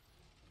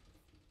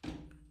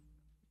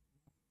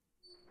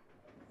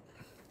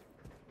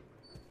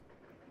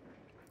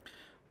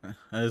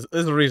 There's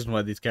a reason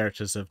why these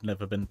characters have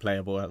never been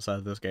playable outside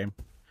of this game,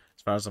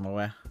 as far as I'm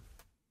aware.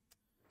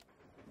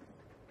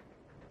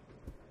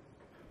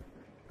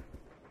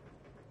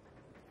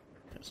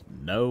 Because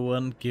no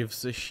one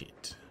gives a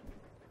shit.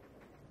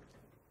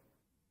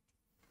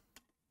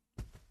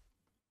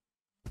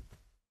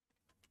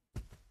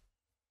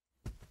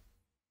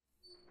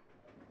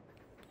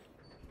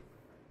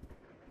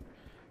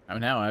 I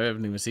mean, now I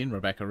haven't even seen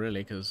Rebecca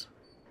really, because.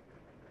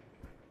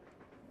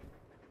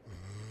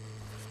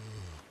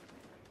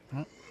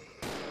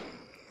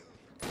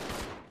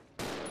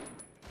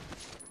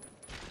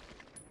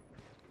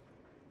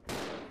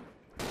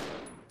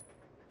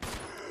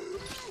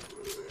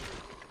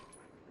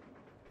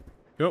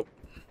 Go.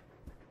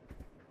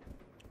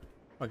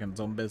 Fucking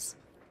zombies.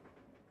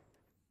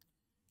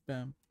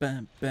 Bam,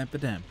 bam, bam, ba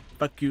dam.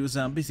 Fuck you,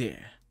 zombies, yeah.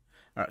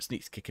 Alright,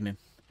 Sneak's kicking in.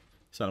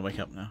 Starting to wake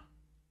up now.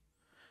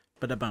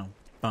 Bada bum,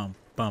 bum,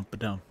 bum, ba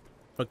dum.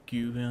 Fuck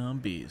you,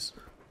 zombies.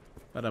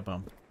 Bada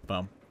bum,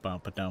 bum,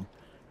 bum, ba dum.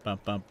 Bum,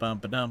 bum, bum,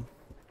 ba dum.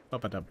 Ba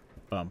ba dum,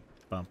 bum,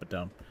 bum, ba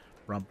dum.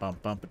 Rum, bum,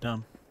 bum, ba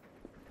dum.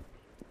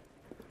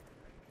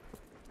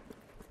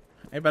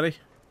 Hey, buddy.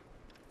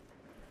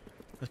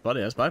 This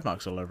body has bite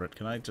marks all over it.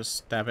 Can I just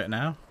stab it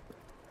now?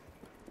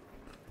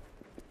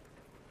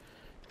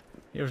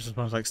 You ever just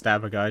want to like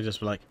stab a guy just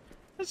for like,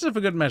 this is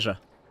for good measure.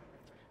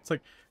 It's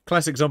like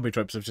classic zombie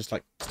tropes of just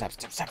like stab,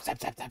 stab, stab, stab,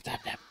 stab, stab, stab,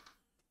 stab.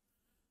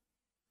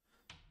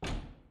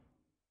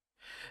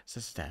 So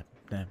stab,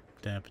 stab,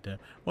 stab, stab.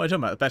 What are you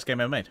talking about? The best game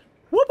ever made.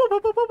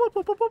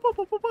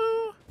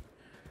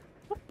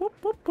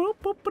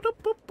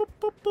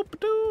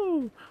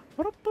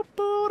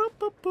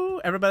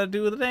 Everybody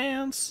do the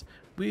dance.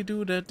 We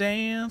do the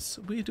dance.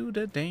 We do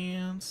the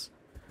dance.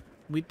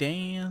 We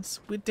dance.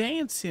 We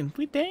dancing.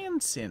 We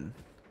dancing.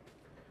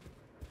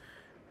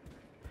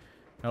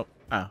 Oh,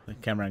 the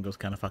camera angles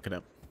kind of fuck it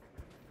up.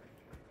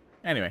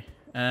 Anyway,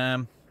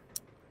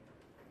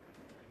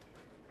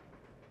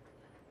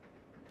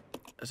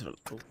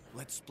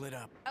 Let's split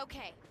up.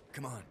 Okay.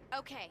 Come on.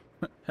 Okay.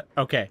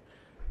 Okay.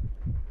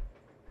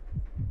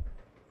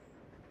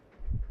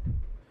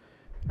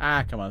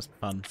 Come on, it's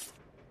fun. If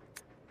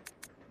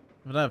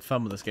I don't have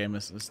fun with this game,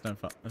 it's no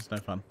fun. It's no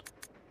fun.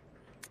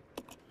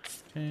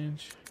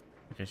 Change.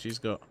 Okay, she's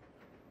got.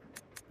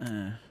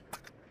 Oh,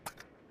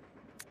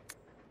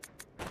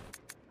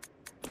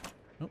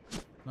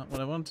 not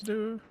what I want to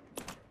do.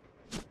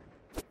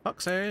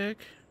 Fuck's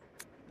sake.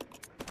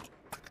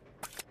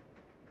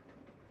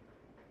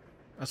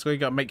 That's where you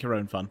gotta make your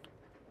own fun.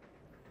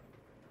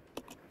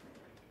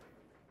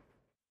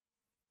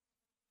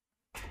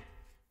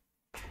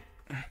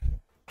 You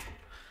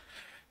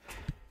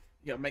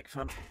gotta make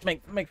fun.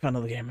 Make fun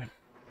of the game. If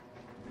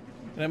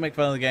you don't make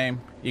fun of the game,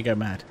 you go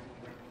mad.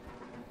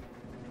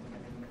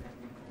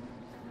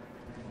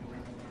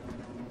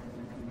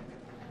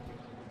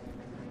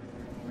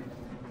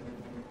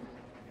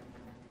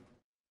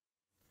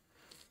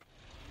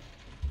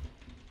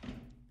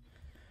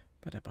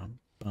 Ba-da-bum,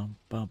 bum,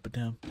 bum,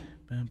 ba-dum,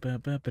 bum, bum,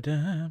 bum,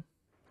 ba-dum.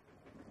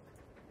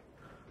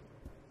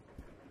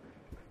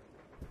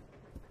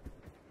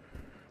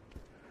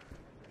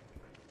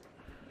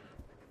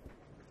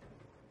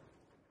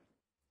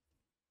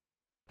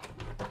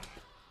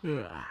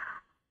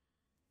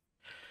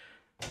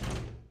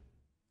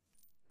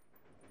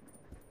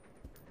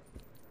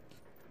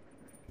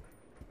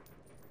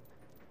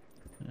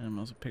 I might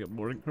also pick up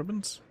more ink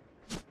ribbons,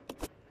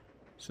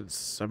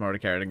 since I'm already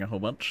carrying a whole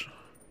bunch.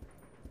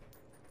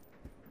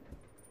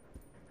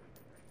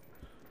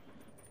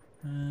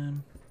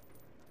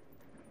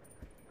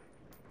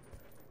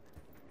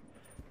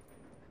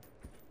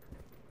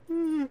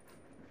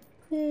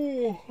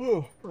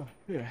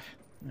 Yeah.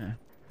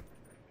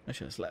 I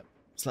should have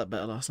slept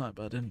better last night,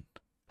 but I didn't.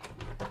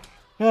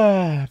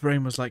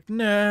 Brain was like,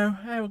 no,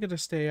 we're gonna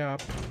stay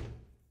up.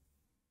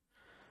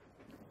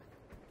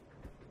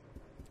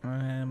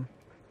 I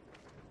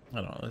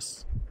don't know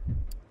this.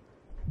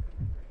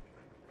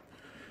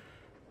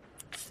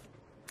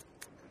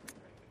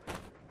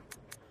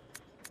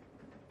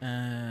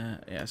 Yeah,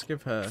 let's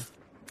give her.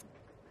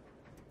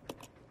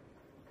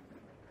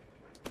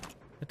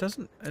 It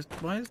doesn't.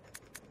 Why is?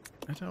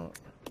 I don't.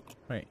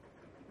 Wait.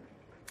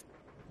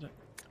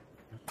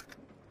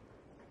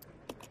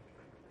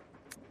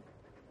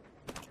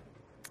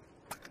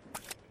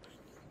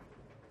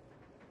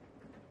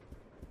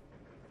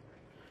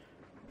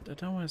 I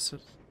don't want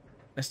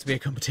it to be a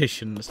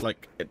competition. It's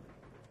like,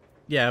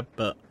 yeah,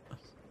 but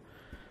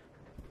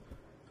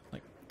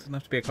like, it doesn't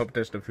have to be a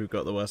competition of who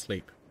got the worst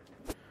sleep.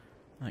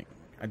 Like,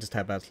 I just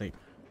had bad sleep.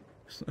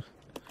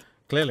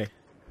 Clearly.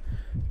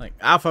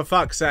 Like, for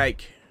fuck's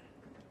sake.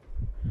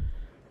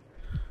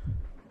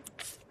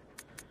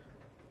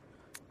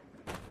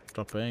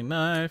 Dropping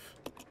knife.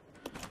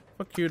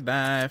 Fuck you,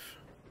 knife.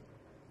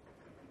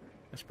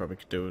 This probably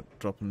could do with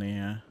dropping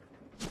the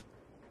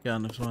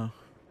gun as well.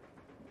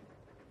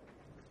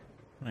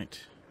 Right.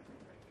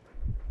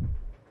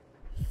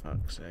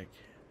 Fuck's sake.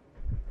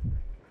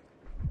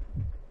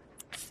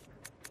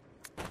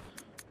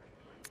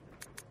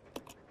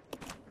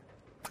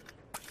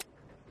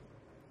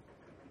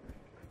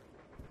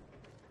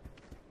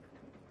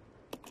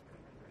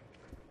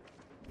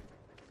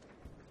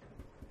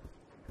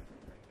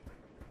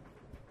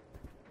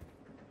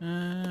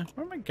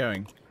 Where am I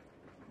going?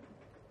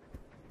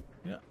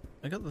 Yeah,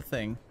 I got the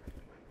thing.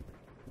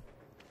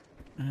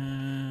 What's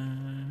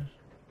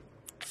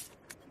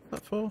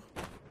that for?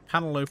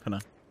 Panel opener.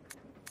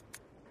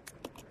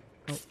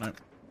 Oh, no.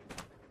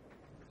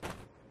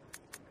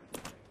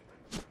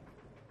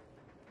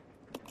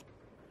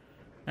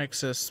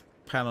 Access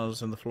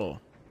panels in the floor.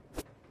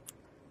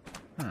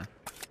 Huh.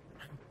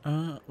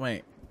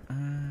 Wait.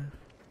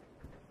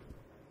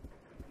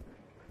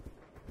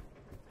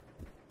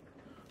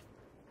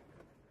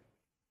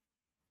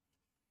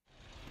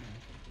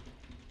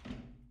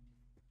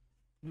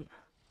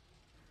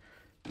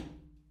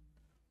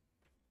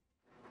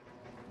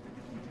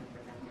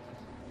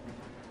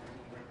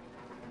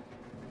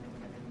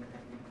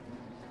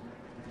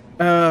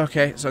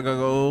 Okay, so I gotta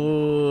go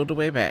all the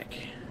way back.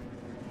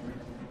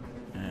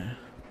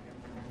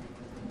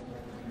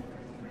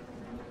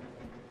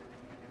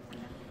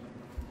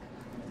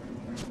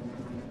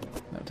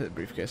 I'll take the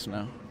briefcase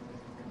now.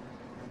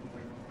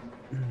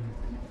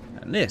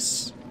 And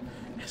this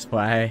is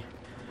why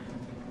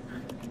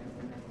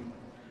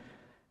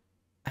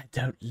I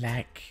don't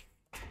like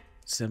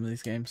some of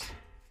these games.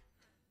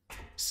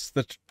 It's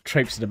the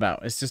traipsing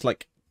about. It's just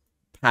like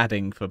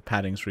padding for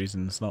padding's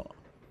reasons, not...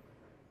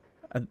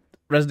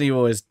 Resident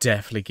Evil is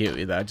definitely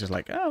guilty that. Just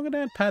like, oh, I'm gonna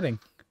add padding.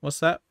 What's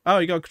that? Oh,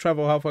 you gotta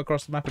travel halfway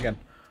across the map again.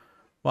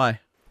 Why?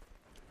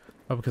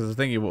 Oh, because the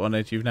thing you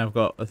wanted, you've now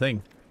got a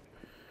thing.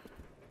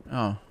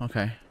 Oh,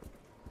 okay.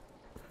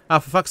 Ah,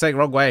 for fuck's sake,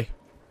 wrong way.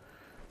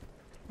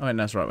 Oh, wait,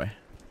 no, that's the right way.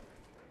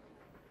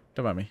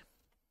 Don't mind me.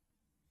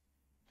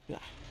 Yeah.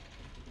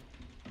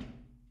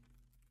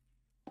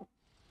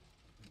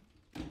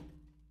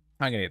 I'm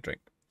gonna need a drink.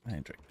 I need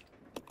a drink.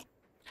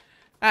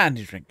 I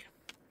need a drink.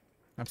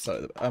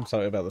 I'm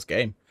sorry about this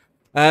game.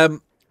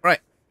 Right.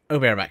 We'll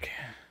be right back.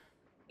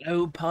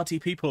 Hello, party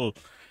people.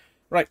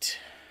 Right.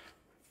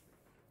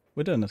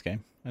 We're doing this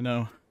game. I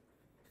know.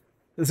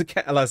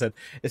 Like I said,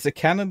 it's a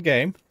canon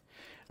game.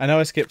 I know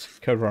I skipped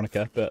Code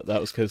Veronica, but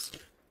that was because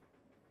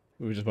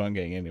we just weren't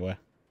getting anywhere.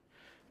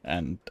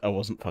 And I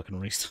wasn't fucking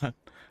restarting.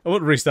 I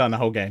wouldn't restart the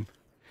whole game.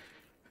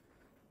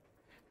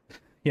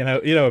 You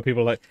know where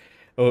people like,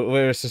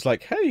 where it's just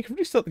like, hey, you can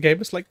restart the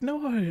game. It's like,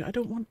 no, I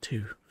don't want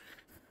to.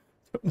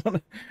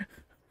 I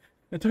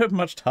don't have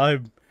much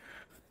time.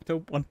 I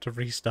don't want to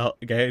restart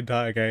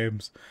entire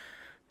games.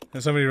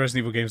 There's so many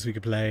Resident Evil games we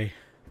could play.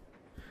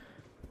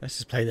 Let's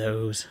just play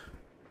those.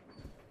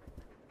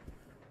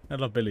 I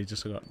love Billy,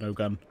 just got no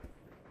gun.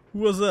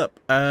 What's up?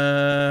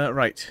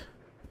 Right.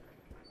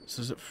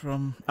 So is it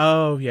from...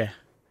 Oh, yeah.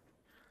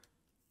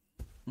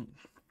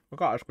 I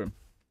got ice cream.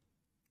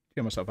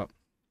 Get myself up.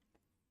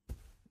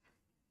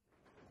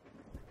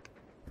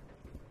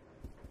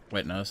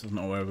 Wait, no, this is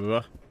not where we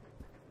were.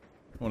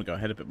 I want to go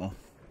ahead a bit more.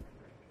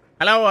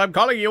 Hello, I'm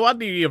calling you on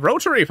the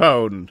rotary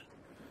phone.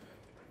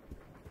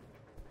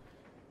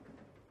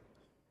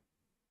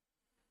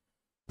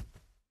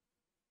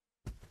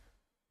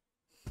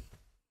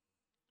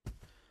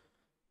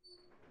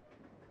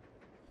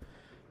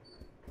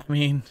 I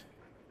mean,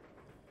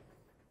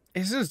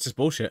 this is just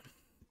bullshit.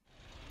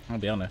 I'll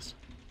be honest.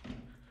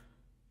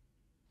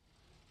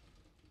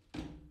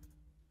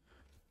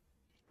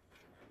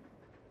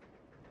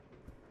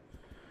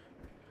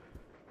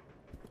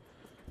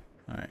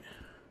 Alright.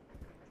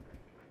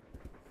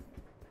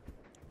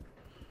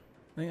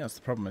 I think that's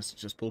the problem, it's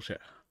just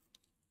bullshit.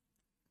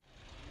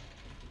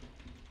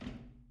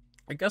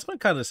 I guess what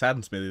kind of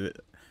saddens me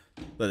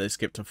that they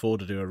skipped to 4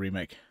 to do a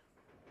remake.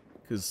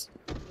 Because,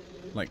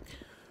 like...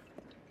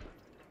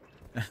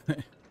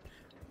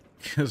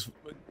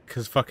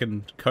 Because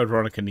fucking Code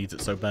Veronica needs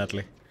it so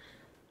badly.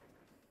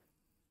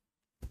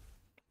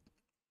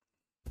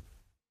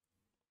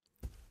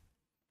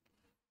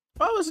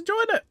 Oh, I was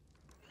enjoying it!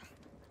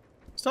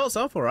 Starts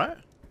off alright.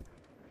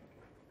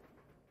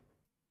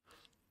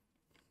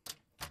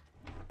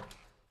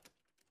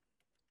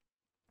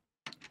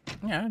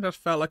 Yeah, it just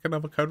felt like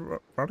another Code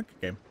Veronica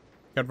game.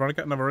 Code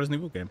Veronica, another Resident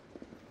Evil game.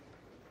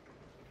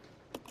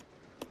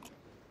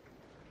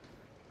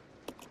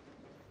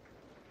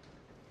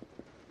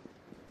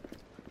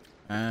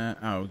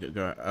 Oh, we gotta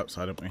go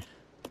outside, don't we?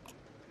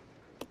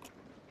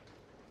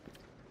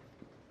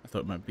 I thought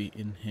it might be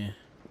in here.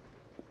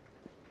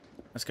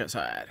 Let's go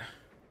outside.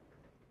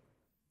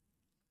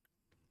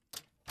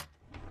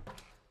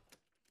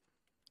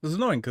 It's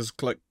annoying because,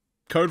 like,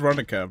 Code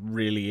Veronica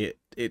really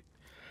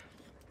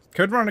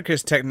Code Veronica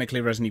is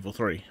technically Resident Evil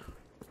 3.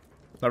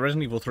 Like,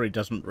 Resident Evil 3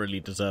 doesn't really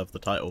deserve the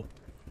title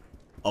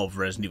of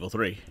Resident Evil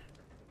 3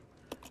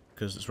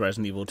 because it's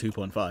Resident Evil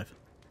 2.5.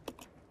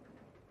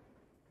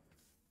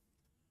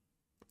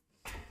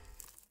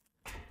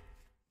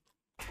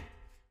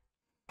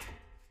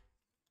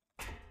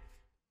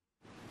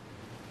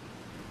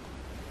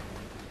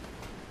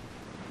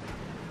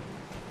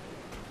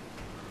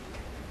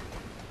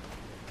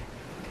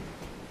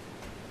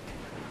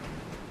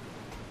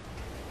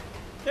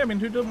 Yeah, I mean,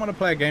 who doesn't want to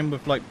play a game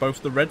with, like,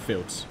 both the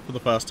Redfields for the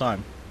first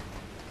time?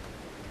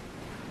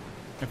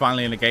 And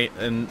finally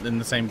in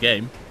the same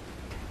game.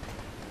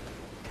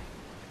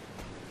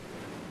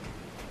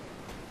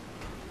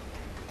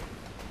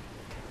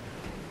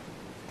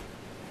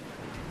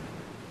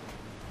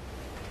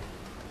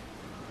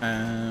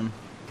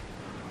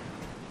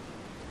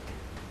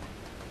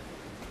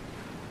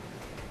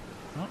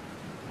 Oh.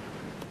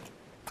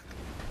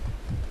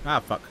 Ah,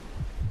 fuck.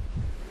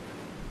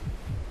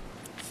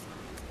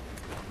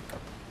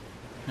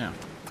 Yeah.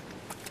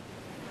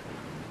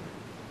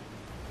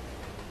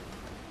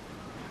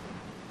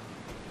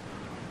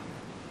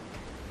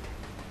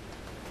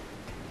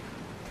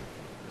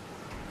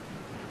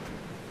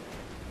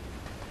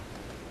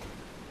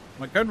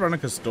 Like, Code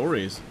Veronica's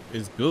story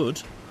is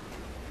good.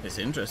 It's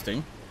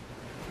interesting.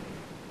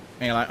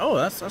 And you're like, oh,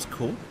 that's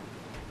cool.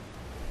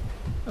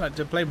 I'd like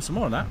to play some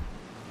more of that.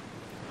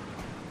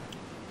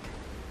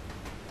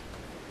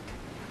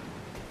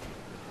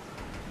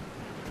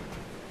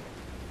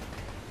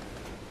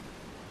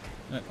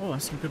 Like, oh,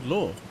 that's some good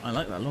lore. I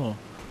like that lore.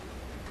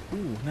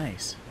 Ooh,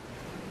 nice.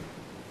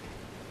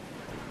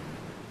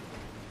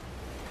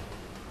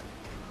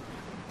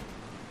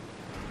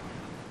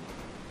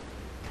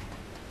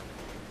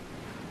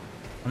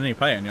 And then you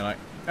play it and you're like,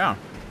 oh.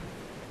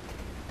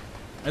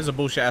 There's a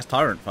bullshit ass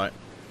tyrant fight.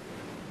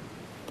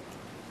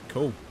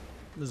 Cool.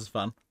 This is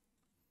fun.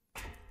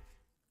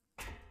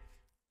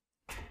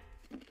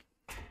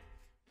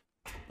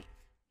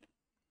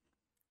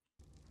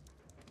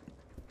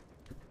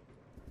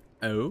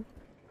 Oh.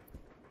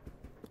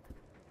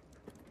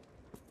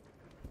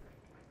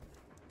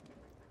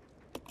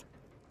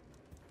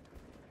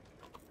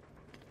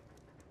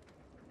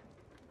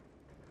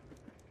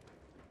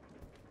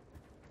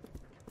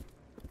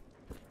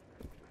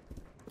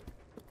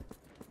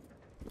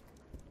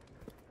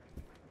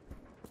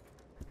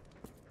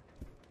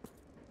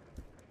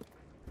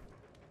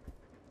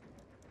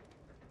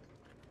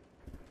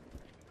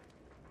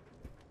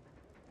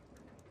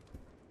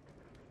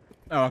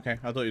 Oh, okay.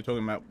 I thought you were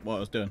talking about what I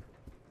was doing.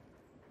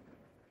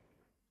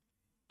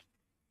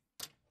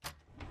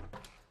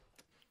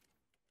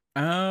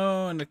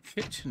 Oh, and a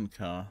kitchen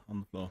car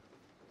on the floor.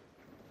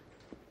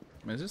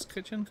 Is this a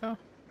kitchen car?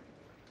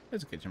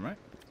 There's a kitchen, right?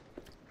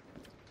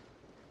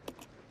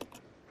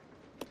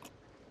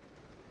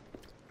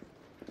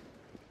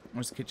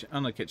 Where's the kitchen? Oh,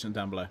 no, the kitchen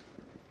down below.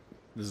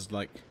 This is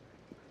like...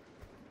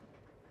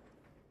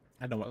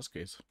 I don't know what this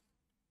is.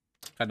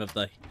 Kind of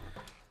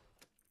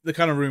the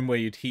kind of room where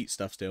you'd heat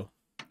stuff still.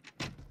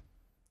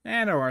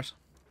 Eh, no worries.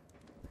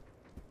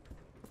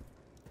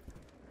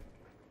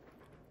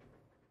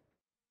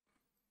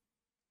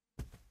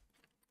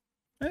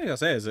 I think I'll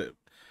say is that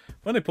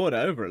when they poured it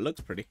over, it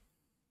looks pretty.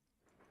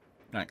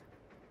 Right.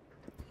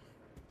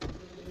 They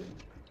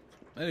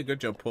did a good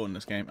job porting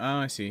this game. Oh,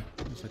 I see.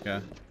 It's like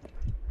a...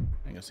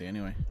 I think I see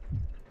anyway.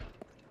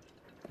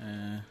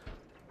 Is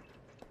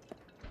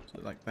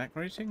it like back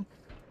rating?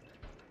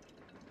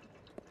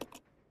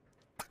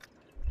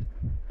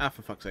 Ah,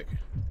 for fuck's sake.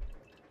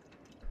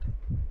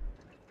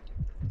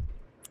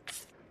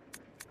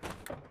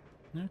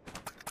 No.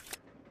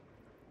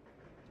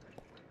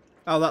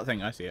 Oh, that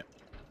thing. I see it.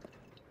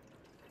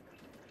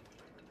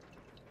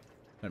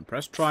 Then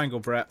press triangle,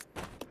 Brett.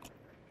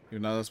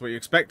 Even though that's what you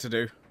expect to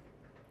do.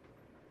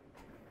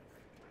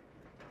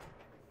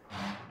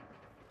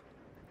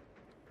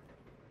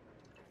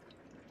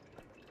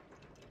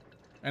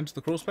 Enter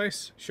the crawl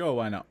space? Sure,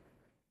 why not?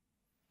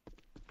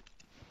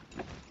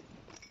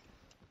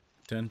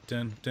 Dun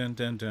dun dun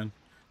dun dun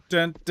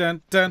dun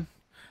dun dun.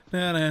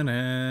 Dun, dun,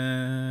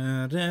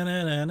 dun, dun,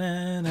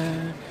 dun,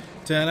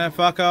 dun, dun,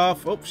 fuck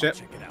off. Oh shit.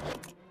 Check it out.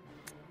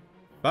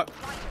 Fuck.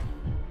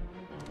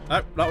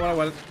 Nope, not what I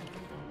wanted.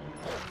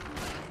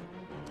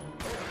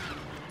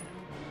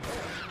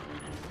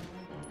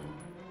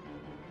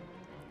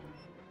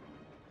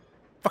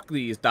 Fuck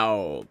these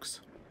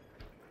dogs.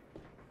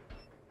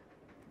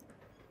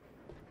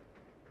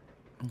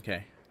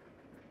 Okay.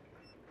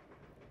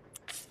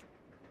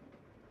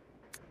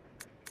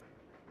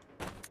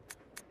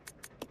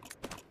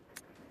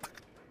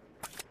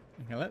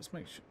 Okay, let's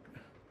make sure.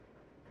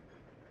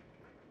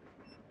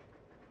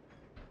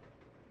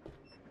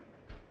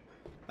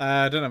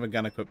 I don't have a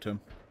gun equipped to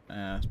him.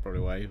 That's probably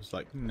why he was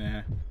like,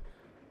 nah.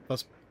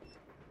 Plus,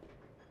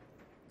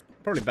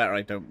 probably better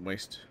I don't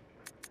waste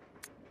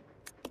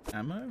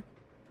ammo?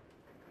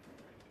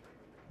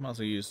 Might as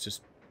well use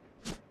just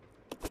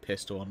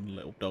pistol on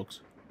little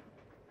dogs.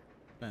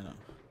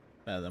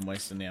 Better than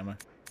wasting the ammo.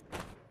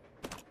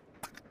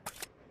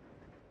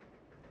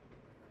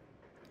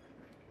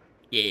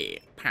 Yeah,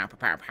 pow, pow,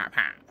 pow, pow,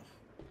 pow.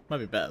 Might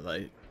be better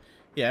though.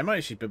 Yeah, it might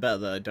actually be better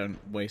that I don't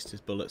waste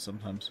his bullets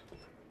sometimes.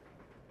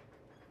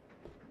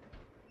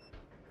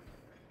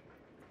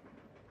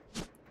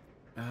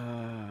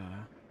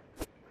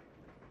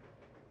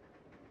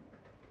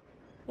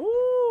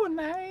 Ooh,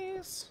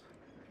 nice.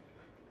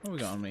 What we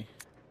got on me?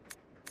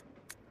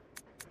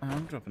 Oh,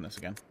 I'm dropping this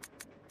again.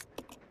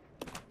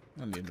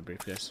 I'll leave the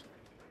briefcase.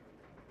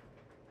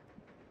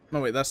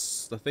 No, wait,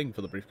 that's the thing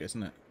for the briefcase,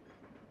 isn't it?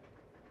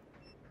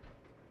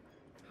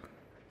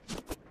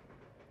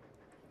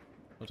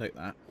 I'll take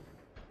that.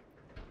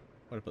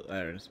 What I put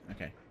there is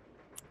okay.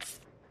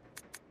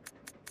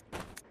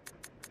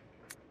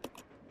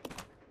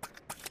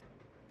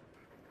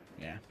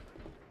 Yeah.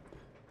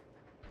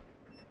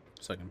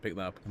 So I can pick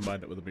that up and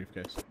combine it with the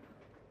briefcase.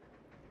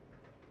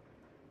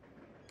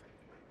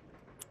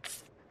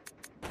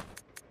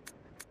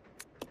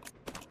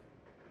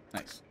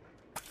 Nice.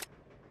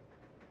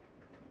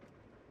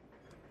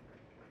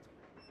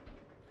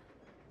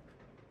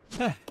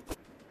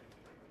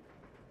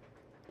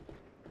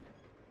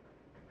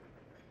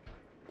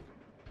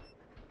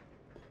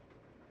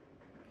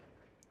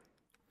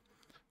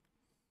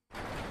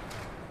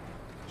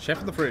 Chef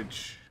of the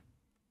fridge.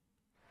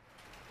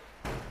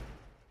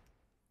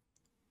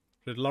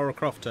 Did Lara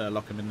Croft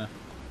lock him in there?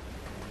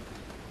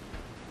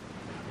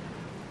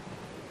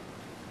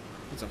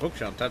 It's a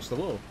hookshot attached to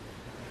the wall.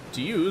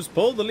 To use,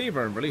 pull the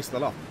lever and release the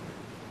lock.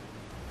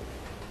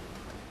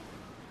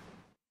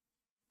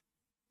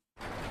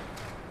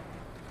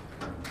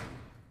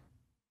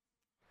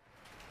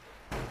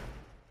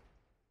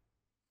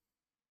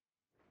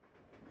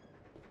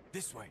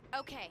 This way.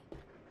 Okay.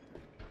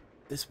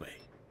 This way.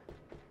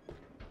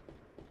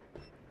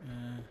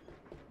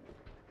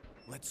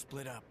 Let's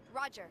split up.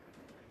 Roger.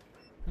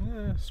 I'm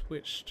gonna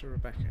switch to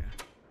Rebecca.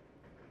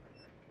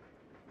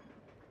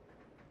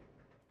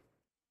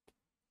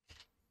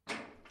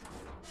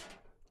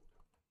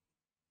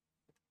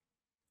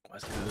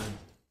 That's good.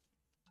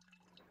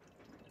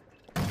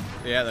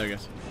 Yeah, there he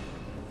goes.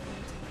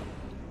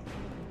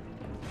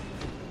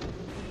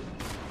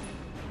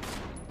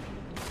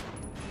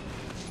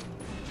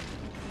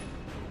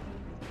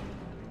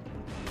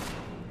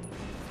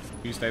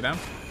 You stay down?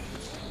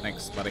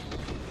 Thanks, buddy.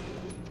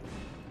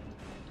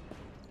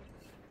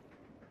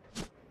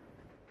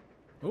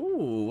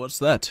 Ooh, what's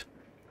that?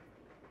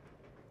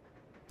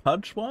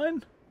 Pudge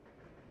wine?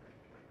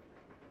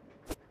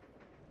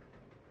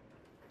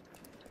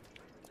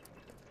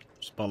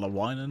 Just a bottle of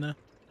wine in there?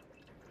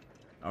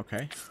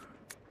 Okay.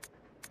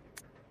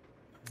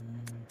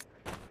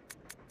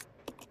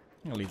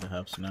 I'll leave the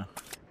herbs for now.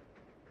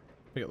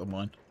 Pick up the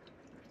wine.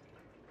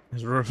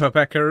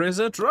 Rebecca is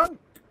a drunk!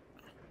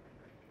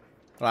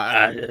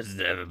 I just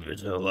have a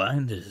bit of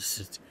wine,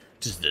 just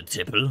a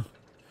tipple.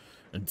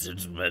 I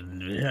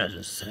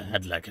just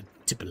had like a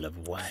tipple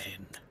of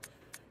wine.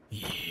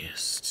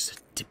 Yes, just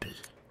a tipple.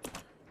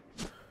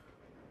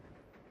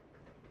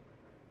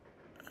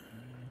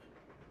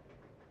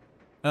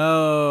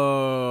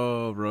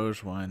 Oh,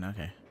 rose wine,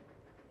 okay.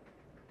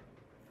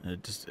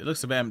 It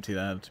looks a bit empty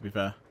there, to be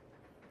fair.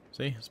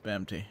 See? It's a bit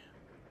empty.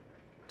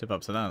 Tip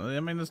upside down. I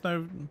mean, there's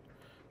no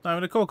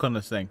even a cork on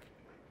this thing.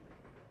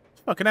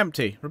 It's fucking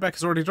empty.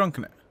 Rebecca's already drunk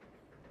in it.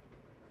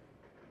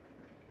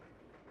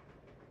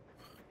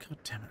 God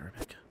damn it,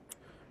 Rebecca.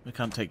 We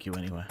can't take you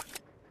anywhere.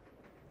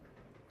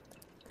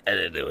 I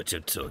don't know what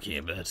you're talking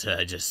about.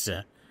 I just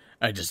had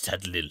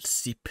a little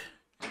sip.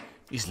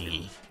 Just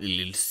a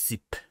little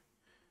sip.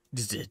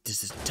 Just a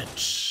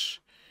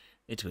touch.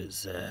 It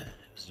was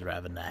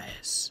rather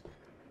nice.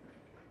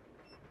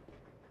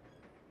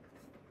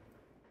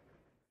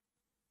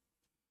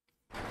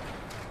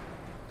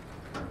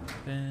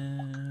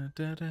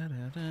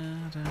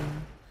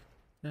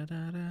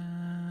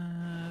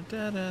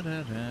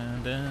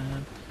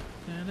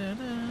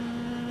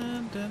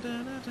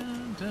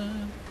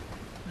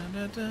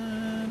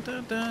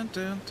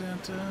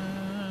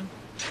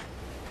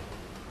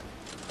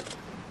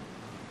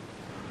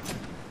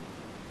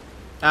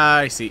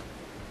 I see.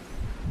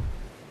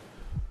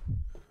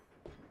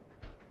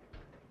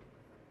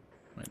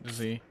 Wait, does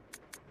he?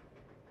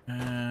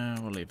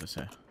 We'll leave this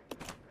here.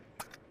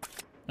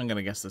 I'm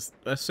gonna guess this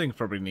thing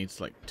probably needs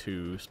like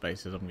 2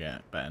 spaces. I'm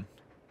gonna bet.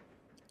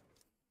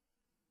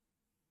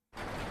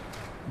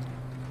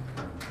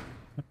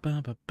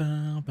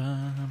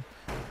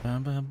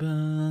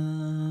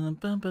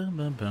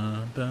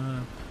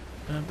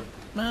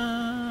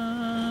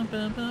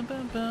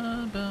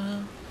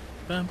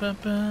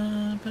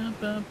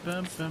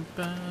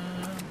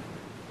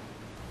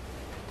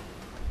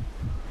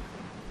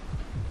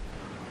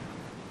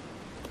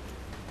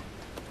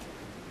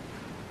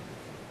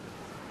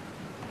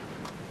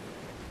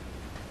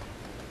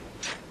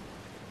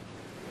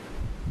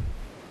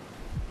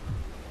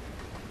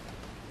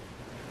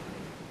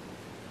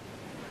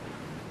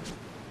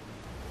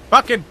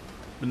 Fucking...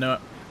 No.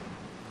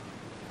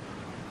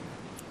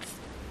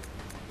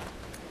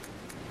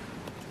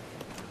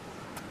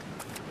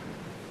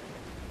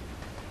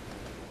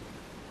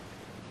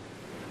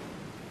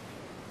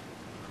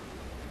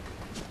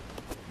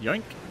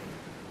 Yoink.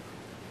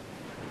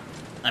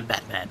 I'm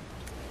Batman.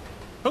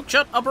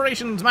 Hookshot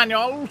Operations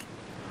Manual.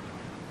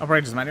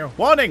 Operations Manual.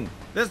 Warning!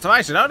 This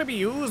device should only be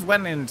used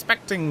when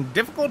inspecting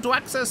difficult to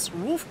access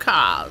roof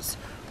cars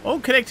or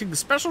connecting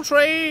special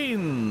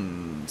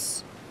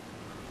trains.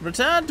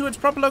 Return to its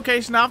proper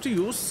location after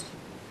use.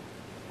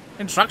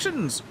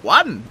 Instructions.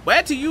 1.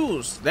 Where to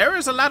use. There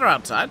is a ladder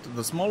outside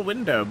the small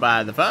window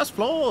by the first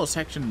floor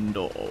section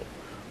door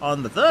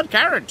on the third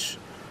carriage.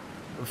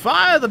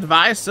 Fire the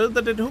device so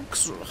that it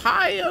hooks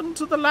high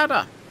onto the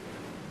ladder.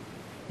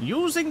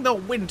 Using the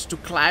winch to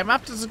climb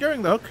after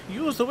securing the hook,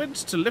 use the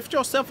winch to lift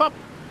yourself up.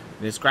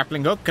 This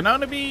grappling hook can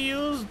only be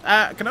used,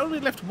 can only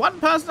lift one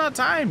person at a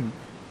time.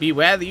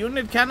 Beware, the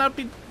unit can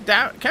be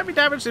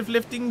damaged if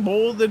lifting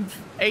more than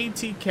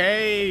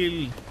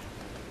 80k.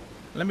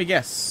 Let me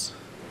guess.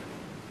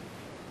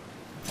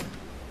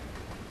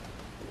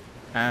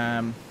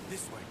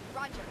 This way.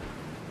 Roger.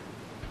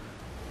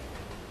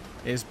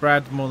 Is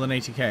Brad more than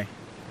 80k?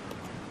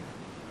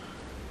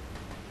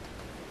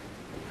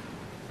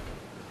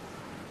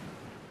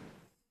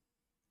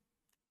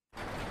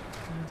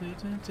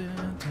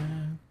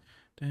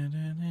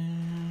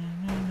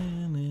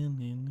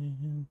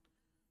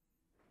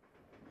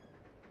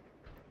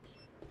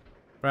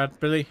 Brad,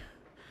 Billy,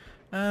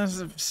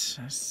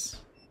 it's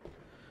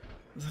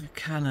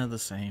kind of the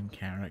same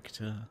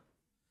character.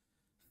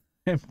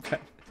 They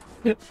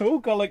all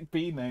got like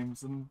B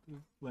names, and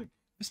like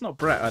it's not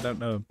Brett. I don't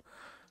know him.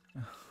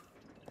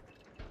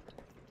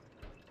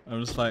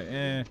 I'm just like,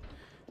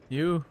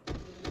 you,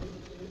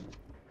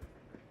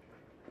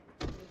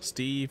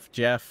 Steve,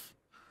 Jeff,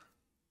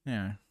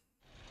 yeah.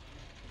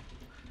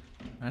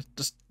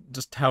 That's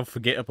just how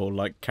forgettable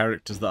like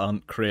characters that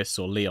aren't Chris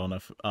or Leon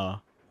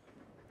are.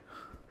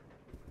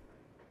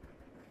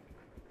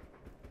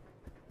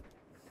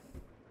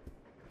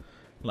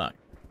 Like,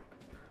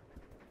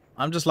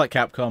 I'm just like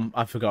Capcom.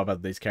 I forgot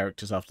about these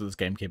characters after this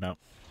game came out.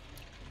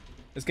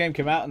 This game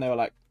came out and they were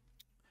like,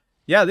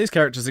 yeah, these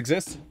characters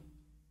exist.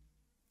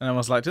 And I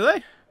was like, do they?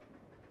 And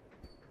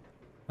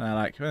they're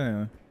like,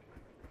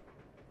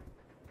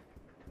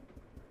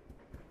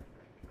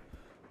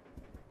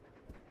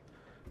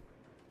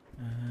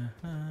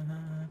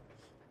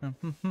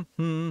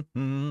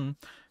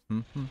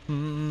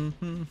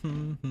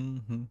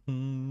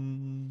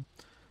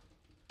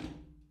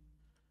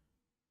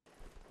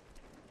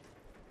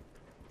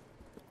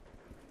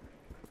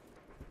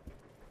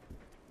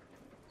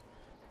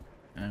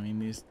 I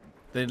mean,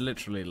 they're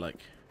literally like...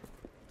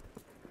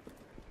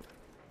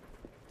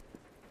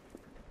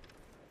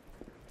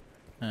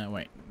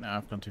 wait, no,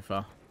 I've gone too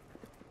far.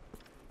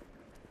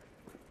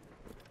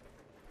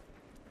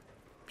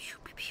 Pew,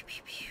 pew, pew,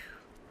 pew, pew.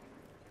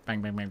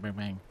 Bang, bang, bang, bang,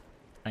 bang.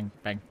 Bang,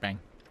 bang, bang.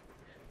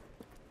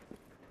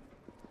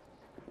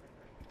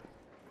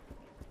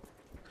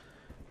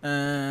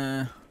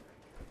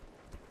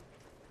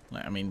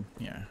 Like, I mean,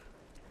 yeah.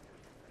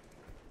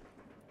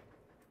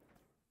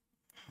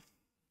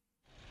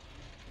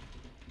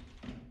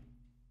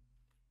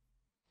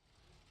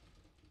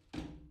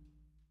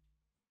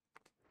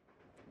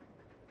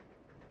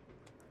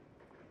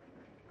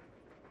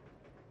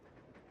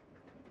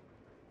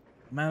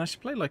 Man, I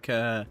should play like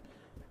a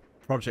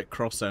Project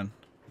Cross Zone.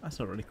 That's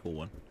a really cool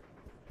one.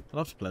 I'd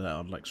love to play that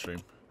on like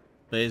stream.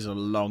 But it is a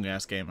long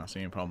ass game, that's the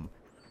only problem.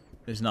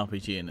 It's an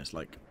RPG and it's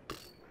like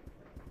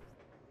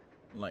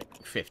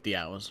 50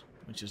 hours,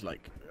 which is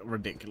like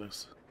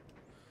ridiculous.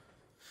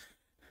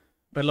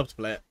 But I'd love to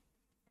play it.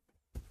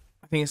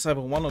 I think it's either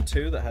 1 or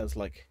 2 that has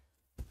like...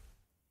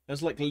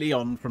 There's like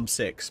Leon from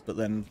 6, but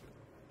then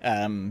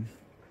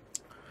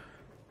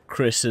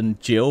Chris and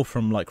Jill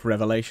from like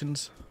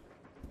Revelations.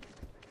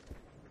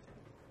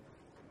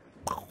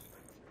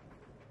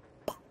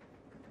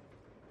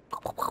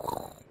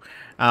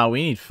 Ah,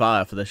 we need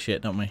fire for this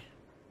shit, don't we?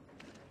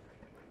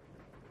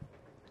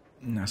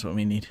 That's what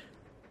we need.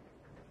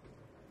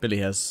 Billy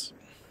has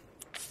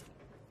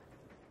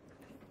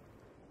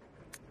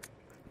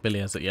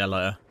it, yeah,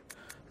 lighter.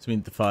 So we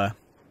need the fire.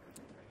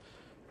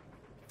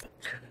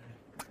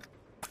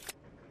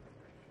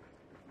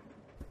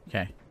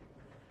 Okay.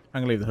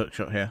 I'm gonna leave the hook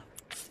shot here.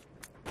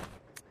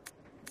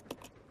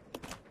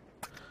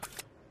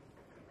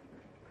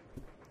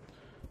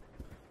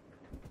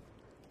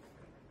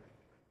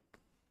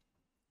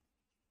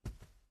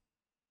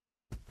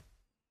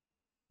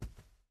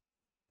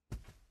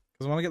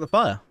 Because I want to get the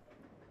fire.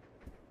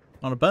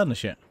 I want to burn the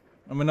shit.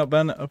 I mean, not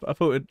burn it. I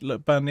thought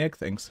it'd burn the egg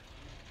things.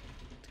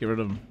 To get rid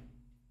of them.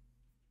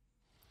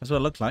 That's what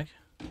it looks like.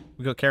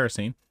 We got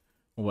kerosene.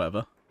 Or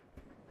whatever.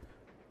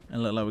 And it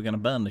look like we're going to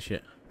burn the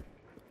shit.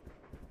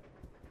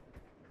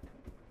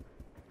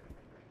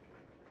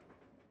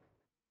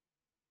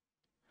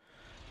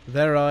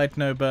 There I'd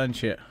no burn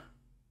shit.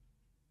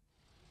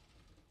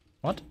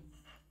 What?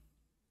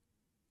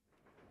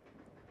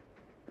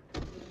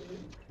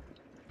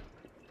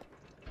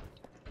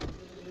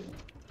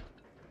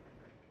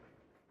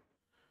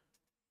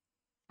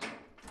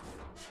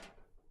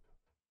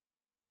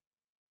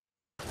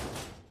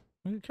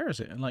 carries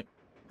it? And like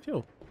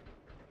fuel.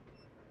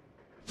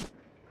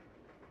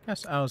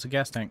 Gas. Oh, it's a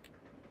gas tank.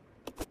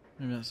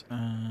 Maybe that's.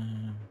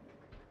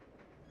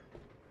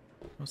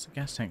 What's the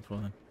gas tank for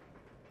then?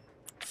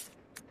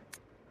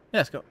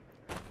 Yeah, it's got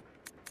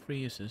 3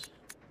 uses.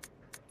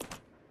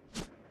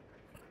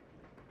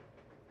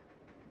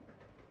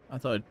 I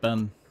thought it'd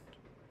burn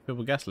filled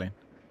with gasoline.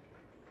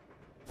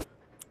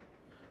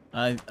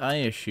 I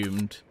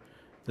assumed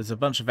there's a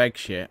bunch of egg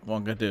shit. What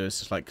I'm gonna do is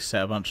just like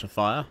set a bunch of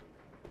fire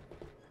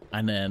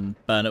and then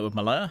burn it with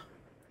my lighter.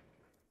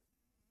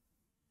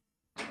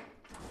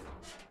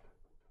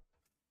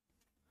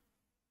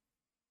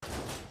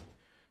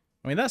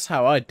 I mean, that's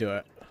how I'd do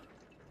it.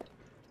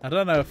 I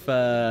don't know if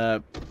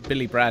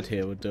Billy Brad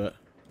here would do it.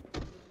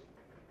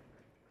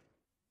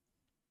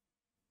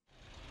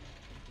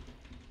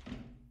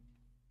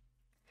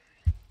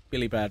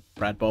 Billy Brad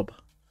Bob.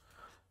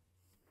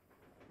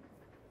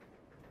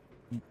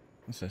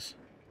 What's this?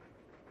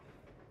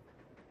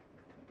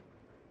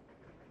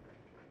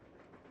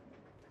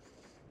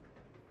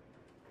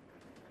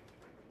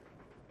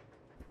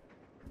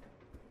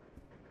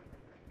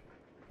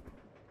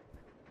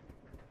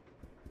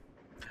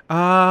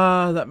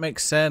 Ah, that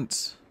makes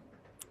sense.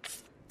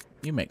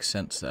 You make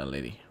sense there,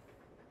 lady.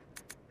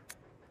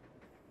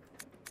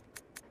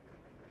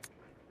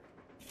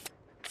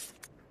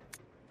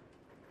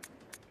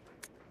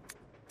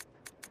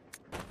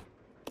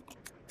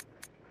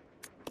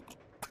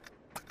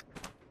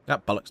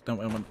 That bollocks, don't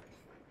we want...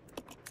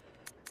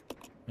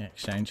 Yeah,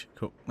 exchange.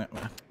 Cool.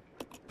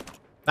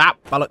 Ah,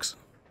 bollocks.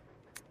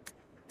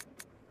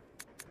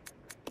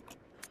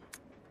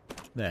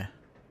 There.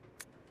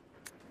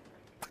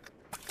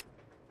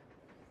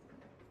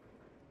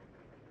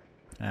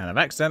 And I've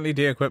accidentally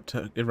de-equipped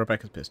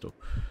Rebecca's pistol.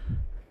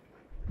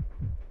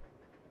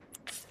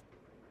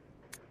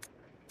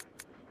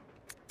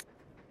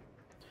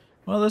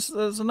 Well,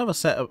 there's another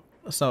set of...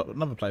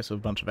 another place with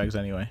a bunch of eggs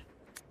anyway.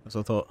 That's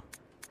what I thought.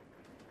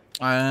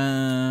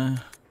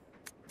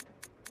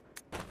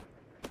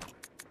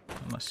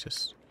 Let's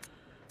just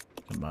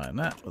combine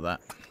that with that.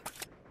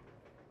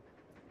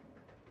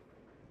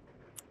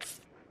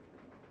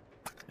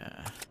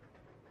 Yeah.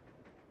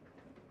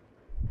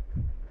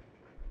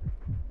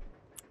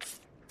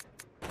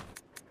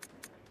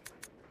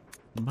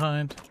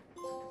 Combined.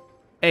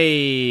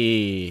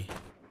 Hey,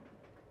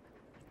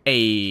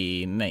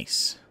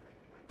 nice.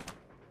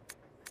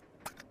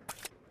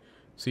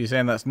 So you're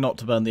saying that's not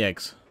to burn the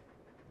eggs?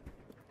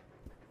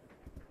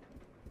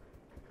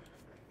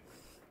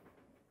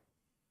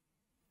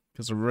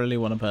 Because I really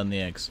want to burn the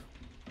eggs.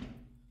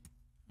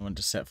 I want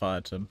to set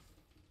fire to them.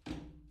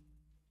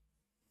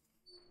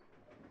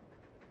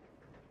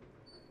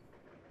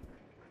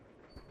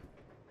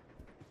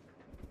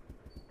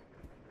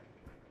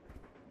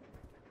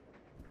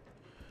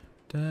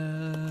 Da,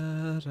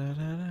 da,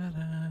 da,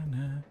 da,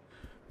 da.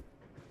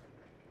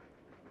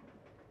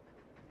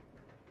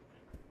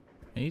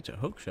 I need a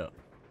hook shot.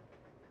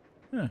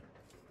 Huh.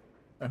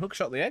 I hook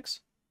shot the eggs?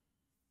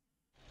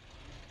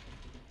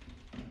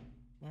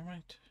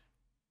 Alright.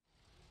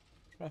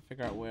 Try to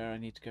figure out where I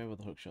need to go with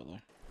the hook shot though.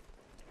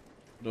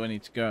 Do I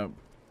need to go?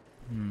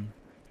 Where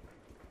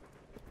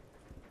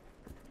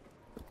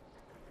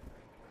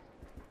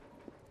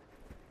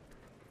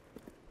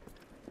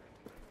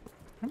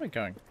am I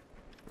going?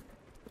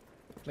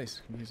 Place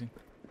is confusing.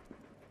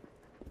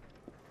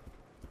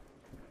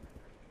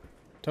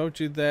 Told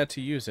you there to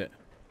use it.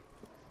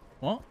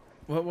 What?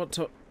 What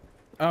to...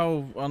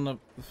 Oh, on the...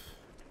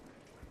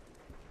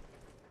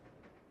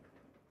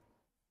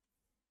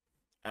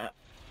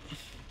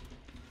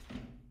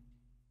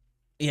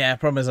 Yeah,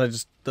 problem is I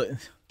just...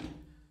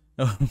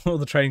 all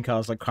the train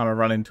cars like kind of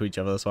run into each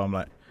other, so I'm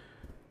like...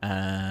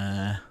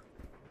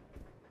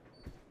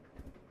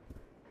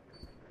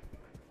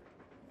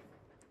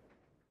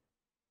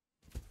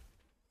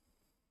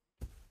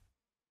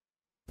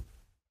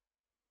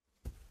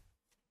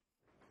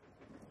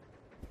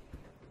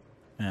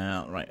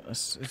 right,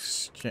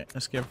 let's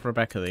give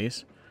Rebecca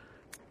these.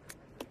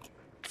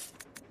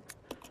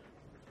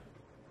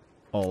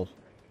 All.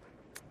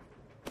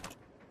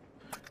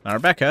 Now,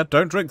 Rebecca,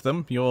 don't drink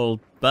them. You'll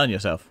burn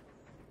yourself.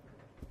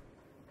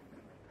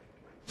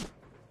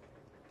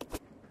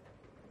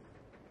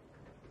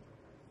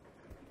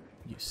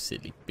 You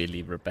silly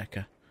Billy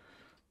Rebecca.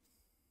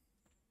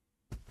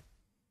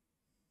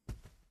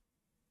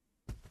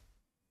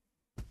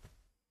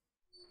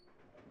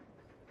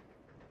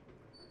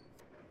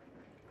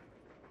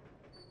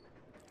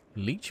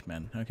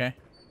 Leechman, okay.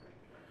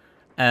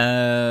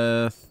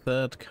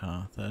 Third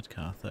car.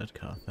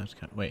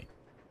 Wait.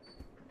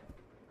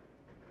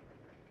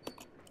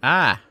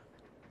 Ah!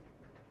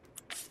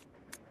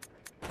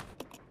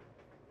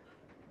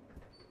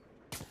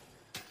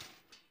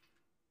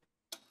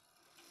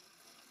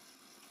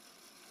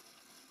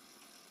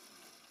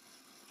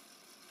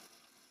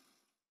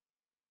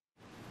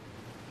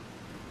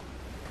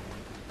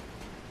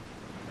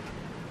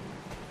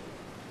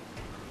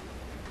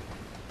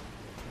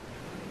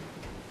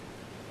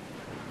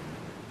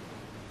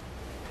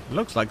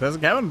 Looks like there's a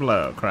cabin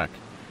below. Crack.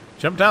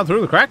 Jump down through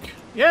the crack?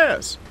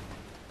 Yes.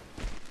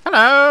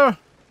 Hello.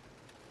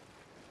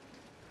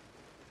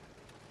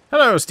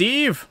 Hello,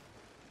 Steve.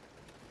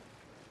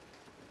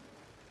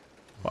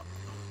 What?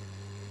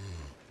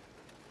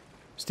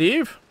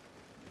 Steve?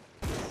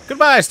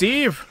 Goodbye,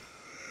 Steve.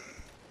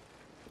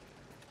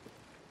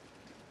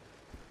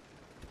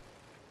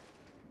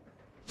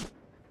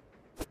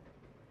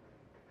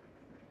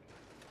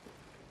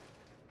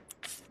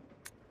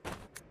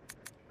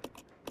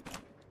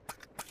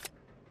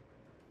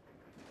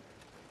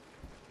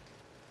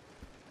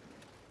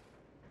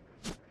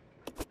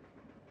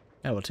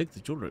 Yeah, we'll take the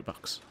jewelry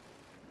box.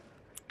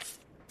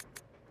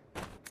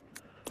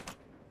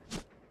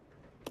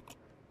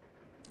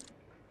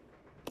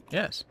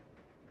 Yes.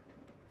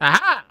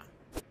 Aha!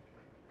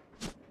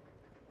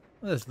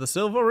 There's the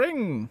silver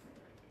ring.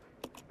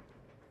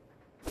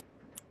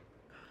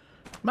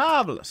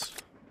 Marvelous.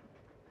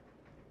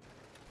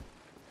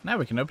 Now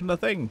we can open the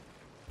thing.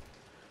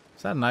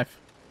 Is that a knife?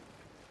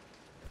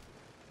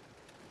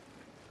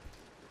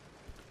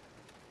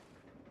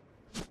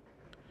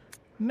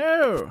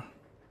 No.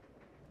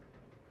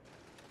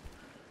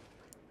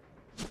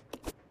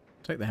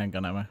 Take the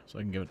handgun ammo so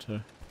I can give it to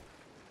her.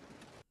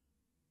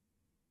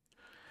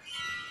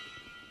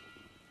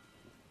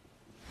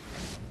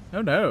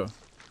 Oh no.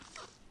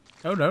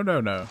 Oh no,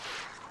 no, no.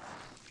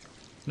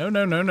 No,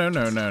 no, no, no,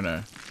 no, no,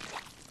 no.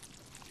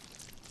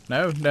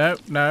 No, no,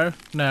 no,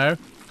 no.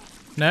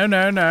 No,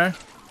 no, no.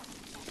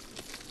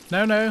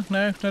 No, no,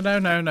 no, no, no,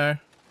 no, no.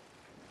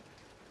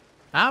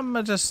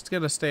 I'm just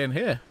gonna stay in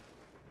here.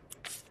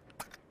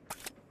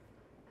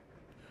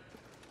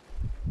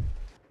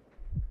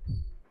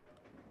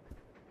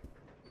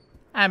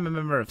 I'm a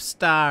member of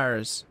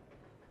STARS.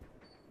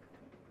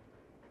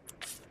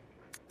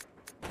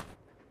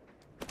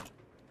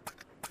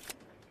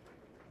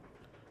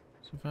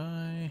 So if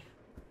I...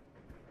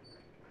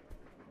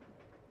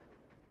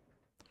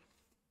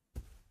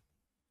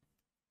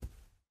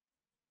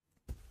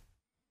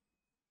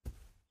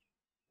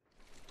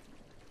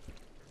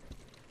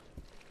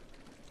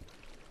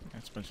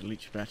 That's a bunch of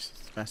leech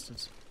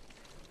bastards.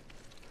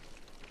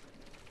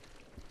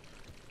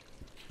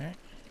 Okay.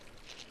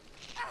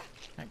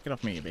 Ah, get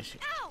off me, you bitch.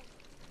 Ow!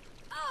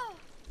 Oh!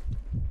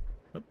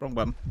 Oh, wrong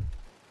button.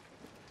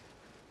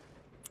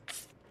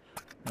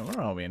 Oh, where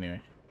are we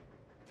anyway?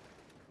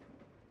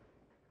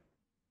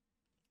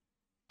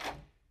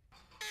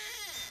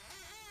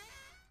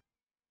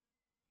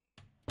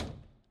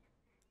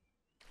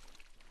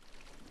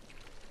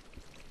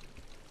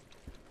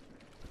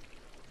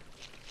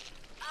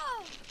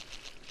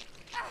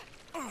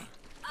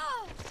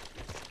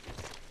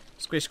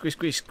 Squish, squish,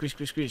 squish, squish,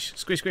 squish, squish,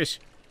 squish, squish.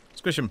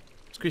 Squish him.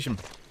 Squish him.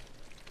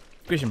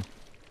 Squish him.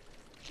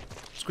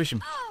 Squish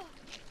him.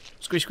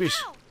 Squish,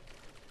 squish.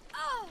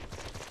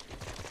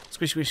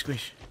 Squish, squish,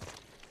 squish.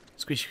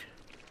 Squish.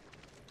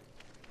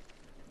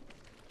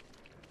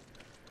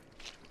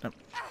 No.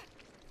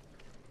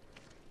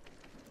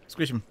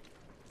 Squish him.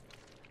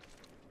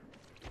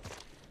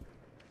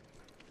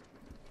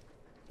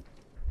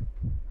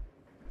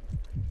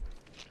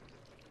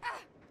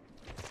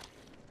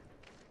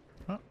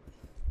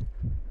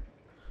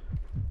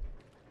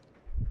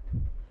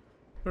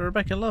 But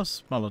Rebecca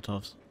loves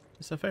Molotovs.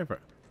 It's her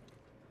favourite.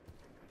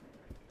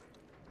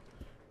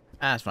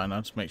 Ah, it's fine.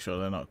 I'll just make sure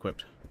they're not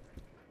equipped.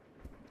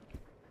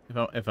 If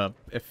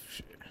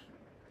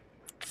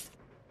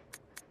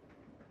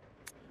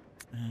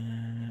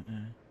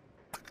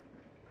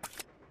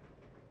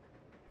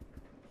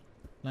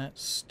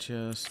let's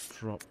just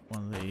drop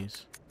one of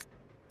these.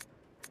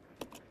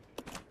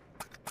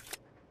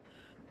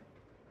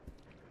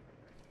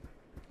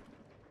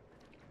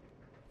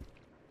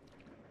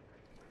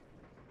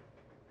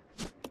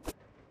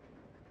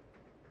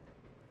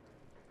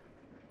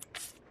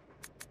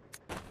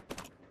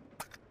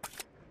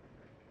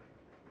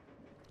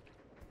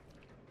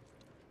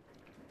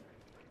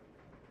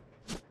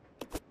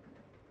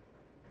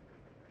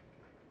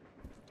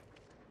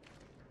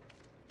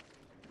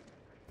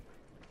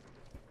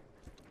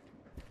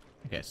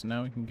 Okay, so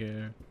now we can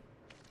go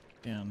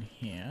down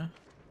here.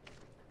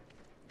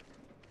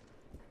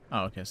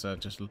 Oh, okay, so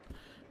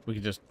we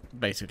can just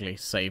basically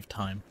save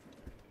time.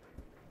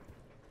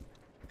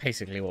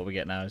 Basically what we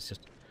get now is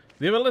just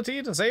the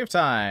ability to save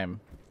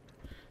time.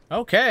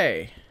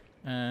 Okay.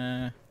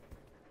 Follow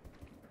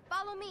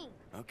me.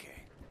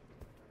 Okay.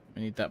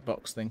 We need that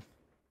box thing.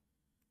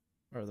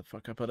 Where the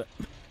fuck I put it?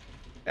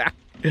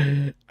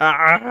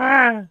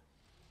 Ah!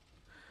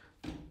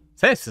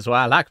 This is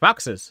why I like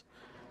boxes.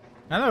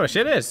 I know where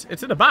shit is.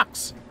 It's in a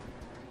box.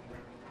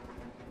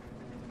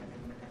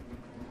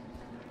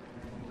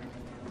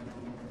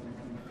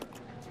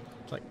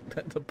 Like,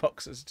 the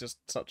box is just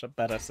such a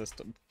better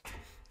system.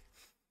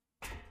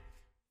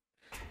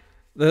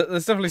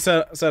 There's definitely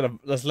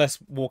there's less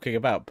walking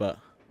about, but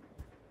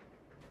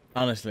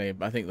honestly,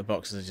 I think the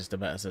box is just a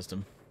better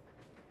system.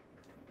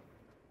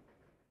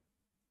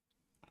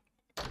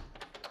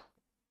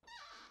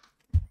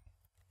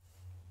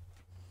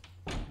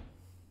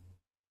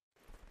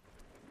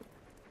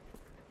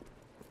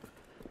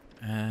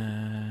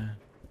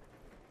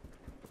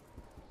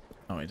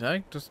 Oh, wait,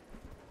 I just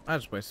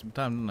wasted some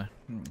time,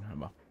 didn't I?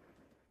 Well.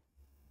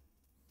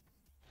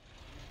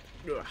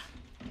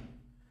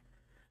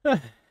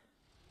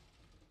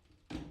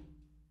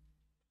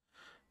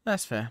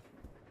 That's fair.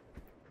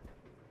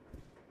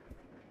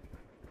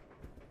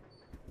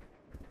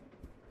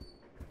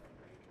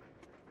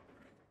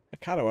 I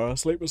kind of want to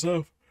sleep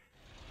myself.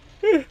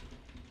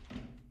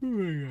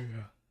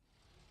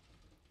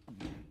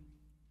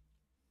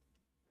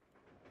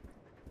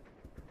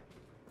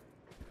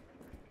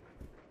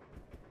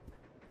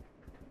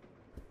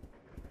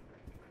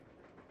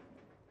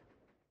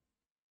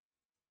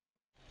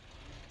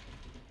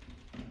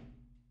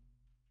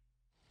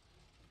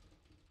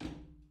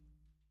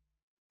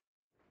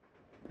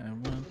 I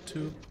want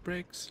to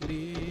break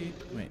sleep.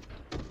 Wait.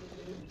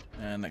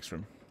 Next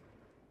room.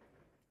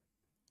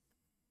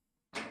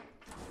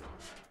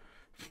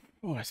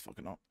 Oh, that's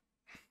fucking hot.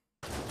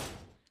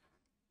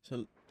 It's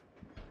a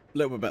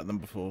little bit better than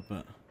before,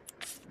 but...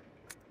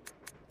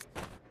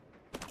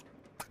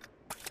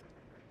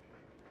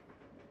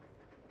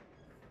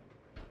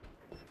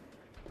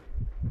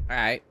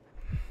 Alright.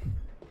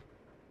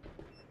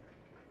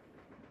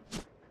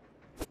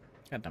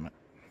 God damn it.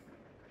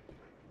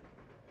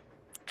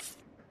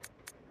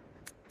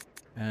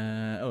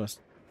 Oh, let's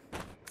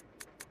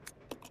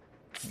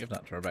give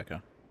that to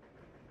Rebecca.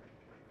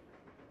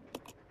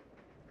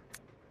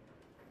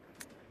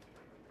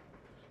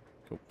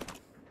 Cool.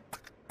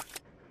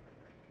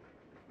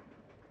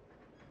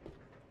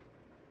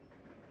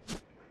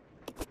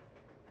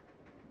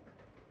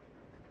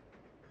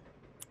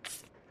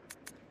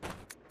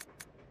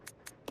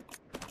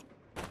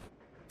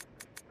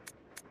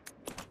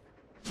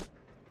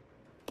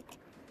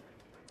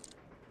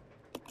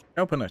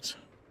 Open it.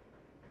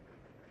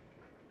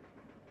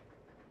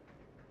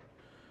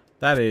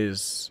 That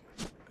is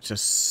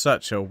just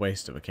such a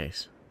waste of a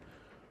case.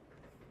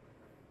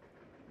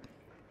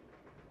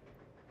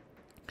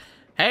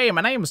 Hey,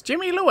 my name's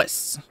Jimmy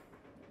Lewis.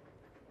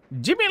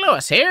 Jimmy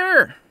Lewis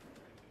here.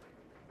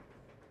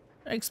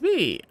 It's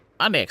me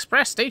on the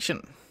express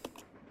station.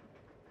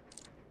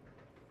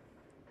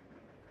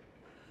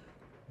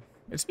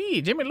 It's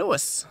me, Jimmy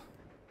Lewis.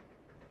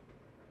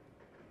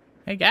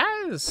 Hey,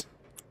 guys.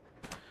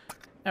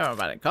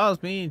 Everybody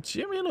calls me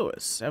Jimmy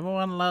Lewis.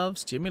 Everyone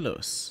loves Jimmy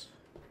Lewis.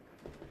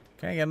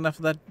 Can't get enough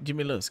of that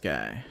Jimmy Lewis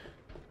guy.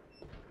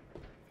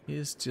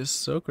 He's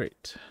just so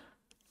great.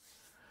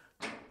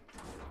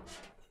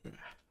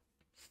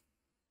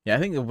 Yeah, I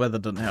think the weather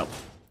doesn't help.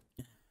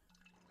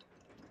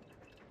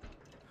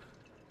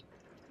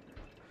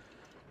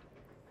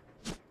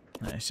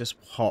 It's just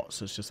hot,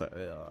 so it's just like...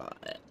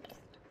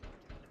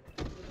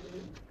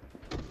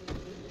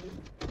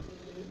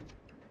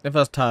 If I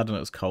was tired and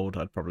it was cold,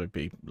 I'd probably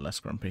be less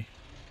grumpy.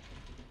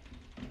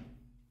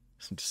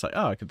 So I'm just like,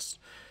 oh, I could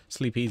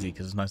sleep easy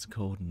because it's nice and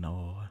cold.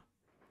 No.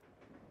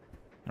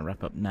 I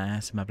wrap up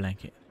nice in my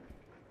blanket.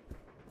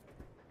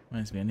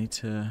 Reminds me, I need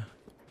to...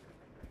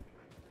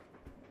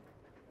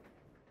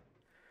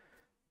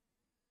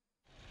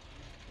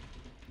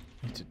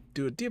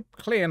 do a deep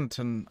clean,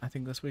 and I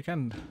think this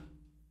weekend.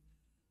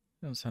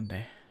 On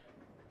Sunday.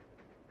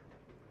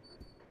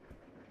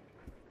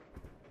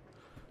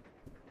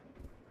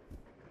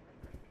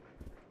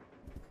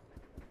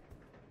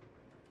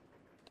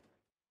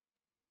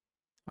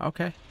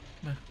 Okay.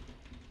 No.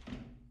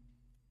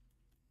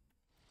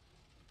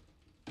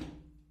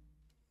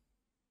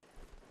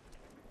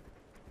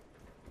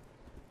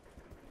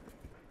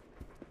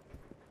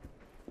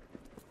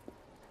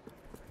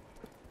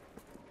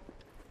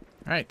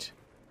 Right.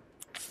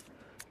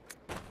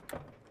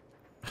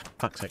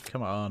 Fuck's sake,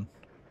 come on.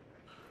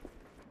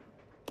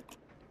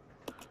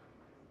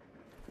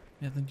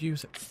 Yeah, then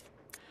use it.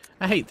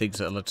 I hate things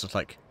that are just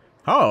like,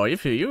 oh,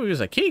 if you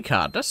use a key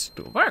card, this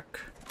will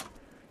work.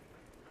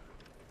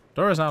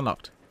 Door is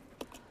unlocked.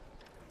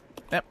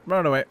 Yep,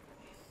 run away.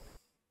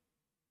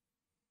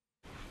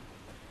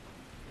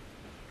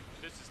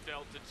 This is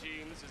Delta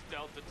Team. This is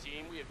Delta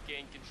Team. We have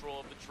gained control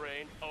of the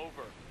train.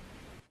 Over.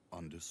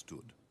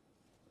 Understood.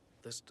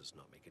 This does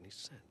not make any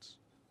sense.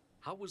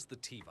 How was the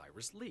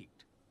T-virus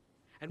leaked?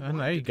 And I don't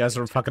know, why you did guys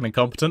they are attack fucking the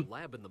incompetent.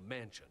 lab in the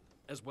mansion,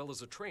 as well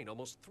as a train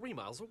almost 3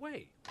 miles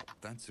away?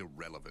 That's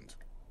irrelevant.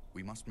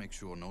 We must make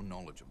sure no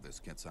knowledge of this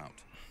gets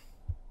out.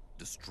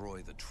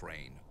 Destroy the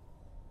train.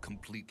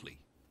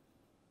 Completely.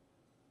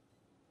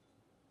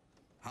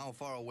 How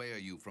far away are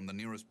you from the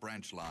nearest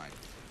branch line?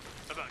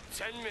 About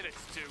 10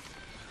 minutes to...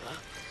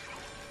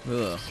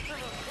 Ugh.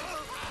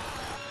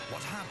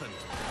 What happened?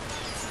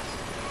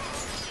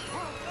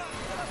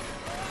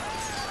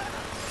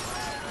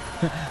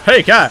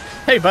 Hey, guy.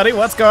 Hey, buddy.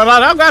 What's going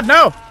on? Oh, God,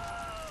 no.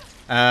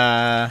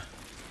 I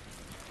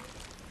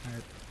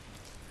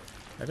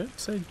didn't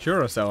say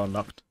Duracell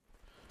unlocked.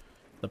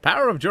 The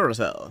power of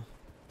Duracell.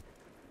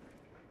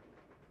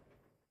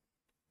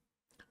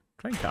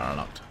 Train car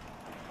unlocked.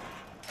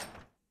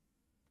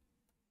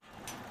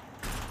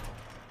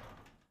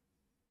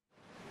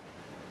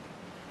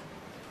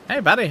 Hey,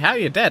 buddy. How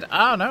you dead?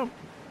 Oh, no.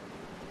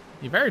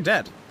 You're very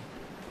dead.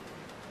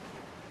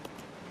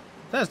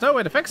 There's no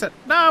way to fix it.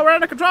 No, we're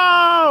out of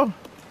control!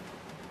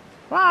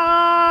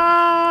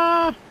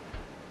 Ah!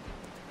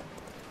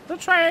 The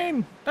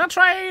train! The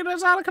train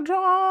is out of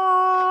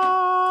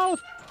control!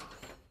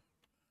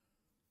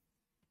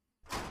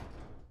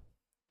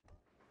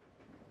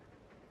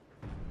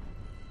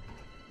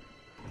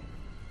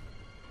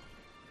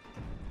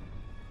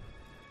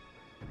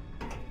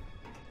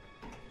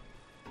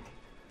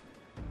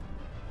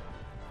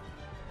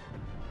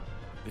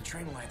 The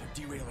train will either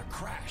derail or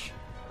crash.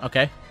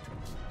 Okay.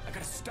 I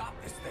gotta stop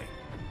this thing.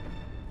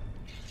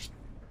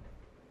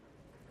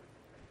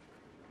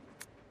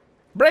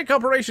 Brake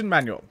operation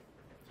manual.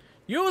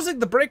 Using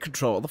the brake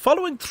control, the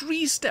following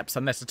 3 steps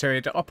are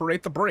necessary to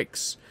operate the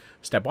brakes.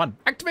 Step 1.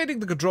 Activating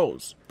the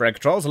controls. Brake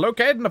controls are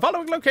located in the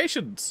following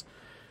locations.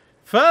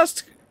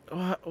 First...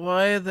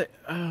 Why are they...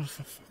 Oh,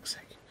 for fuck's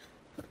sake.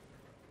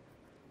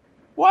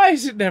 Why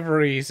is it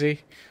never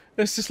easy?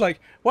 It's just like...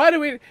 Why do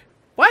we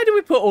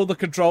put all the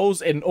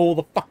controls in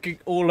all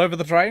over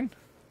the train?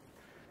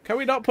 Can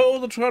we not put all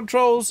the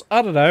controls...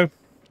 I don't know.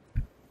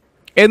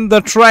 In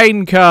the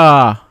train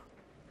car.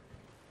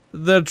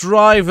 The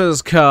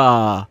driver's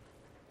car,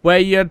 where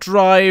you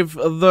drive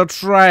the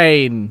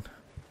train.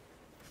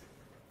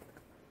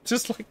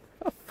 Just like,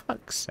 for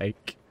fuck's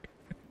sake.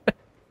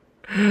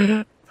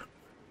 Fucking...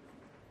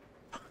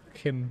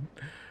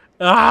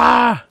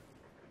 Ah!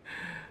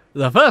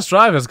 The first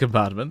driver's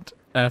compartment.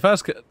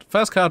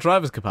 First car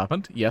driver's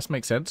compartment. Yes,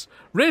 makes sense.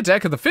 Rear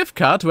deck of the 5th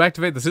car. To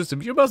activate the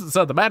system, you must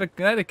insert the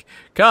magnetic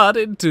card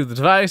into the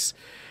device.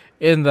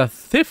 In the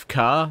 5th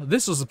car,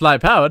 this will supply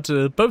power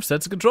to both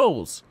sets of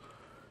controls.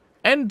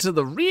 Enter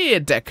the rear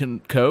deck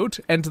code.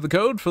 Enter the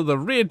code for the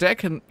rear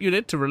deck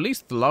unit to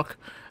release the lock.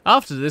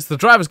 After this, the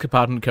driver's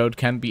compartment code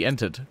can be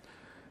entered.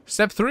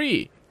 Step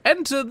 3.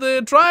 Enter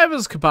the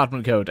driver's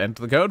compartment code.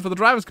 Enter the code for the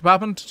driver's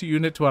compartment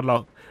unit to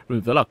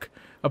remove the lock.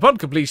 Upon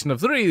completion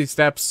of 3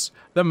 steps,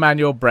 the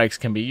manual brakes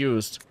can be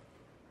used.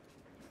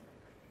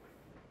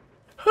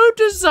 Who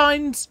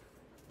designs...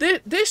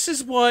 This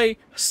is why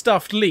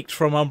stuff leaked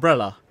from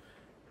Umbrella.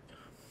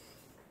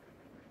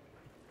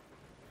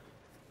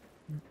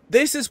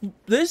 This is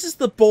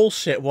the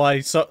bullshit why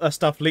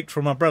stuff leaked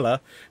from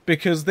Umbrella,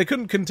 because they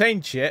couldn't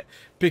contain shit,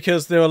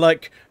 because they were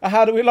like,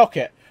 how do we lock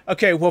it?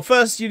 Okay, well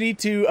first you need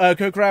to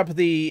go grab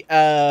the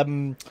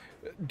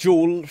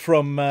jewel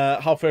from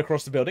halfway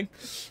across the building.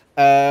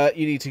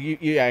 You need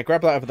to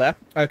grab that over there.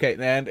 Okay,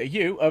 and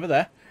you over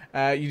there.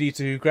 You need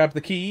to grab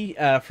the key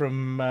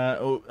from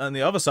on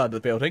the other side of the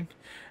building.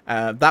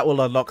 That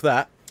will unlock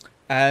that.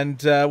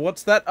 And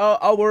what's that?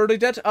 Oh, we're already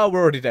dead? Oh,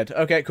 we're already dead.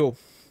 Okay, cool.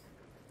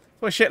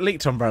 Well, shit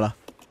leaked, Umbrella.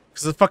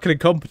 Because they're fucking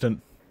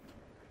incompetent.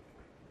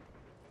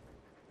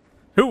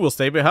 Who will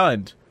stay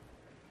behind?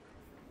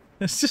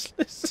 It's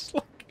just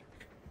like...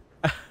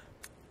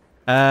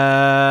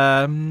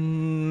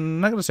 I'm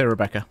not going to say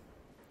Rebecca.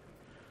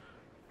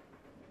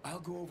 I'll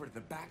go over to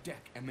the back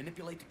deck and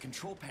manipulate the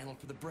control panel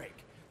for the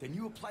brake. Then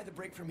you apply the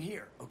brake from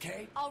here,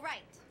 okay? All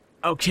right.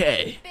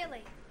 Okay.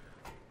 Billy.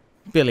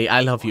 Billy,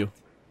 I love you.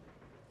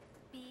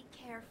 Be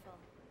careful.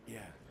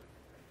 Yeah.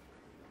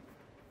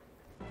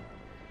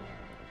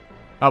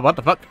 Oh, what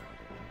the fuck?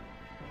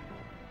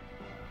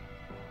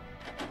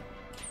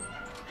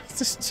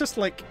 It's just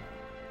like...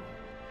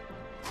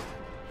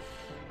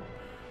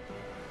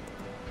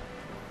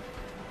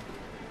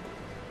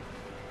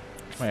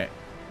 Wait.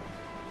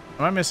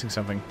 Am I missing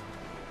something?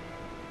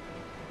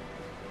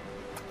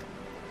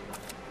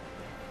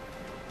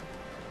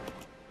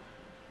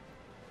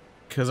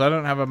 Because I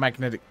don't have a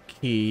magnetic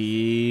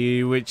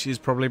key, which is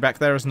probably back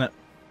there, isn't it?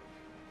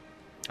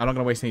 I'm not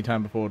going to waste any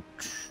time before...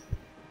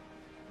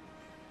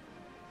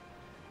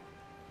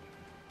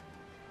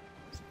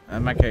 A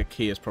magnetic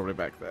key is probably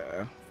back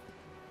there.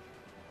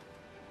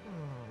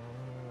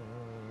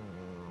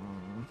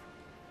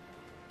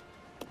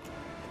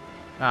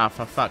 Ah,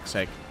 for fuck's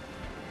sake.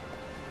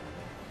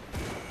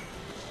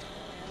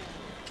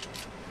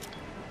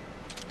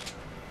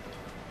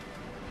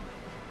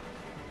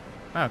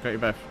 Oh, got you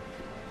both.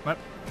 Nope.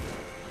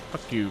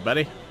 Fuck you,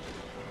 buddy.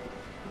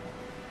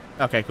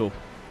 Okay, cool.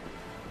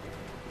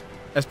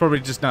 That's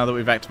probably just now that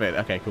we've activated.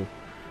 Okay, cool.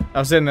 I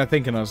was sitting there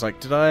thinking, I was like,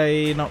 did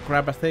I not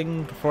grab a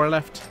thing before I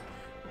left?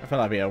 I felt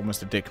like it'd be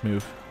almost a dick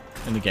move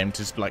in the game to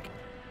just be like,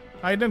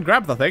 I didn't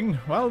grab the thing.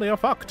 Well, you're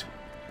fucked.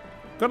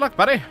 Good luck,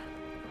 buddy.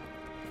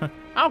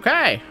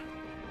 Okay.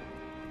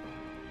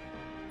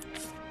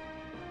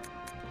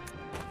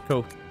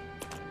 Cool.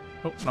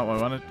 Oh, not what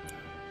I wanted.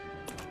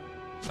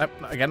 Nope,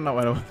 again, not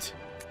what I want.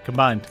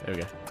 Combined. There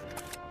we go.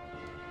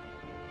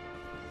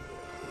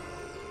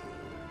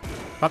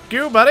 Fuck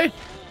you, buddy.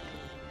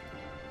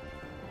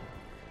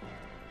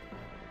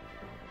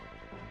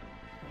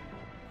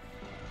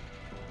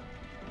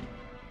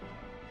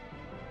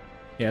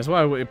 Yeah, that's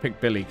why I would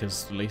pick Billy,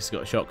 because at least he's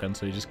got a shotgun,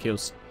 so he just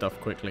kills stuff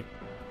quickly.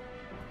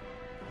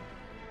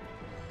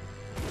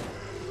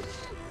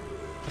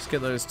 Let's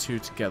get those two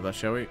together,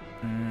 shall we?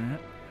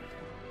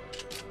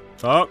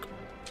 Fuck.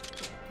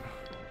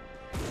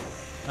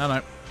 I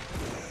know.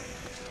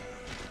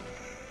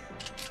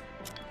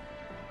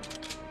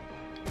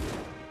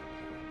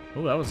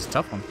 Oh, that was a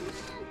tough one.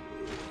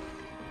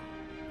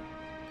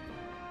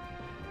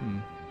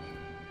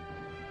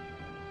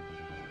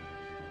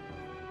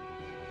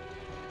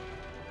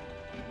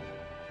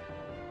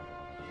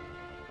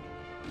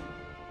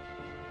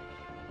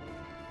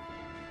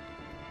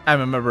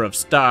 I'm a member of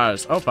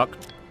STARS. Oh, fuck.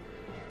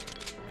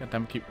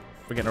 Goddamn, keep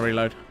forgetting to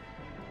reload.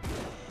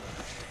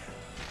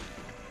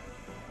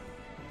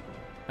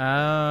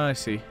 Ah, I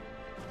see.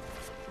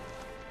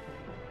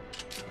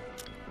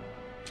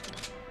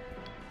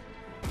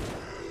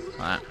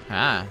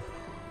 Ah.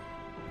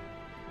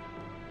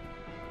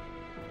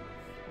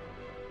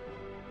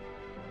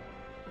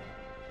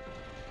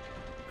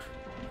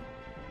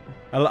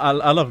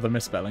 I love the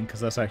misspelling because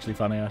that's actually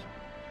funny.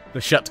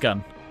 The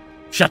shotgun.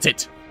 Shut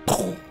it!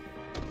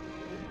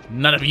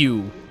 None of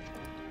you!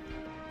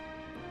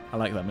 I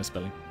like that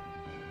misspelling.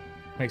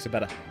 Makes it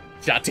better.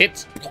 Shut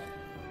it!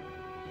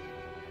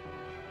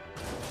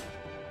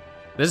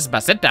 This is my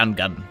sit-down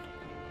gun.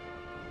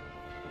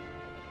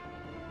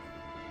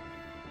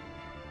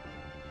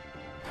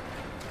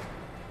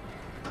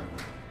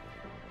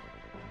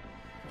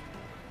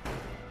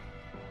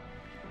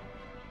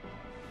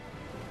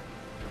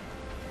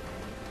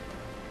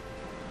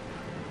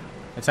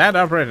 It's hand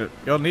operated.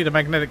 You'll need a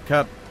magnetic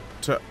card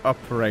to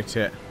operate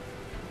it.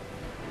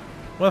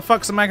 What the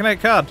fuck's a magnetic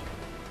card?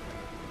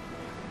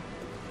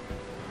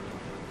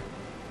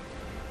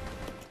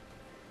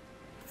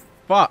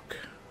 Fuck.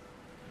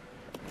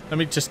 Let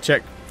me just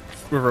check.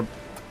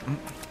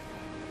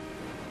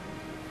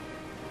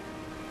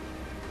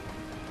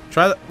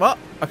 Try that. What?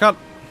 I can't.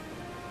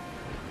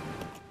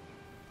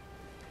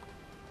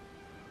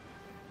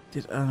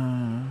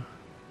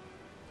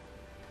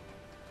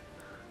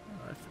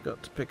 I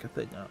forgot to pick a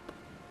thing up.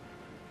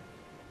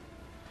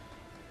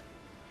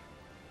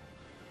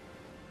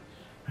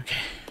 Okay.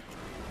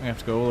 I'm gonna have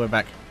to go all the way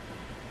back.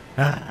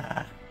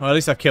 Well, at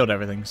least I've killed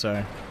everything,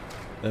 so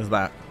there's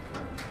that.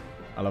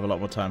 I'll have a lot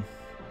more time.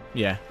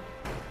 Yeah.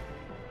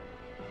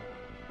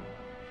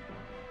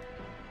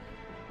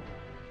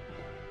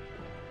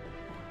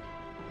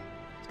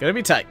 It's gonna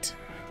be tight.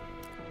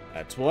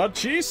 That's what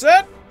she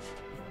said.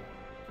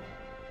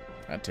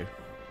 Had to.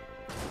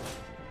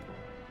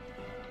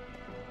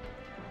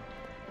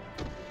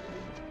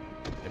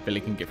 If Billy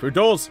can get through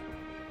doors.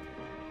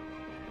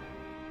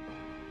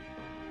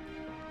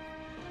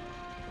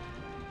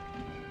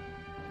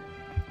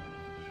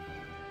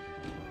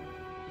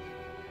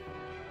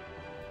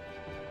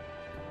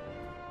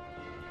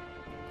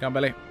 Come,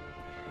 Billy.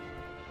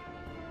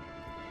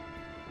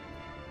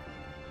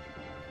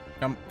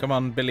 Come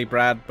on, Billy,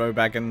 Brad, Bo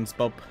Baggins,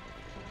 Bob.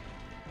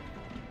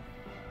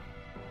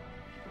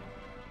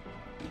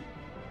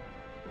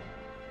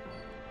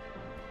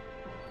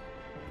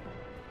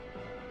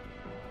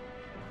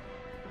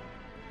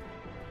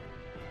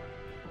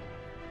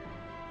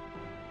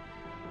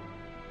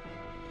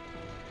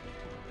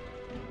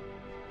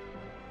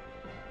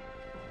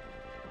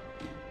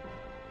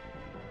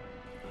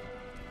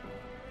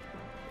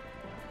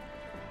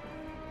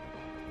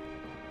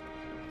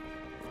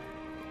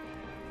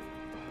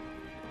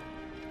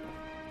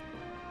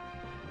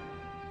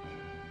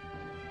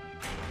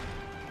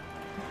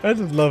 I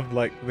just love,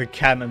 like, the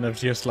canon of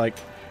just, like...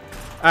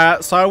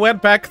 so I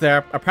went back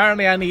there.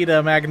 Apparently I need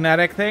a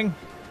magnetic thing.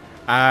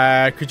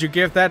 Could you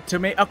give that to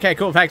me? Okay,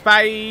 cool, thanks,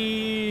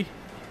 bye!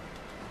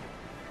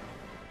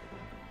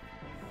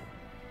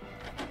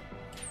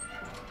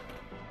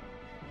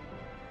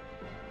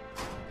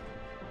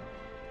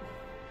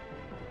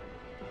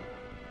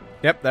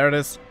 Yep, there it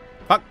is.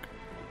 Fuck!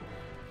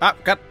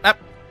 Up, cut, up,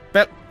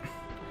 bit.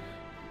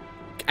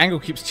 Angle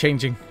keeps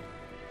changing.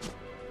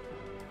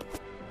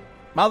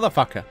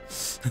 Motherfucker.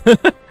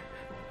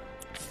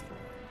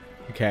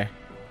 Okay.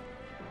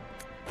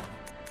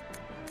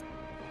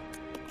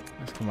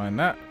 Let's combine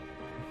that.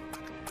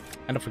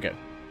 And off we go.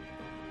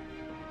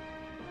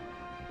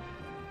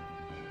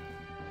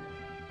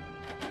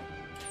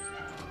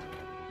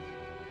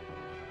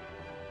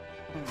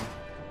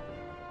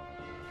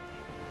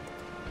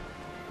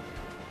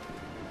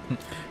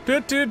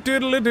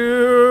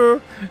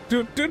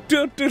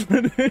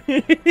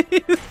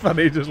 It's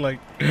funny, just like,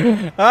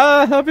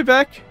 I'll be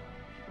back.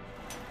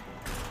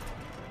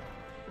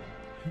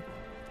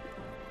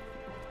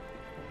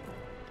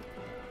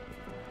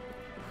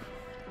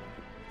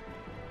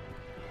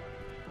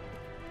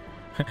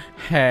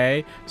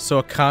 Hey, so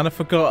I kind of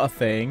forgot a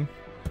thing.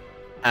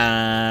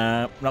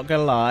 Not gonna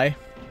lie.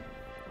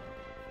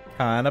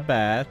 Kind of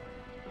bad.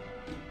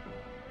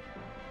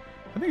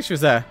 I think she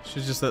was there. She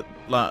was just at,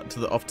 like,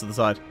 off to the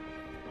side.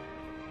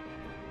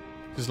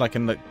 Just like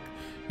in the...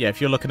 Yeah, if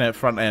you're looking at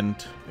front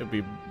end, it'll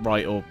be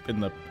right, or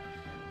in the...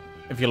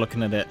 If you're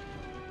looking at it...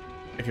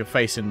 If you're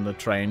facing the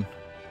train,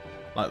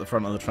 like the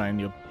front of the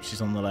train,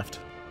 she's on the left.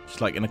 She's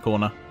like in a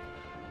corner.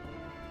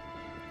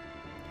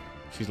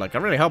 She's like, I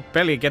really hope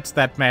Billy gets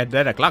that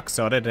magnetic lock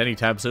sorted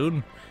anytime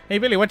soon. Hey,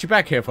 Billy, what you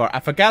back here for? I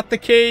forgot the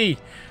key.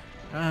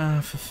 Ah,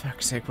 for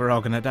fuck's sake, we're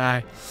all gonna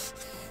die.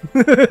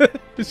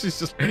 She's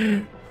just,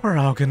 we're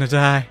all gonna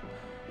die.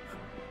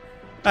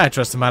 I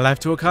trusted my life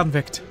to a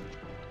convict.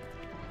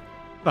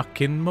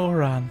 Fucking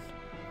moron.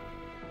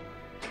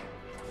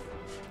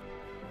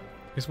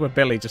 It's where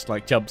Billy just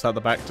like jumps out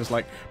the back, just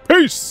like,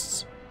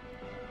 peace!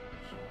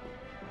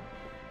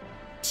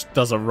 Just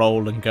does a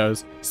roll and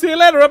goes, see you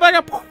later,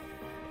 Rebecca!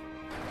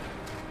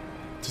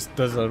 Just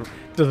does a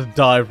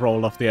dive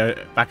roll off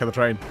the back of the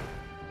train.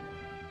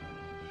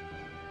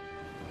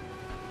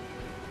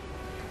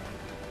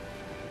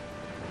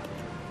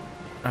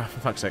 Ah,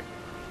 for fuck's sake.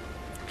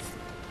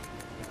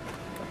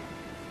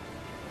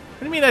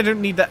 What do you mean I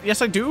don't need that?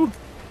 Yes, I do.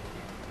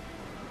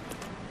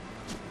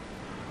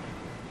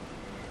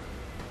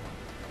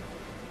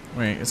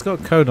 Wait, it's got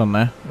a code on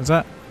there. Is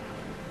that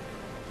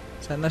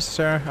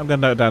necessary? I'm gonna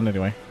note it down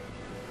anyway.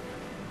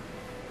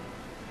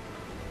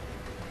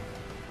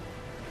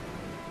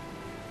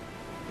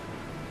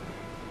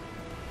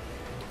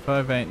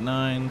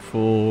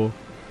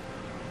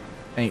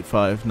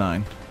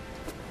 $5894859.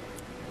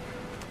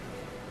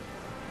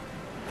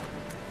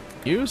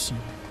 Use?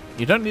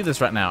 You don't need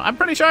this right now. I'm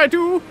pretty sure I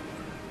do.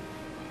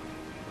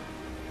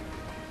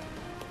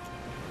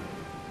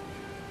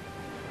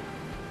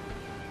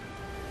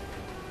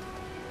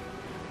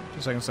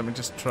 Seconds, let me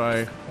just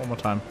try one more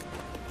time.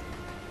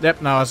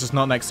 Yep, no, I was just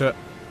not next to it.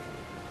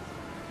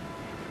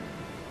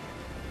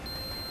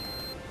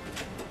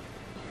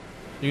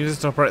 Use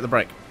this to operate the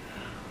brake.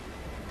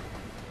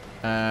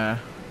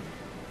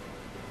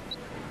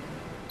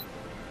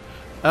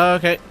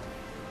 Okay.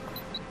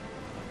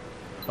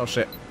 Oh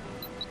shit.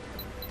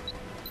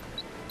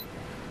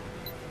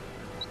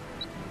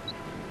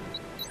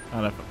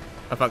 Oh no,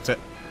 I fucked it.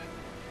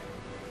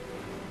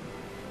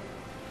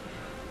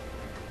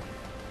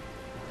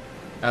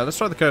 Let's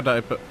try the code that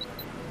I put.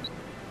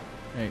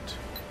 8,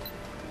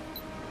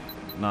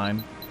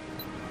 9,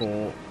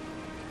 4,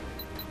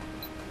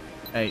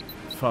 8,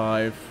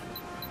 5,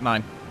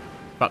 9.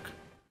 Fuck.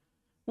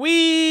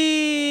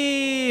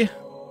 Whee!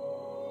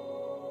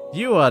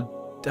 You are...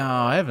 Oh,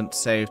 I haven't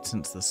saved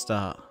since the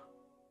start.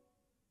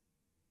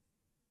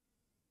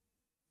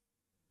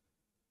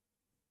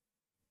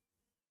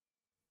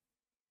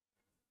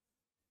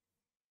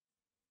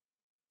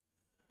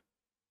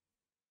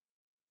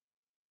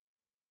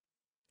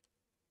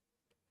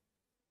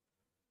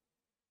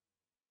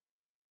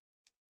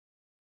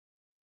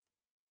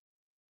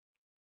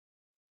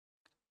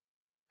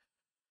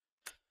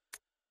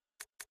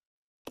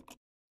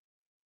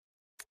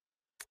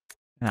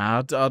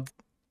 Nah,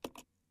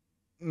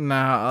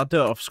 I'll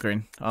do it off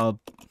screen. I'll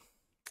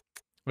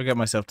get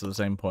myself to the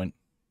same point.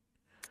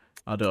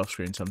 I'll do it off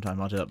screen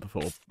sometime. I'll do that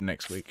before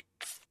next week,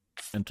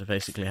 and to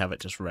basically have it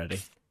just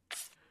ready.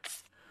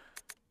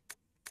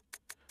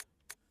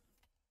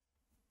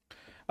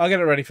 I'll get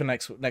it ready for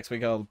next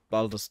week. I'll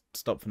just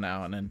stop for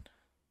now, and then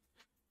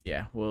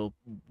yeah, we'll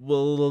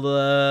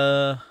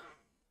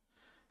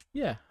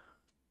yeah.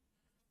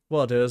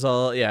 What I'll do is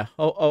I'll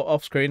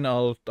off screen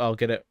I'll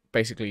get it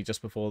basically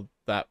just before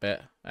that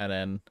bit, and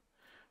then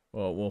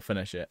we'll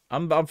finish it.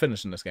 I'm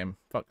finishing this game.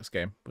 Fuck this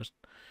game. But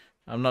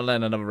I'm not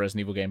letting another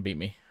Resident Evil game beat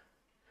me.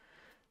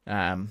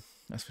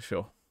 That's for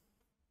sure.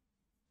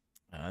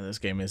 This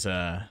game is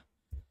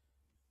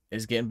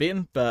getting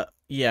beaten, but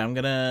yeah,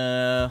 what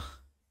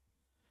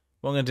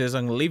I'm gonna do is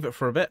I'm gonna leave it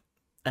for a bit.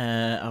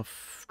 I'll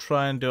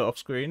try and do it off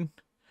screen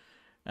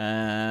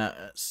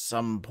at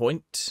some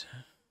point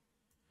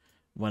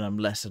when I'm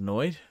less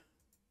annoyed,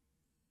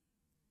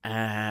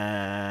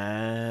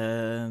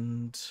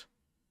 and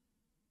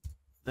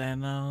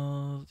then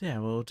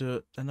we'll do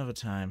it another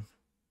time.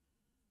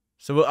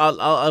 So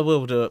I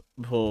will do it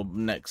for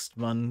next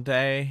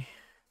Monday,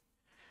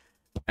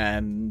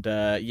 and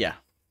yeah,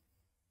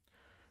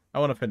 I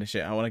want to finish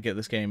it. I want to get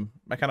this game.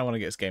 I kind of want to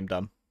get this game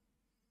done,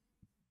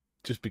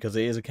 just because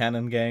it is a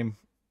canon game,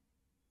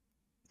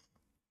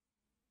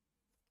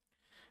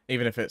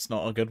 even if it's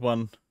not a good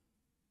one.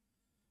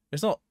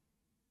 It's not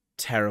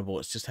terrible.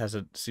 It just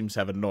seems to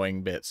have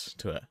annoying bits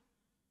to it.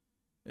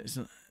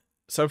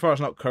 So far,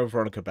 it's not Code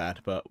Veronica bad,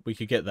 but we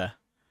could get there.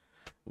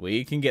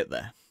 We can get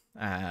there.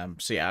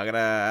 So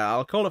yeah,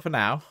 I'll call it for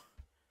now.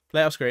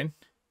 Play off screen,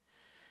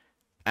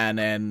 and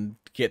then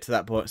get to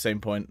that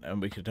same point,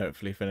 and we could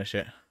hopefully finish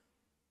it.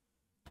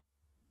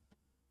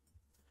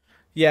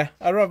 Yeah,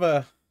 I'd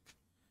rather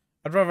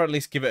at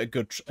least give it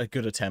a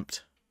good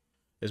attempt.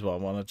 Is what I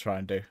want to try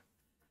and do.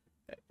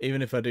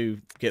 Even if I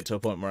do get to a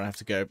point where I have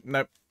to go,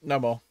 nope, no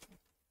more,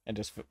 and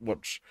just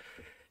watch,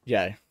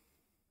 yeah.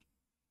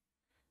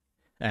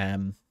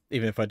 Even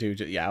if I do,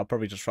 yeah, I'll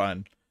probably just try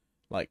and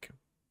like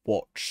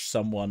watch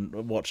a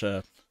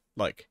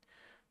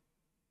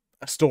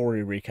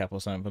story recap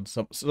or something.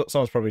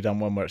 Someone's probably done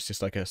one where it's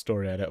just like a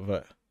story edit of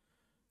it.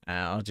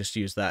 I'll just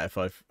use that if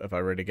I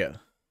really get.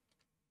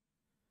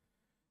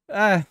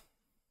 I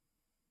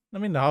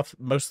mean,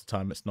 most of the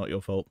time it's not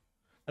your fault.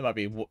 It might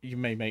be you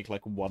may make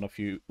like one or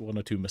two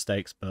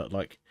mistakes, but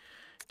like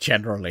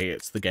generally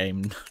it's the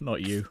game,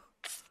 not you.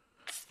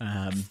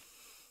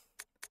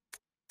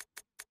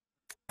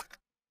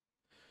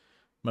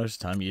 Most of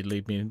the time you'd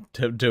lead me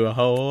to do a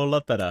whole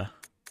lot better.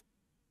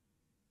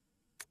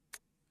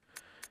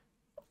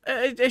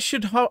 It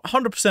should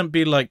 100%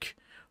 be like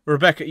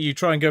Rebecca, you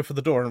try and go for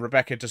the door, and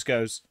Rebecca just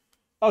goes,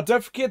 "Oh,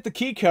 don't forget the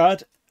key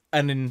card,"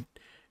 and then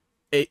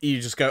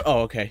you just go,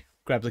 "Oh, okay,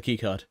 grab the key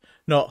card."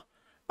 Not,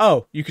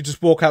 "Oh, you could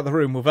just walk out the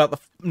room without the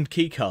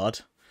key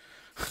card."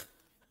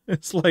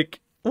 It's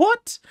like,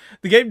 what?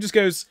 The game just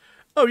goes,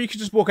 "Oh, you could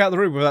just walk out the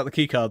room without the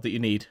key card that you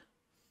need."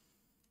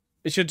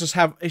 It should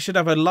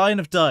have a line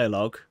of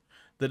dialogue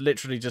that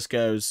literally just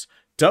goes,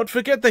 "Don't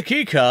forget the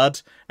key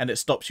card," and it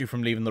stops you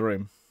from leaving the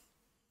room.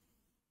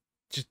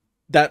 Just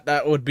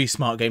that would be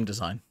smart game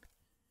design.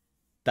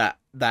 That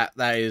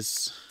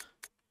is.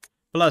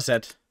 But like I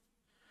said,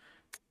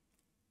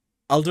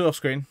 I'll do it off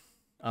screen.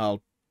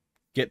 I'll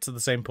get to the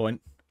same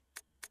point,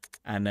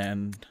 and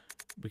then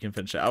we can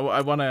finish it.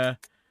 I want to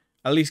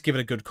at least give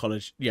it a good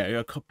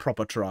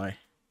proper try,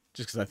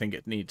 just because I think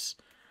it needs.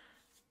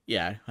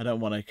 Yeah, I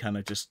don't want to kind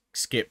of just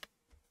skip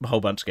a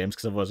whole bunch of games,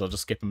 because otherwise I'll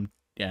just skip them.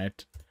 Yeah,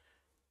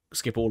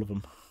 skip all of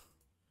them.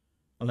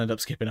 I'll end up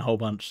skipping a whole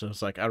bunch. So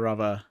it's like, I'd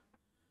rather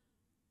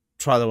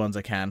try the ones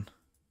I can,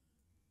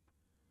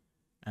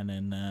 and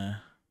then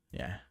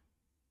yeah.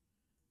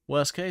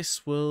 Worst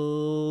case,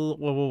 we'll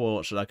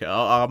watch it. Like,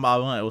 I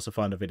might also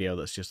find a video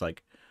that's just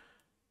like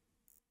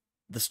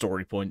the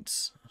story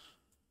points.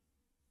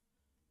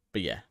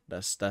 But yeah,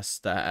 that's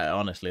that.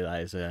 Honestly,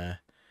 that is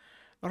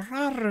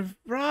rather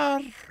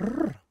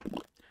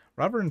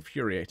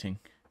infuriating.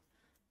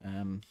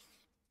 What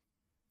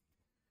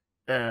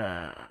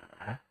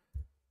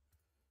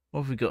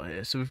have we got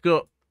here? So we've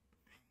got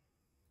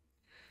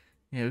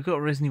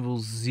Resident Evil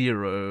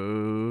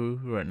 0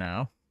 right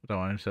now. I don't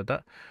know why I said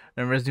that.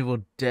 And Resident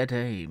Evil Dead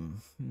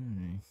Aim.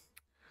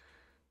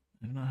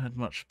 I've not heard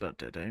much about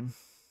Dead Aim.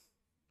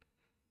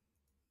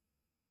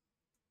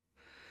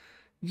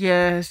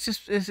 Yeah, it's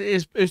just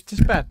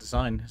bad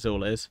design. That's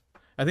all it is.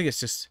 I think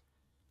it's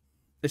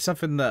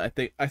something that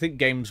I think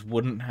games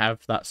wouldn't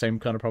have that same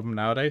kind of problem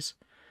nowadays,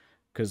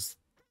 because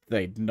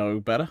they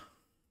know better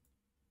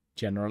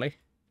generally.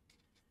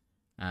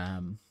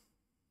 But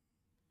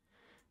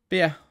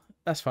yeah,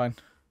 that's fine.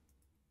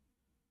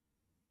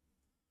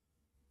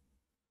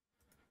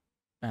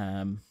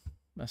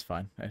 That's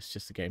fine. It's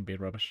just the game being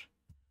rubbish.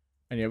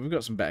 And yeah, we've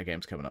got some better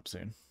games coming up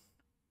soon.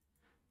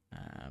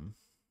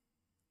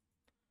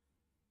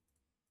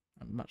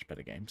 Much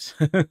better games.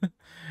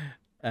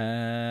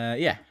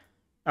 Yeah.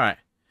 All right.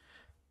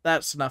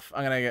 That's enough.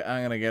 I'm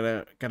gonna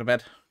go to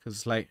bed because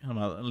it's late.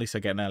 Well, at least I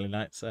get an early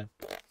night, so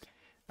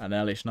an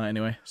earlyish night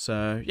anyway.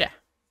 So yeah,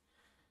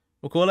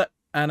 we'll call it.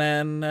 And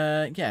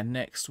then yeah,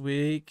 next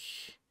week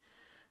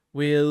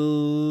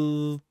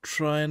we'll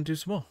try and do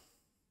some more.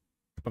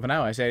 But for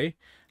now, I say,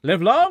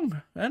 live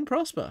long and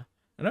prosper.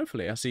 And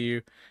hopefully I'll see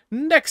you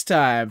next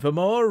time for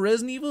more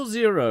Resident Evil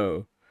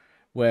 0,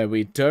 where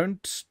we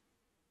don't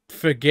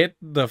forget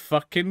the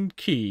fucking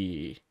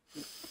key.